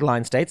laws of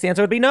headline states, the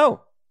answer would be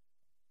no.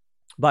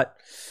 But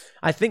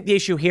I think the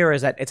issue here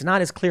is that it's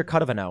not as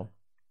clear-cut of a no.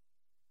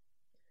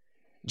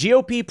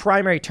 GOP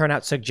primary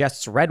turnout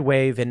suggests red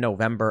wave in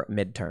November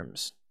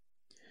midterms.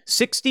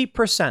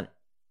 60%,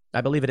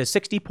 I believe it is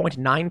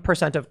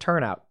 60.9% of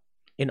turnout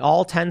in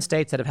all 10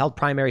 states that have held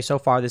primaries so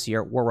far this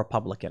year were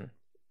Republican.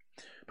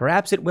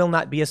 Perhaps it will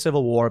not be a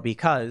civil war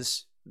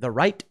because the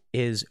right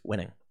is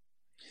winning.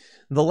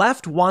 The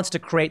left wants to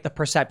create the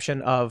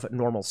perception of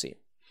normalcy.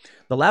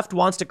 The left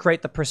wants to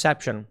create the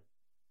perception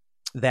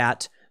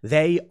that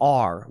they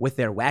are, with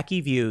their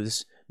wacky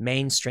views,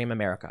 mainstream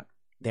America.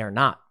 They're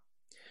not.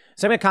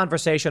 So I'm having a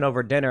conversation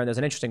over dinner, and there's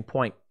an interesting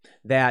point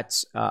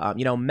that,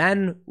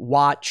 men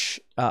watch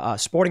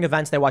sporting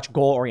events. They watch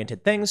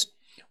goal-oriented things.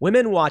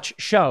 Women watch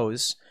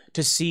shows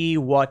to see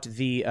what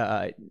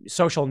the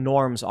social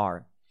norms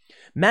are.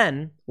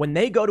 Men, when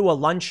they go to a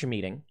lunch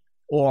meeting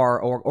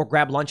or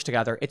grab lunch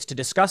together, it's to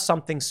discuss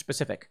something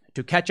specific,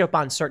 to catch up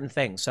on certain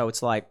things. So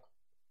it's like,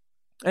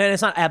 and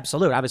it's not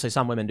absolute. Obviously,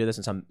 some women do this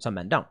and some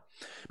men don't.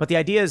 But the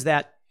idea is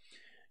that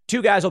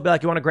two guys will be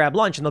like, you want to grab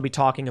lunch? And they'll be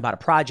talking about a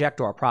project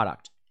or a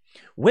product.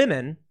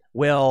 Women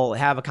will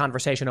have a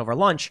conversation over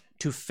lunch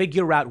to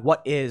figure out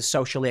what is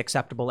socially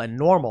acceptable and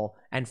normal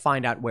and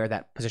find out where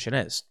that position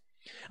is.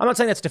 I'm not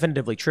saying that's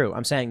definitively true.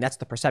 I'm saying that's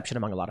the perception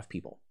among a lot of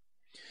people.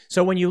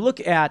 So when you look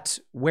at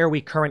where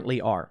we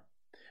currently are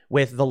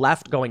with the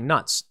left going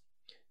nuts,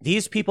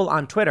 these people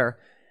on Twitter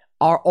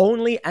are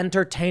only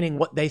entertaining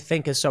what they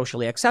think is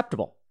socially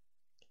acceptable.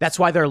 That's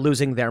why they're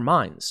losing their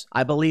minds.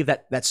 I believe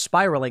that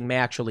spiraling may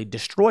actually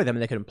destroy them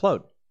and they could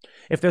implode.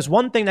 If there's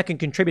one thing that can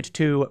contribute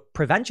to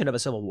prevention of a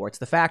civil war, it's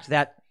the fact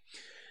that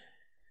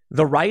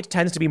the right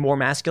tends to be more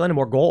masculine and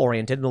more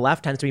goal-oriented, and the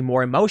left tends to be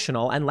more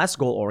emotional and less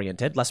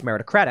goal-oriented, less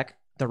meritocratic.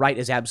 The right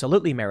is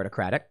absolutely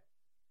meritocratic,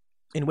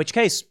 in which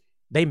case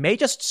they may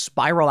just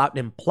spiral out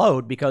and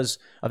implode because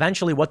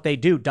eventually what they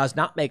do does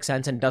not make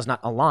sense and does not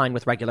align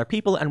with regular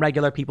people, and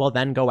regular people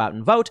then go out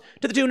and vote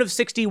to the tune of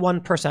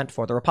 61%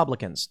 for the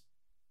Republicans.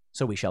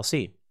 So we shall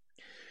see.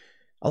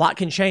 A lot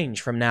can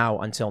change from now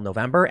until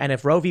November, and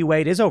if Roe v.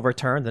 Wade is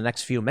overturned the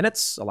next few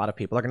minutes, a lot of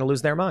people are going to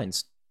lose their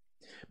minds.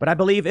 But I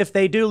believe if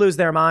they do lose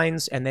their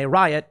minds and they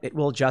riot, it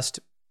will just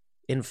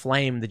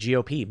inflame the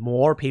GOP.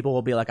 More people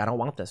will be like, I don't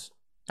want this.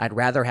 I'd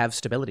rather have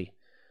stability.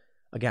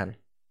 Again,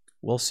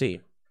 we'll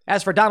see.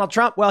 As for Donald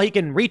Trump, well, he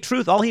can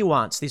retruth all he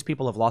wants. These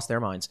people have lost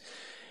their minds.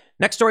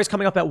 Next story is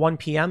coming up at 1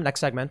 p.m. Next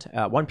segment,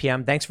 1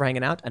 p.m. Thanks for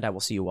hanging out, and I will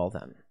see you all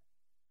then.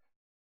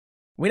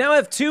 We now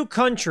have two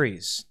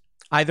countries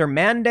either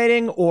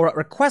mandating or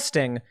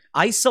requesting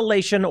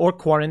isolation or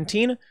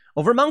quarantine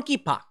over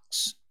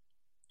monkeypox.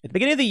 At the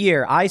beginning of the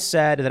year, I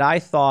said that I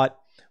thought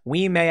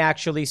we may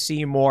actually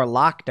see more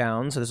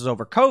lockdowns, so this is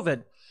over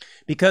COVID,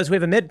 because we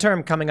have a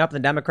midterm coming up and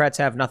the Democrats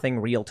have nothing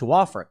real to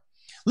offer.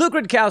 Luke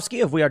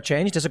Rudkowski of We Are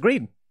Change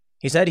disagreed.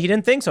 He said he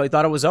didn't think so. He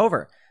thought it was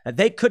over. That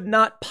they could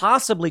not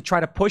possibly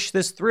try to push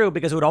this through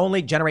because it would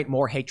only generate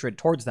more hatred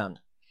towards them.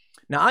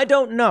 Now, I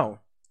don't know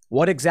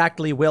what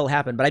exactly will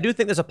happen, but I do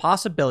think there's a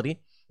possibility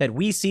that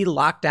we see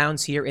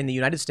lockdowns here in the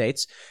United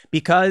States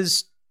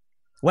because,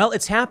 well,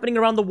 it's happening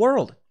around the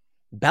world.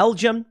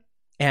 Belgium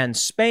and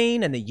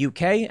Spain and the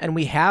UK, and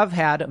we have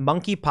had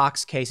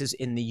monkeypox cases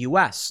in the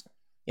US.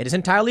 It is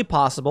entirely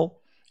possible,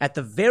 at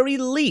the very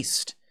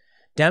least,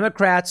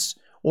 Democrats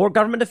or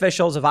government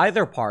officials of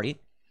either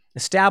party,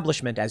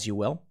 establishment as you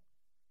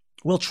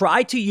will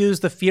try to use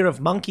the fear of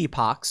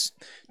monkeypox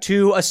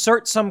to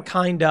assert some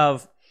kind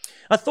of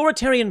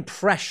authoritarian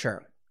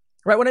pressure.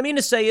 Right? What I mean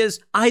to say is,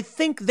 I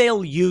think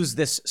they'll use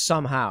this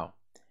somehow.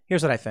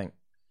 Here's what I think.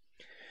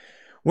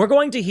 We're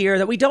going to hear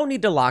that we don't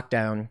need to lock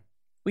down,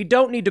 we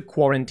don't need to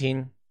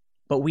quarantine,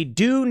 but we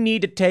do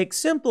need to take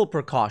simple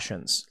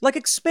precautions, like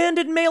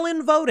expanded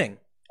mail-in voting.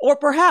 Or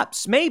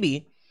perhaps,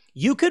 maybe,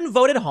 you can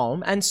vote at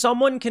home and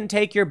someone can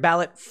take your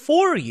ballot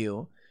for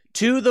you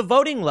to the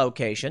voting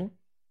location.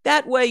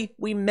 That way,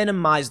 we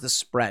minimize the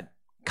spread.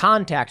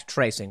 Contact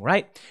tracing,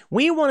 right?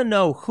 We want to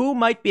know who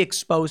might be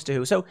exposed to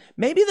who. So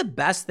maybe the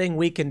best thing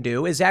we can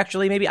do is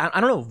actually maybe, I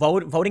don't know,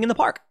 voting in the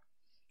park,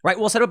 right?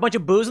 We'll set up a bunch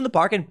of booths in the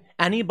park and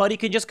anybody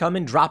can just come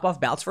and drop off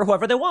ballots for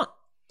whoever they want.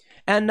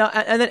 And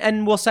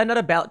we'll send out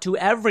a ballot to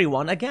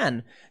everyone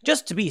again,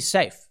 just to be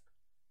safe.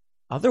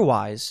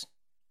 Otherwise,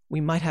 we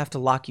might have to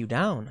lock you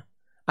down.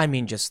 I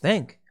mean, just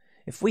think.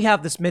 If we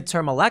have this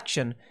midterm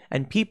election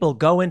and people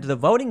go into the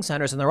voting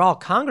centers and they're all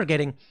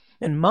congregating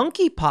and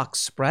monkeypox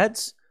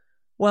spreads,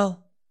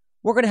 well,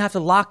 we're going to have to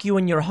lock you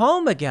in your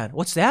home again.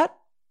 What's that?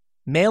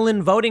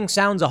 Mail-in voting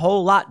sounds a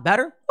whole lot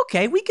better.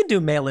 Okay, we can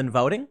do mail-in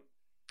voting.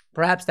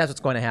 Perhaps that's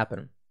what's going to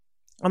happen.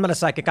 I'm not a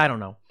psychic. I don't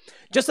know.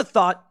 Just a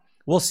thought.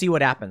 We'll see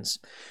what happens.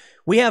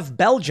 We have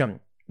Belgium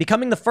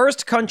becoming the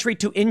first country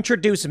to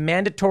introduce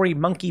mandatory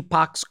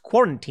monkeypox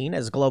quarantine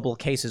as global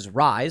cases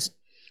rise.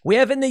 We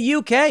have in the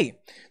UK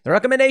the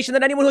recommendation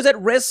that anyone who's at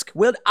risk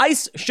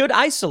should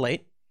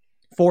isolate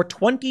for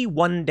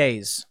 21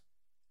 days.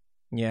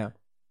 Yeah.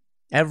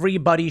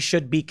 Everybody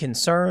should be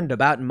concerned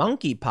about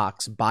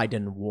monkeypox,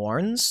 Biden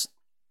warns.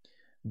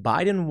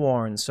 Biden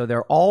warns, so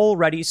they're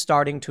already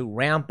starting to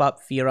ramp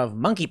up fear of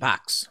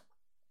monkeypox.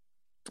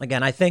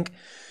 Again, I think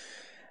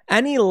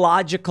any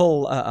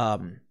logical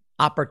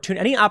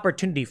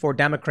opportunity for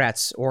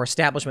Democrats or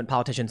establishment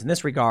politicians in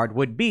this regard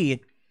would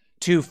be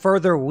to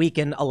further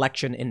weaken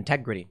election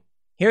integrity.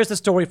 Here's the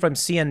story from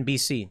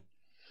CNBC.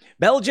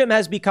 Belgium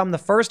has become the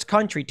first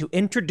country to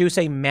introduce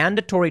a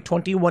mandatory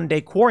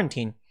 21-day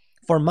quarantine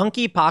for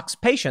monkeypox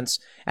patients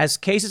as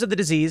cases of the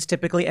disease,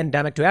 typically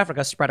endemic to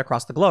Africa, spread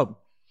across the globe.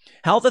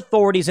 Health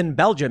authorities in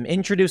Belgium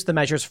introduced the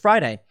measures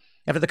Friday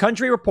after the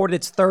country reported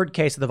its third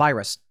case of the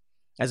virus.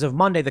 As of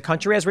Monday, the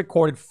country has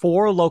recorded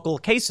 4 local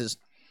cases.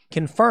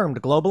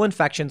 Confirmed global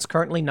infections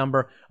currently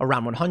number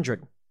around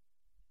 100.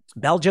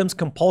 Belgium's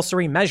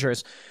compulsory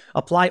measures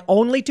apply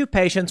only to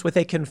patients with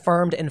a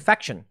confirmed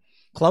infection,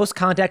 Close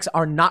contacts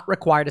are not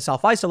required to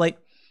self-isolate,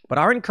 but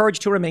are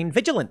encouraged to remain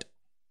vigilant,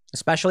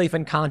 especially if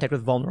in contact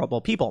with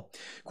vulnerable people.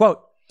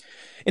 Quote,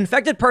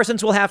 infected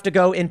persons will have to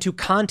go into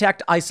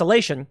contact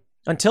isolation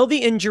until the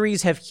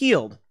injuries have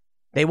healed.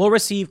 They will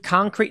receive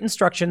concrete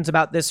instructions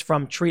about this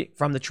from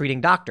the treating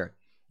doctor,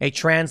 a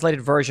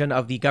translated version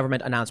of the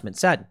government announcement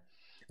said.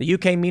 The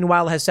UK,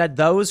 meanwhile, has said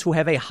those who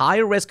have a high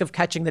risk of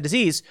catching the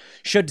disease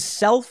should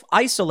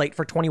self-isolate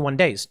for 21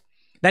 days.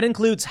 That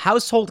includes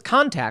household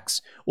contacts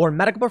or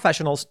medical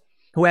professionals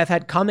who have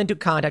had come into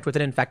contact with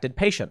an infected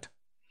patient.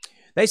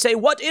 They say,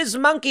 what is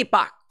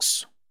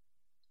monkeypox?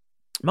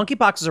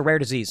 Monkeypox is a rare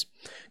disease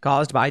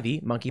caused by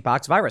the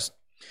monkeypox virus.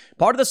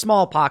 Part of the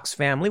smallpox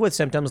family with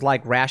symptoms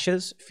like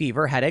rashes,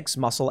 fever, headaches,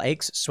 muscle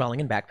aches, swelling,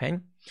 and back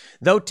pain.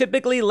 Though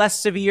typically less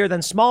severe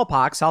than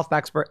smallpox,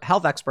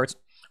 health experts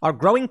are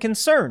growing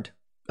concerned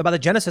about the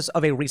genesis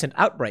of a recent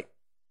outbreak.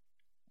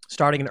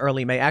 Starting in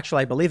early May,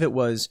 actually, I believe it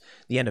was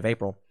the end of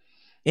April,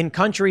 in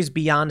countries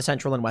beyond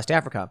Central and West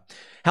Africa.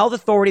 Health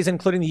authorities,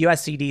 including the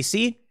US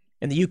CDC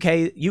and the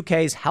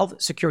UK's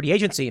Health Security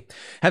Agency,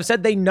 have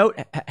said they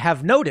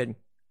have noted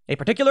a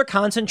particular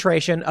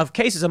concentration of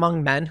cases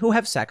among men who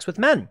have sex with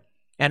men,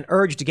 and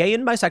urged gay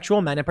and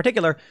bisexual men in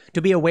particular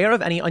to be aware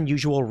of any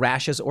unusual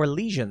rashes or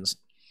lesions.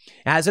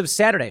 As of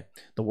Saturday,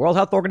 the World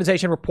Health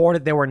Organization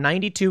reported there were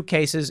 92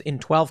 cases in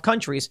 12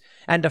 countries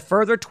and a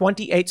further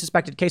 28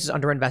 suspected cases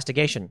under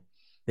investigation.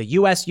 The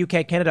US,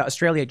 UK, Canada,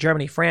 Australia,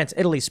 Germany, France,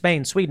 Italy,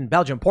 Spain, Sweden,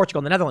 Belgium, Portugal,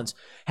 and the Netherlands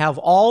have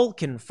all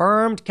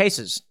confirmed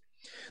cases.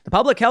 The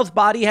public health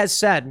body has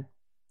said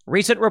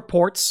recent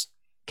reported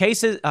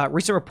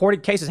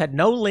cases had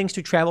no links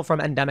to travel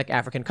from endemic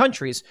African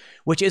countries,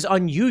 which is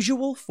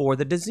unusual for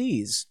the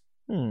disease.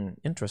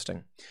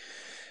 Interesting.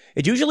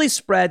 It usually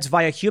spreads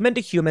via human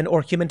to human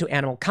or human to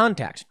animal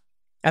contact.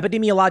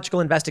 Epidemiological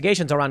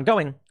investigations are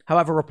ongoing.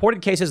 However,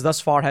 reported cases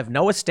thus far have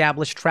no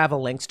established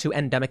travel links to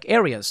endemic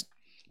areas.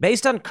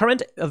 Based on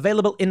current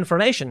available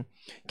information,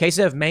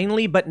 cases have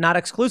mainly but not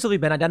exclusively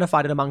been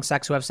identified among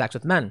sex who have sex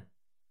with men.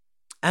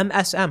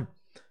 MSM.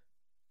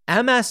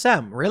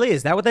 MSM, really?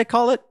 Is that what they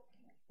call it?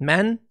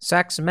 Men,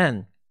 sex,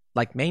 men.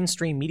 Like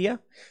mainstream media?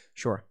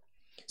 Sure.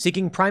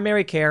 Seeking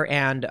primary care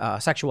and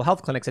sexual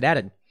health clinics, it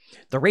added.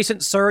 The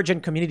recent surge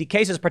in community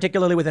cases,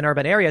 particularly within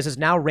urban areas, is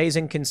now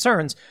raising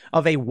concerns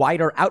of a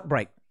wider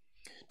outbreak.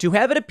 To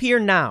have it appear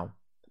now,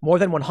 more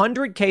than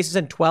 100 cases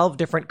in 12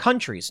 different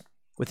countries,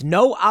 with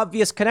no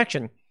obvious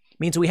connection,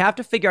 means we have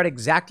to figure out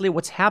exactly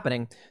what's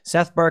happening,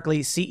 Seth Berkley,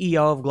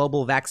 CEO of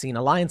Global Vaccine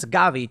Alliance,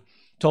 Gavi,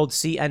 told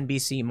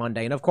CNBC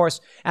Monday. And of course,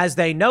 as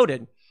they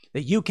noted,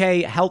 the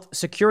UK Health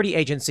Security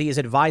Agency is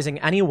advising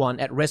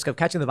anyone at risk of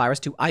catching the virus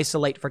to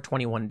isolate for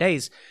 21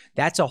 days.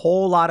 That's a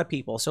whole lot of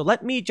people. So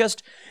let me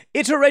just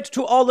iterate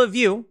to all of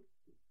you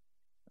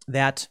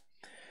that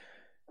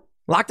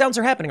lockdowns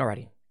are happening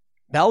already.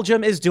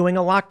 Belgium is doing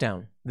a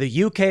lockdown.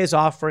 The UK is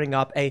offering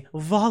up a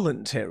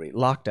voluntary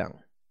lockdown.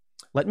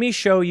 Let me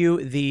show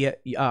you the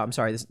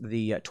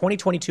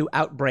 2022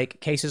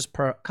 outbreak cases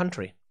per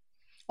country.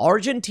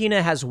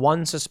 Argentina has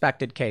one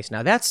suspected case.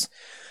 Now that's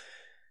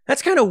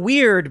kind of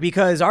weird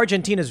because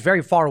Argentina is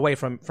very far away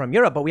from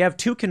Europe, but we have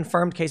 2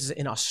 confirmed cases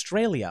in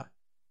Australia.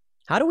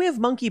 How do we have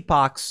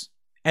monkeypox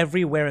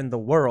everywhere in the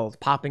world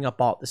popping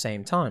up all at the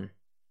same time?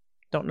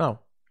 Don't know.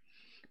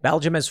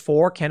 Belgium has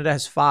 4, Canada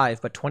has 5,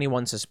 but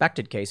 21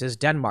 suspected cases.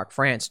 Denmark,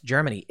 France,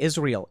 Germany,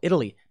 Israel,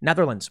 Italy,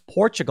 Netherlands,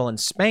 Portugal, and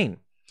Spain.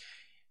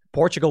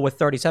 Portugal with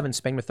 37,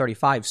 Spain with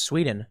 35,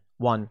 Sweden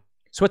 1,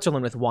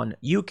 Switzerland with 1,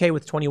 UK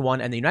with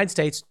 21, and the United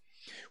States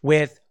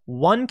with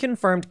 1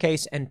 confirmed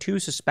case and 2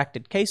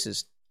 suspected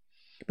cases.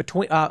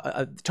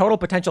 Total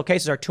potential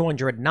cases are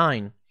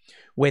 209,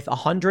 with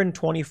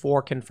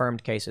 124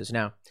 confirmed cases.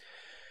 Now,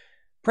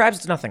 perhaps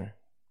it's nothing.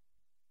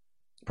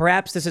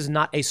 Perhaps this is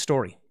not a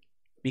story,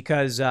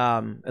 because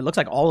it looks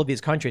like all of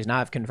these countries now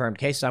have confirmed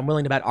cases. I'm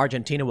willing to bet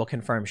Argentina will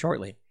confirm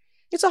shortly.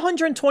 It's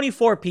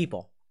 124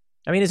 people.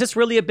 I mean, is this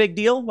really a big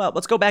deal? Well,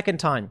 let's go back in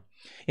time.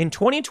 In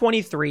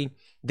 2023,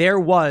 there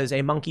was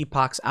a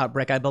monkeypox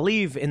outbreak, I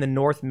believe, in the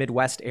North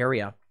Midwest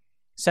area.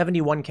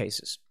 71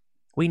 cases.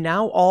 We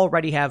now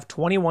already have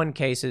 21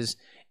 cases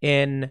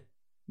in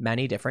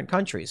many different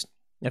countries.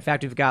 In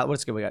fact, we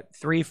got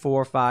 3,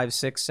 4, 5,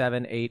 6,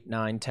 7, 8,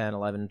 9, 10,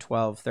 11,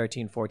 12,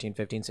 13, 14,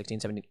 15, 16,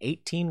 17,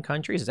 18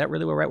 countries. Is that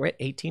really where we're at?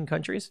 18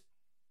 countries?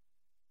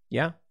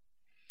 Yeah.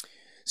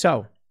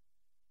 So,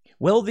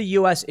 will the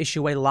U.S.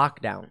 issue a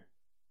lockdown?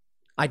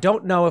 I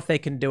don't know if they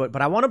can do it,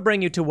 but I want to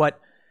bring you to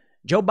what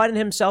Joe Biden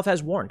himself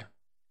has warned.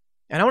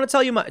 And I want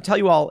to tell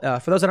you all,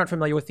 for those that aren't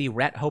familiar with the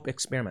Rat Hope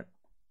experiment.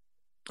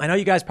 I know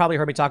you guys probably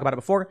heard me talk about it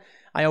before.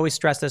 I always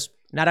stress this.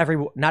 Not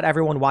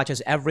everyone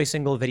watches every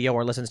single video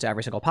or listens to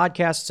every single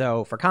podcast.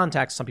 So for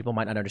context, some people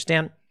might not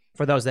understand.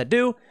 For those that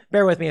do,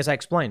 bear with me as I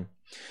explain.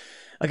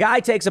 A guy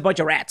takes a bunch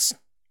of rats.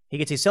 He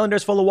gets these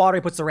cylinders full of water.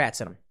 He puts the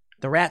rats in them.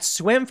 The rats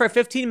swim for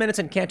 15 minutes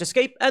and can't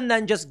escape and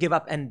then just give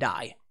up and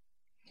die.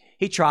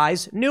 He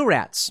tries new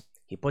rats.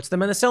 He puts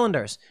them in the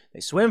cylinders.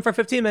 They swim for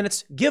 15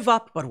 minutes, give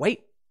up, but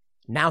wait.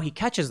 Now he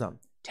catches them,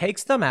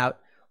 takes them out,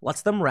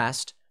 lets them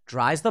rest,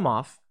 dries them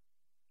off,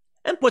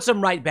 and puts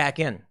them right back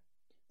in.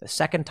 The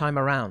second time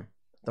around,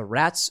 the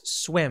rats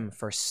swim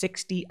for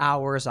 60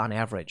 hours on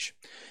average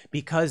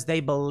because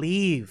they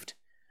believed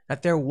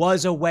that there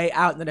was a way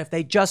out and that if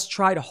they just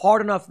tried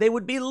hard enough, they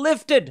would be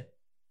lifted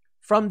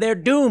from their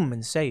doom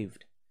and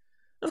saved.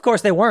 Of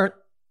course, they weren't.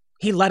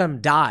 He let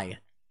them die,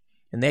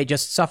 and they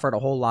just suffered a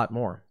whole lot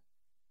more.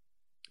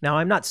 Now,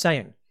 I'm not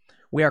saying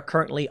we are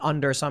currently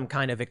under some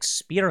kind of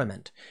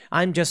experiment.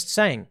 I'm just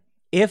saying,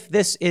 if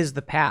this is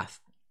the path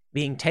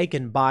being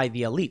taken by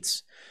the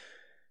elites,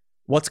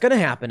 what's going to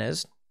happen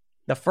is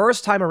the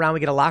first time around we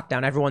get a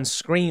lockdown, everyone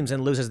screams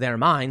and loses their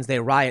minds. They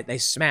riot, they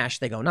smash,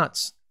 they go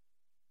nuts.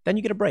 Then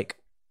you get a break.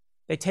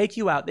 They take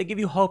you out. They give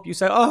you hope. You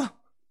say, oh,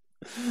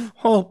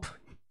 hope.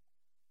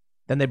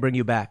 Then they bring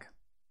you back.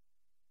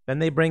 Then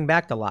they bring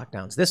back the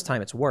lockdowns. This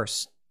time it's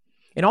worse.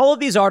 In all of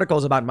these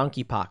articles about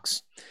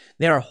monkeypox,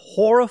 there are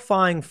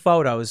horrifying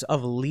photos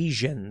of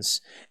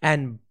lesions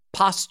and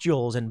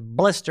pustules and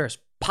blisters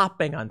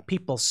popping on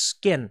people's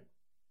skin.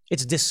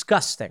 It's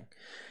disgusting.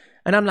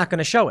 And I'm not going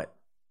to show it.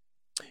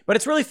 But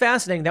it's really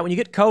fascinating that when you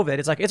get COVID,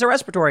 it's like it's a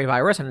respiratory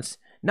virus and it's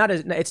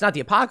not the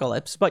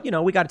apocalypse, but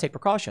we got to take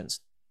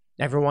precautions.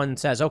 Everyone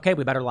says, okay,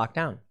 we better lock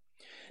down.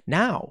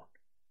 Now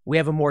we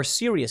have a more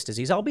serious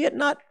disease, albeit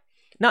not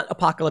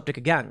apocalyptic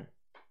again.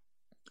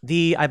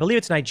 I believe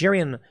it's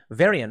Nigerian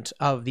variant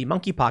of the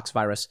monkeypox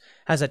virus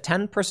has a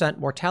 10%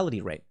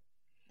 mortality rate.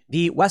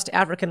 The West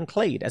African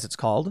clade, as it's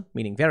called,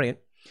 meaning variant,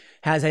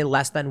 has a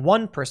less than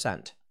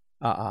 1%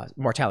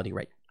 mortality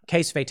rate,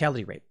 case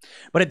fatality rate.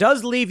 But it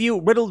does leave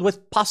you riddled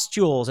with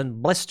pustules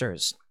and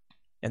blisters.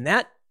 And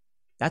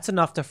that's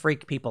enough to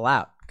freak people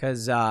out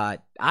because I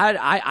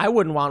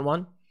wouldn't want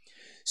one.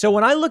 So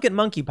when I look at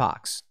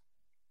monkeypox,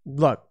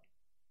 look,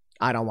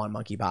 I don't want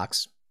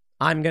monkeypox.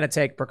 I'm going to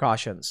take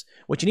precautions.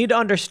 What you need to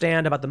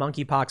understand about the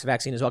monkeypox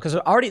vaccine as well, because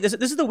already, this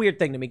is the weird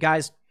thing to me,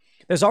 guys.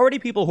 There's already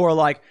people who are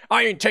like,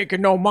 I ain't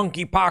taking no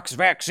monkeypox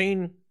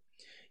vaccine.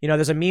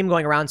 There's a meme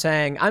going around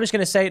saying, I'm just going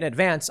to say it in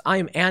advance, I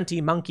am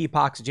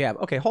anti-monkeypox jab.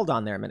 Okay, hold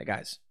on there a minute,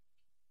 guys.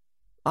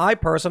 I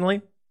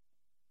personally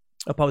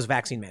oppose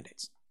vaccine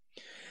mandates.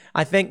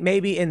 I think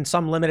maybe in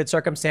some limited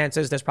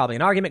circumstances, there's probably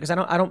an argument because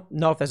I don't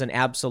know if there's an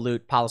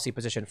absolute policy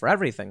position for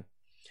everything.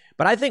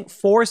 But I think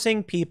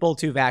forcing people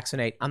to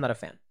vaccinate, I'm not a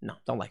fan. No,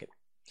 don't like it.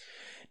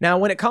 Now,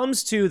 when it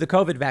comes to the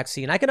COVID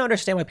vaccine, I can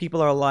understand why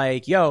people are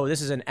like, yo,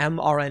 this is an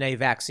mRNA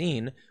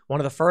vaccine, one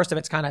of the first of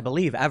its kind, I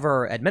believe,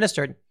 ever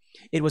administered.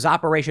 It was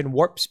Operation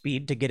Warp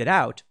Speed to get it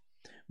out.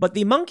 But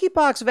the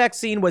monkeypox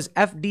vaccine was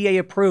FDA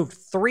approved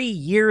 3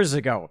 years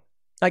ago.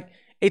 Like,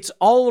 it's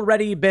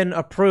already been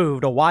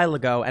approved a while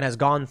ago and has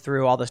gone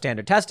through all the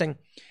standard testing.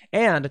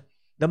 And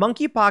the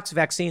monkeypox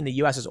vaccine the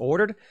U.S. has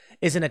ordered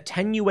is an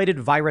attenuated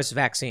virus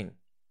vaccine.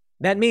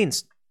 That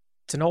means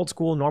it's an old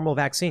school normal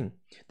vaccine.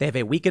 They have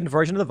a weakened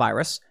version of the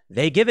virus.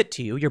 They give it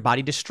to you. Your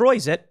body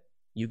destroys it.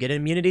 You get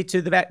immunity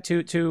to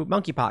to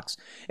monkeypox.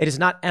 It is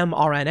not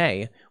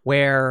mRNA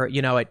where,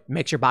 it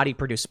makes your body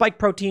produce spike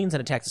proteins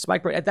and attacks the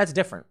spike protein. That's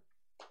different.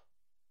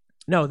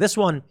 No, this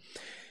one,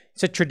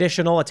 it's a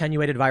traditional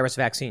attenuated virus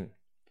vaccine.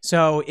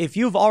 So if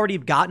you've already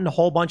gotten a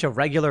whole bunch of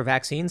regular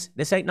vaccines,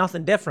 this ain't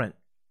nothing different.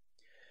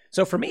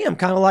 So for me, I'm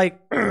kind of like,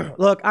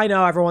 look, I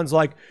know everyone's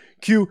like,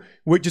 Q,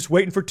 just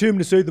waiting for Tim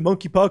to say the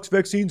monkeypox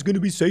vaccine is going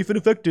to be safe and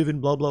effective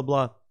and blah, blah,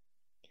 blah.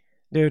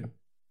 Dude,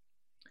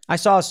 I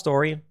saw a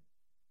story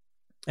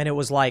and it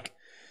was like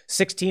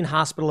 16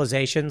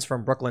 hospitalizations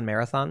from Brooklyn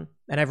Marathon.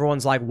 And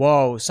everyone's like,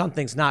 whoa,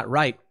 something's not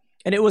right.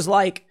 And it was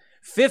like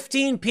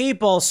 15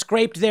 people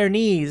scraped their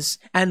knees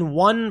and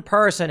one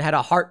person had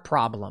a heart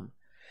problem.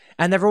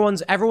 And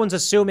everyone's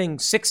assuming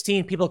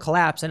 16 people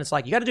collapsed. And it's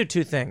like, you got to do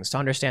two things to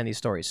understand these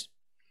stories.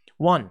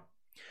 One,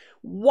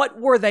 what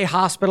were they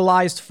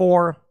hospitalized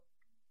for?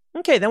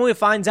 Okay, then we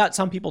find out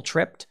some people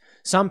tripped,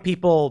 some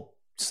people,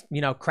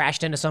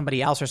 crashed into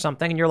somebody else or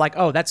something, and you're like,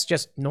 oh, that's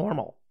just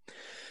normal.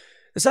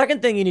 The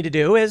second thing you need to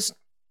do is,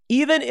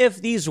 even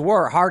if these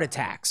were heart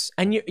attacks,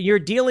 and you're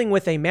dealing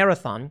with a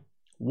marathon,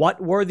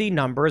 what were the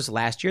numbers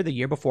last year, the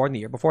year before, and the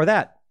year before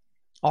that?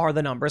 Are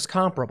the numbers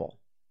comparable?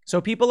 So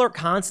people are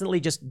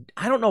constantly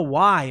I don't know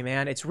why,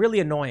 man. It's really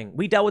annoying.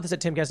 We dealt with this at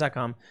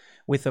timcast.com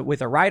with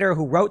a writer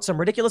who wrote some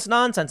ridiculous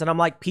nonsense. And I'm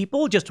like,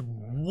 people just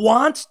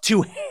want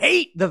to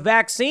hate the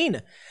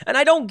vaccine. And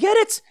I don't get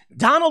it.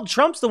 Donald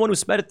Trump's the one who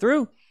sped it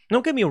through.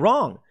 Don't get me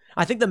wrong.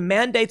 I think the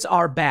mandates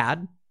are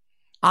bad.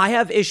 I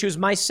have issues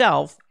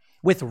myself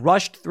with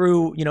rushed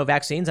through,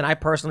 vaccines. And I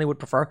personally would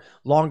prefer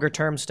longer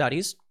term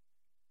studies.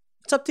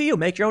 It's up to you.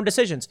 Make your own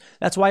decisions.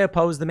 That's why I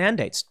oppose the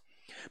mandates.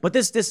 But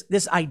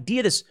this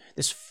idea,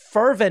 this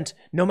fervent,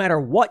 no matter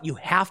what, you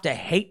have to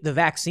hate the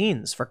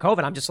vaccines for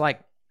COVID. I'm just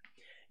like,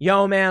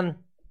 yo, man,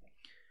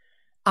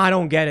 I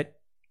don't get it.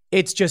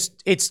 It's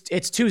just, it's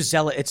too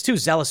zealous. It's too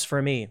zealous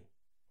for me.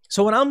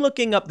 So when I'm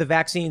looking up the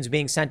vaccines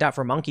being sent out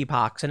for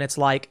monkeypox, and it's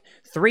like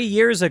 3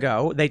 years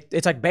ago,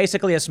 it's like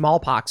basically a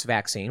smallpox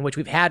vaccine, which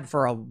we've had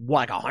for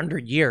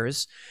 100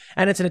 years.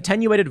 And it's an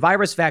attenuated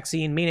virus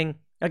vaccine, meaning,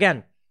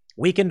 again,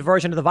 weakened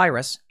version of the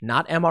virus,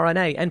 not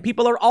mRNA. And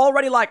people are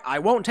already like, I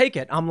won't take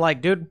it. I'm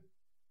like, dude,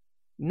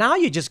 now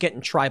you're just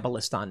getting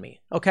tribalist on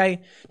me,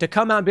 okay? To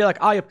come out and be like,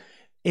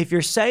 if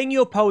you're saying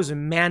you oppose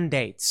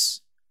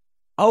mandates,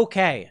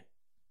 okay,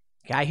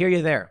 I hear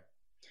you there.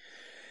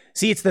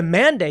 See, it's the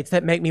mandates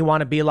that make me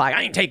want to be like,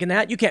 I ain't taking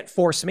that. You can't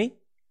force me.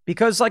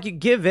 Because like you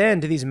give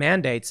in to these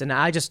mandates, and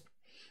I just,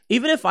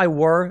 even if I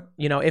were,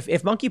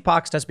 if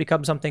monkeypox does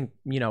become something,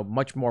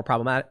 much more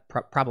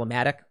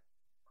problematic,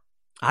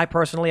 I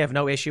personally have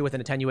no issue with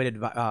an attenuated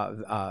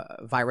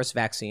virus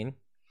vaccine.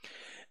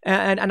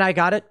 And I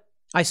got it.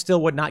 I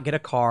still would not get a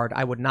card.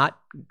 I would not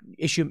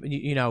issue,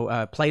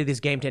 play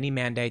this game to any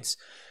mandates.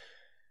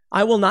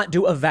 I will not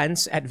do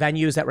events at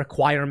venues that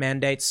require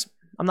mandates.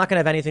 I'm not going to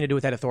have anything to do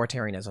with that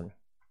authoritarianism.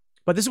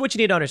 But this is what you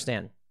need to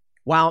understand.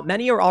 While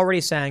many are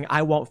already saying,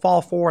 I won't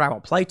fall for it, I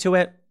won't play to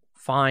it,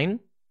 fine.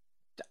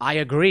 I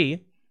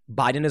agree.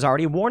 Biden is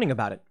already warning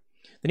about it.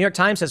 The New York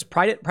Times says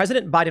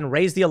President Biden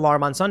raised the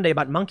alarm on Sunday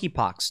about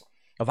monkeypox,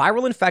 a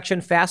viral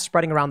infection fast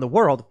spreading around the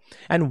world,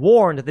 and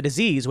warned that the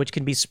disease, which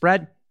can be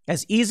spread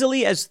as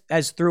easily as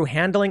through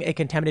handling a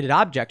contaminated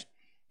object,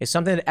 is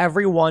something that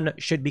everyone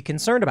should be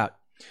concerned about.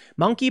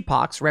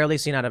 Monkeypox, rarely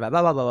seen out of blah,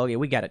 blah, blah. Okay,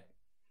 we get it.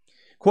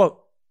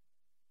 Quote,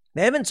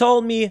 they haven't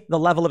told me the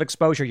level of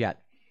exposure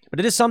yet, but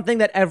it is something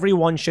that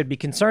everyone should be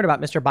concerned about,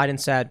 Mr. Biden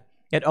said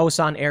at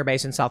Osan Air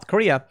Base in South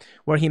Korea,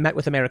 where he met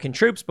with American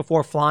troops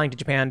before flying to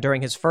Japan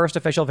during his first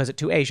official visit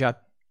to Asia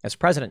as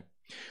president.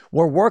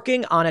 We're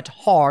working on it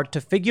hard to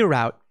figure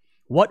out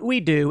what we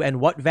do and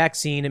what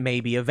vaccine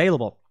may be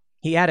available,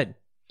 he added.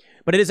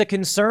 But it is a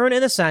concern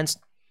in the sense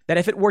that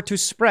if it were to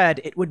spread,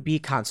 it would be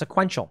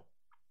consequential.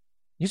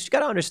 You just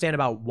got to understand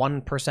about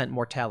 1%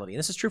 mortality. And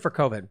this is true for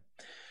COVID.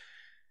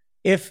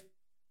 If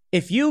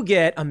you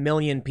get 1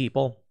 million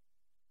people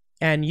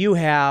and you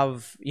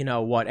have,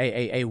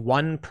 a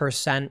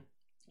 1%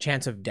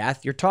 chance of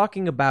death, you're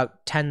talking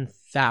about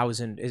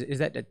 10,000. Is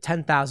that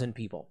 10,000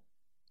 people?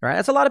 All right.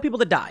 That's a lot of people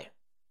to die.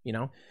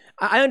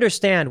 I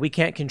understand we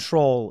can't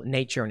control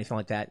nature or anything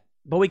like that,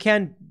 but we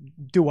can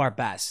do our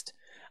best.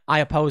 I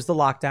oppose the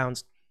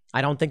lockdowns.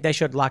 I don't think they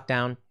should lock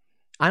down.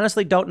 I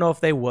honestly don't know if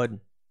they would.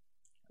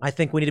 I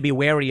think we need to be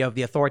wary of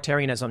the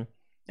authoritarianism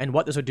and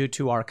what this would do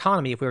to our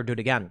economy if we were to do it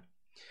again.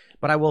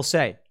 But I will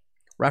say,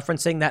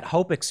 referencing that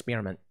hope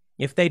experiment,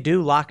 if they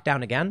do lock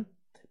down again,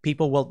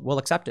 people will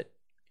accept it.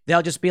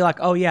 They'll just be like,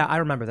 oh yeah, I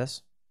remember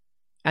this.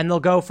 And they'll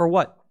go for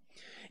what?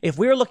 If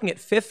we were looking at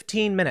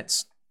 15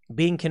 minutes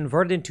being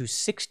converted into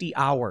 60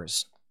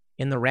 hours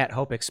in the rat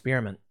hope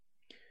experiment,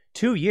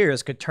 2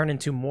 years could turn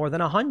into more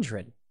than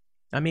 100.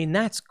 I mean,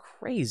 that's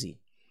crazy.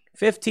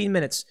 15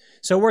 minutes.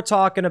 So we're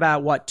talking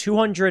about what?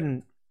 200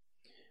 and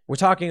we're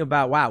talking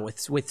about, wow,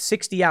 with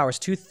 60 hours,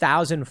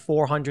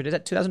 2,400. Is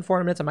that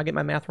 2,400 minutes? Am I getting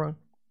my math wrong?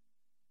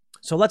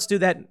 So let's do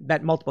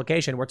that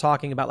multiplication. We're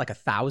talking about like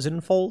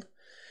 1,000-fold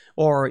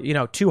or,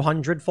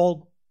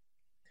 200-fold.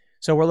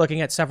 So we're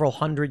looking at several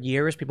hundred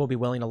years. People will be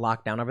willing to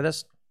lock down over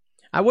this.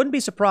 I wouldn't be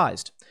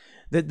surprised.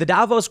 The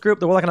Davos Group,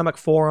 the World Economic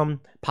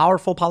Forum,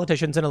 powerful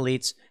politicians and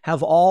elites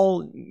have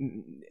all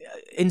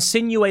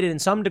insinuated in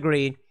some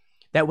degree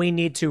that we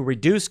need to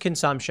reduce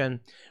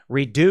consumption,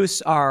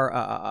 reduce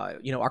our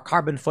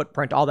carbon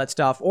footprint, all that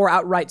stuff, or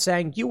outright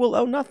saying you will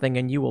owe nothing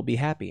and you will be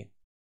happy.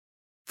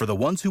 For the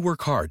ones who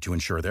work hard to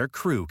ensure their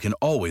crew can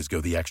always go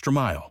the extra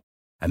mile,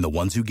 and the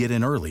ones who get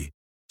in early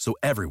so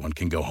everyone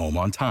can go home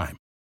on time,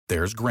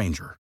 there's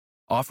Grainger,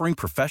 offering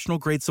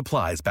professional-grade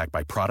supplies backed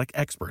by product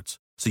experts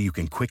so you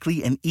can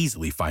quickly and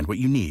easily find what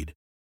you need.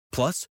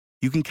 Plus,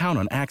 you can count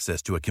on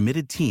access to a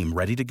committed team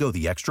ready to go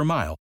the extra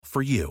mile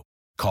for you.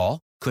 Call,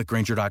 click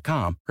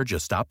Grainger.com, or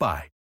just stop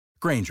by.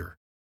 Grainger,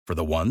 for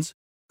the ones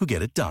who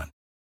get it done.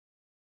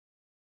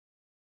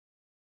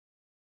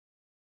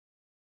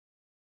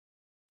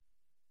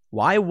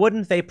 Why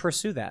wouldn't they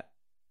pursue that?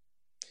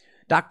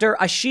 Dr.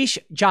 Ashish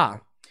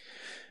Jha,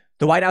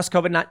 the White House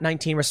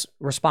COVID-19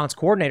 response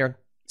coordinator,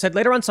 said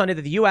later on Sunday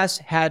that the U.S.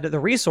 had the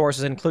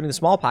resources, including the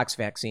smallpox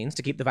vaccines,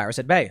 to keep the virus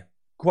at bay.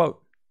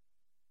 Quote,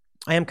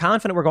 I am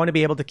confident we're going to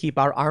be able to keep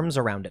our arms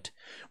around it.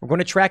 We're going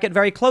to track it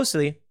very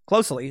closely,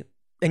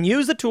 and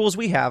use the tools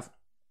we have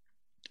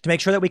to make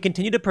sure that we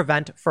continue to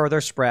prevent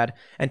further spread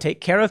and take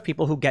care of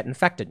people who get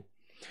infected.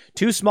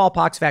 2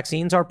 smallpox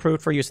vaccines are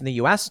approved for use in the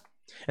U.S.,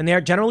 and they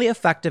are generally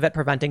effective at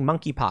preventing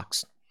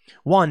monkeypox.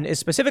 1 is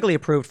specifically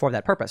approved for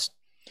that purpose.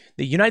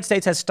 The United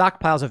States has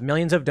stockpiles of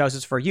millions of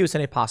doses for use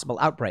in a possible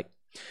outbreak.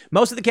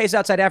 Most of the cases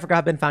outside Africa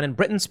have been found in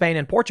Britain, Spain,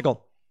 and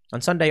Portugal.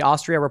 On Sunday,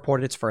 Austria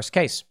reported its first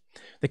case.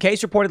 The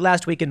case reported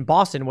last week in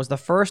Boston was the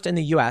first in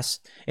the U.S.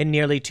 in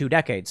nearly 2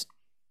 decades.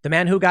 The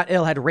man who got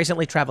ill had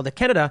recently traveled to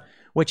Canada,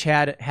 which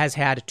has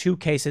had 2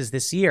 cases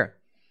this year.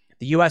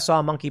 The U.S. saw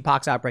a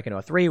monkeypox outbreak in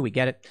 2003. We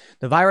get it.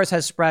 The virus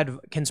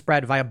can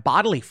spread via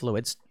bodily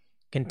fluids,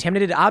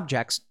 contaminated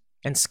objects,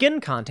 and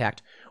skin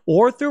contact,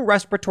 or through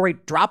respiratory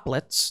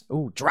droplets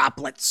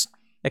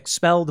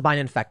expelled by an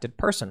infected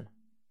person.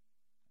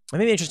 I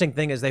think the interesting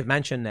thing is they've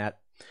mentioned that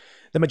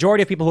the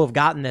majority of people who have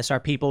gotten this are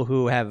people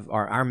who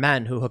are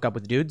men who hook up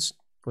with dudes,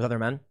 with other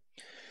men.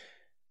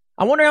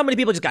 I wonder how many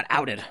people just got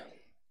outed,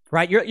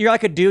 right? You're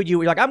like a dude,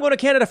 you're like, I'm going to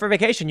Canada for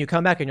vacation. You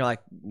come back and you're like,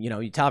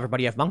 you tell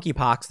everybody you have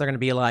monkeypox. They're going to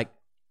be like,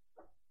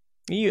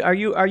 are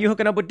you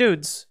hooking up with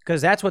dudes?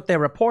 Because that's what they're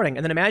reporting.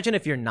 And then imagine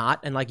if you're not,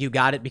 and like you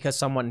got it because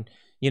someone,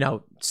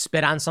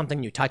 spit on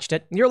something, you touched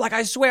it. And you're like,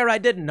 I swear I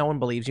didn't. No one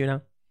believes you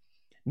now.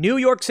 New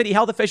York City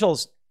health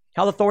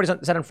authorities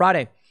said on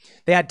Friday,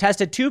 they had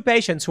tested 2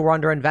 patients who were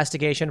under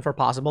investigation for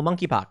possible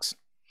monkeypox.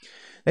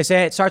 They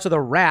say it starts with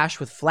a rash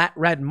with flat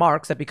red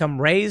marks that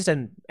become raised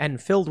and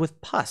filled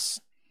with pus.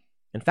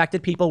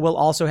 Infected people will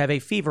also have a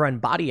fever and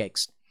body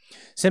aches.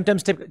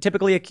 Symptoms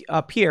typically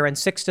appear in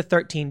 6 to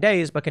 13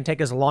 days, but can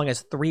take as long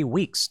as 3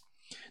 weeks.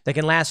 They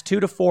can last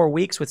 2 to 4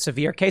 weeks, with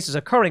severe cases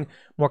occurring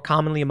more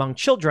commonly among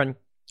children,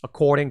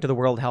 according to the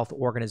World Health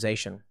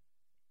Organization.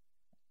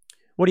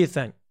 What do you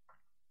think?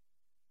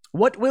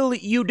 What will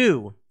you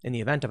do in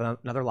the event of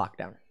another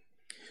lockdown?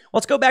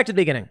 Let's go back to the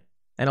beginning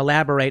and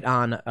elaborate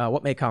on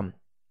what may come.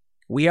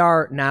 We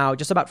are now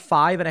just about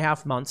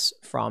 5.5 months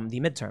from the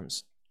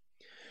midterms.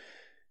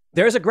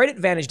 There's a great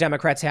advantage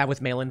Democrats have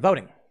with mail-in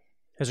voting.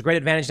 There's a great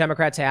advantage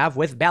Democrats have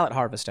with ballot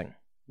harvesting.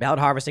 Ballot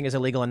harvesting is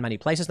illegal in many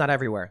places, not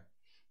everywhere.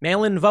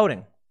 Mail-in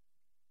voting.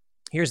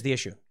 Here's the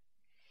issue.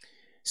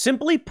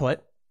 Simply put,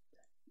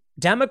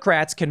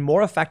 Democrats can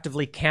more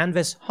effectively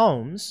canvass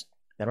homes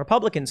than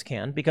Republicans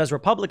can, because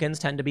Republicans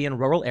tend to be in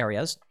rural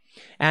areas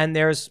and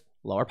there's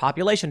lower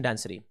population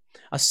density.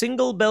 A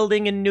single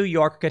building in New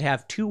York could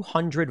have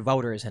 200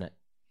 voters in it.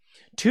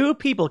 2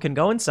 people can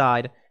go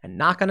inside and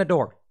knock on a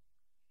door.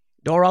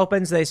 Door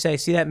opens, they say,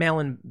 see that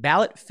mail-in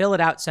ballot? Fill it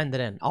out, send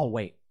it in. I'll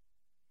wait.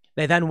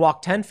 They then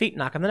walk 10 feet,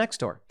 knock on the next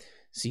door.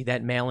 See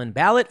that mail-in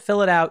ballot?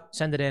 Fill it out,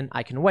 send it in.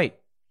 I can wait.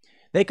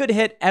 They could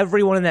hit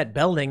everyone in that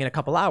building in a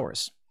couple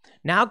hours.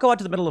 Now go out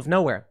to the middle of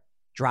nowhere.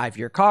 Drive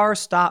your car,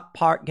 stop,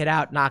 park, get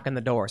out, knock on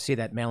the door. See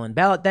that mail-in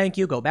ballot? Thank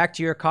you. Go back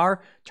to your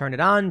car, turn it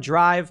on,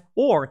 drive,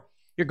 or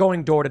you're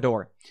going door to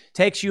door.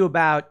 Takes you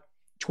about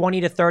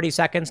 20 to 30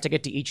 seconds to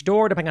get to each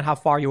door, depending on how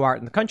far you are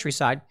in the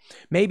countryside.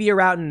 Maybe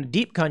you're out in the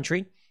deep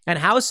country and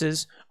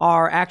houses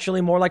are actually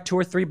more like 2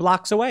 or 3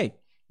 blocks away.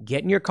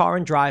 Get in your car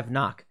and drive,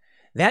 knock.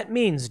 That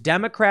means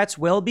Democrats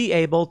will be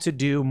able to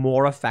do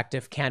more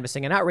effective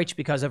canvassing and outreach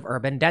because of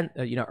urban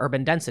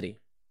density.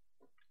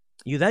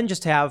 You then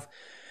just have,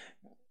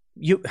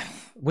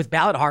 with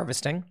ballot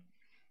harvesting,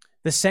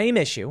 the same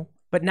issue,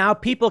 but now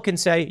people can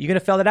say, you're going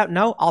to fill it out?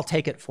 No, I'll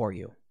take it for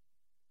you.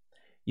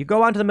 You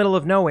go out to the middle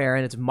of nowhere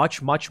and it's much,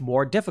 much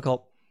more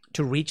difficult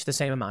to reach the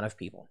same amount of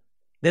people.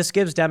 This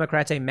gives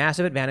Democrats a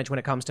massive advantage when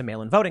it comes to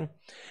mail-in voting.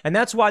 And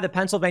that's why the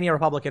Pennsylvania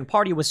Republican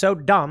Party was so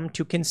dumb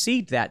to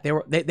concede that. They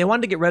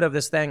wanted to get rid of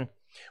this thing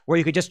where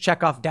you could just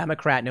check off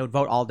Democrat and it would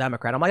vote all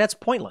Democrat. I'm like, that's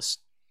pointless.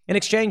 In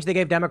exchange, they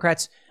gave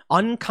Democrats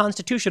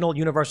unconstitutional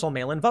universal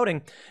mail-in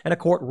voting, and a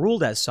court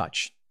ruled as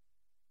such.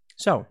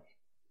 So,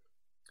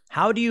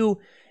 how do you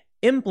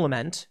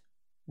implement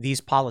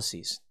these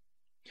policies?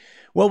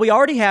 Well, we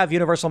already have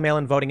universal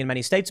mail-in voting in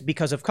many states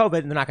because of COVID,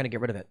 and they're not going to get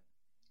rid of it.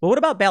 Well, what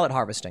about ballot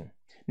harvesting?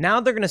 Now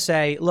they're going to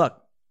say,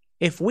 look,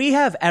 if we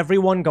have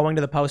everyone going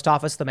to the post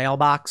office, the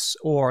mailbox,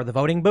 or the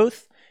voting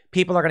booth,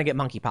 people are going to get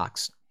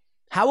monkeypox.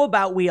 How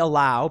about we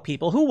allow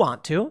people who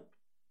want to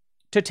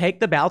take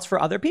the ballots for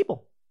other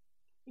people?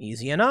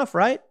 Easy enough,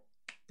 right?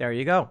 There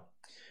you go.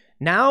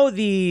 Now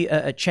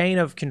the chain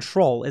of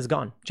control is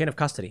gone. Chain of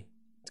custody.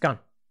 It's gone.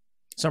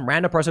 Some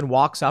random person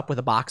walks up with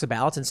a box of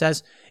ballots and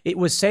says, it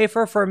was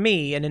safer for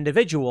me, an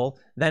individual,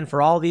 than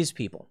for all these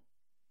people.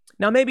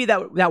 Now, maybe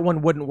that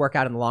one wouldn't work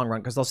out in the long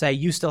run because they'll say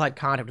you still had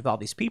contact with all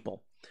these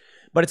people.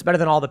 But it's better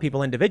than all the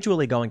people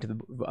individually going to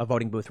the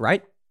voting booth,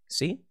 right?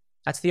 See?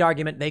 That's the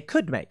argument they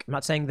could make. I'm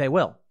not saying they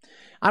will.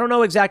 I don't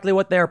know exactly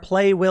what their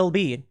play will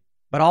be,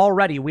 but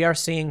already we are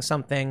seeing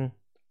something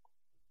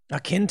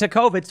akin to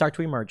COVID start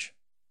to emerge.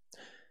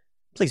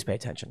 Please pay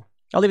attention.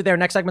 I'll leave it there.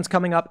 Next segment's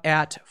coming up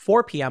at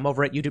 4 p.m.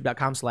 over at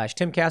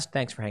youtube.com/Timcast.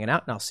 Thanks for hanging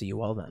out, and I'll see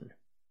you all then.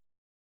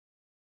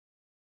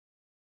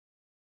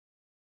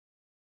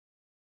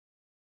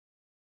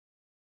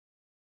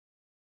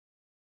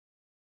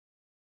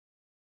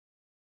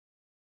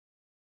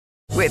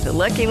 With the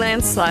Lucky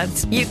Land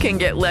Slots, you can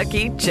get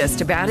lucky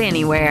just about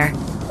anywhere.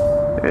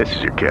 This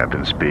is your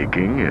captain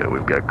speaking.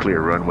 We've got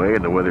clear runway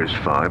and the weather's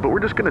fine, but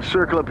we're just going to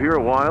circle up here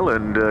a while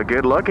and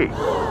get lucky.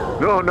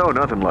 No,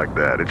 nothing like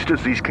that. It's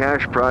just these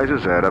cash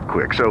prizes add up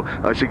quick. So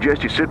I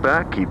suggest you sit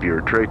back, keep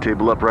your tray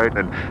table upright,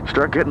 and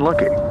start getting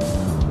lucky.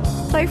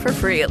 Play for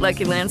free at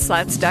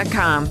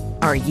LuckyLandSlots.com.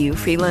 Are you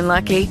feeling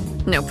lucky?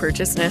 No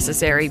purchase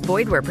necessary.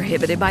 Void where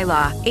prohibited by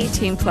law.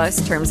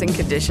 18+ terms and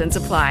conditions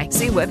apply.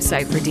 See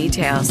website for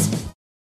details.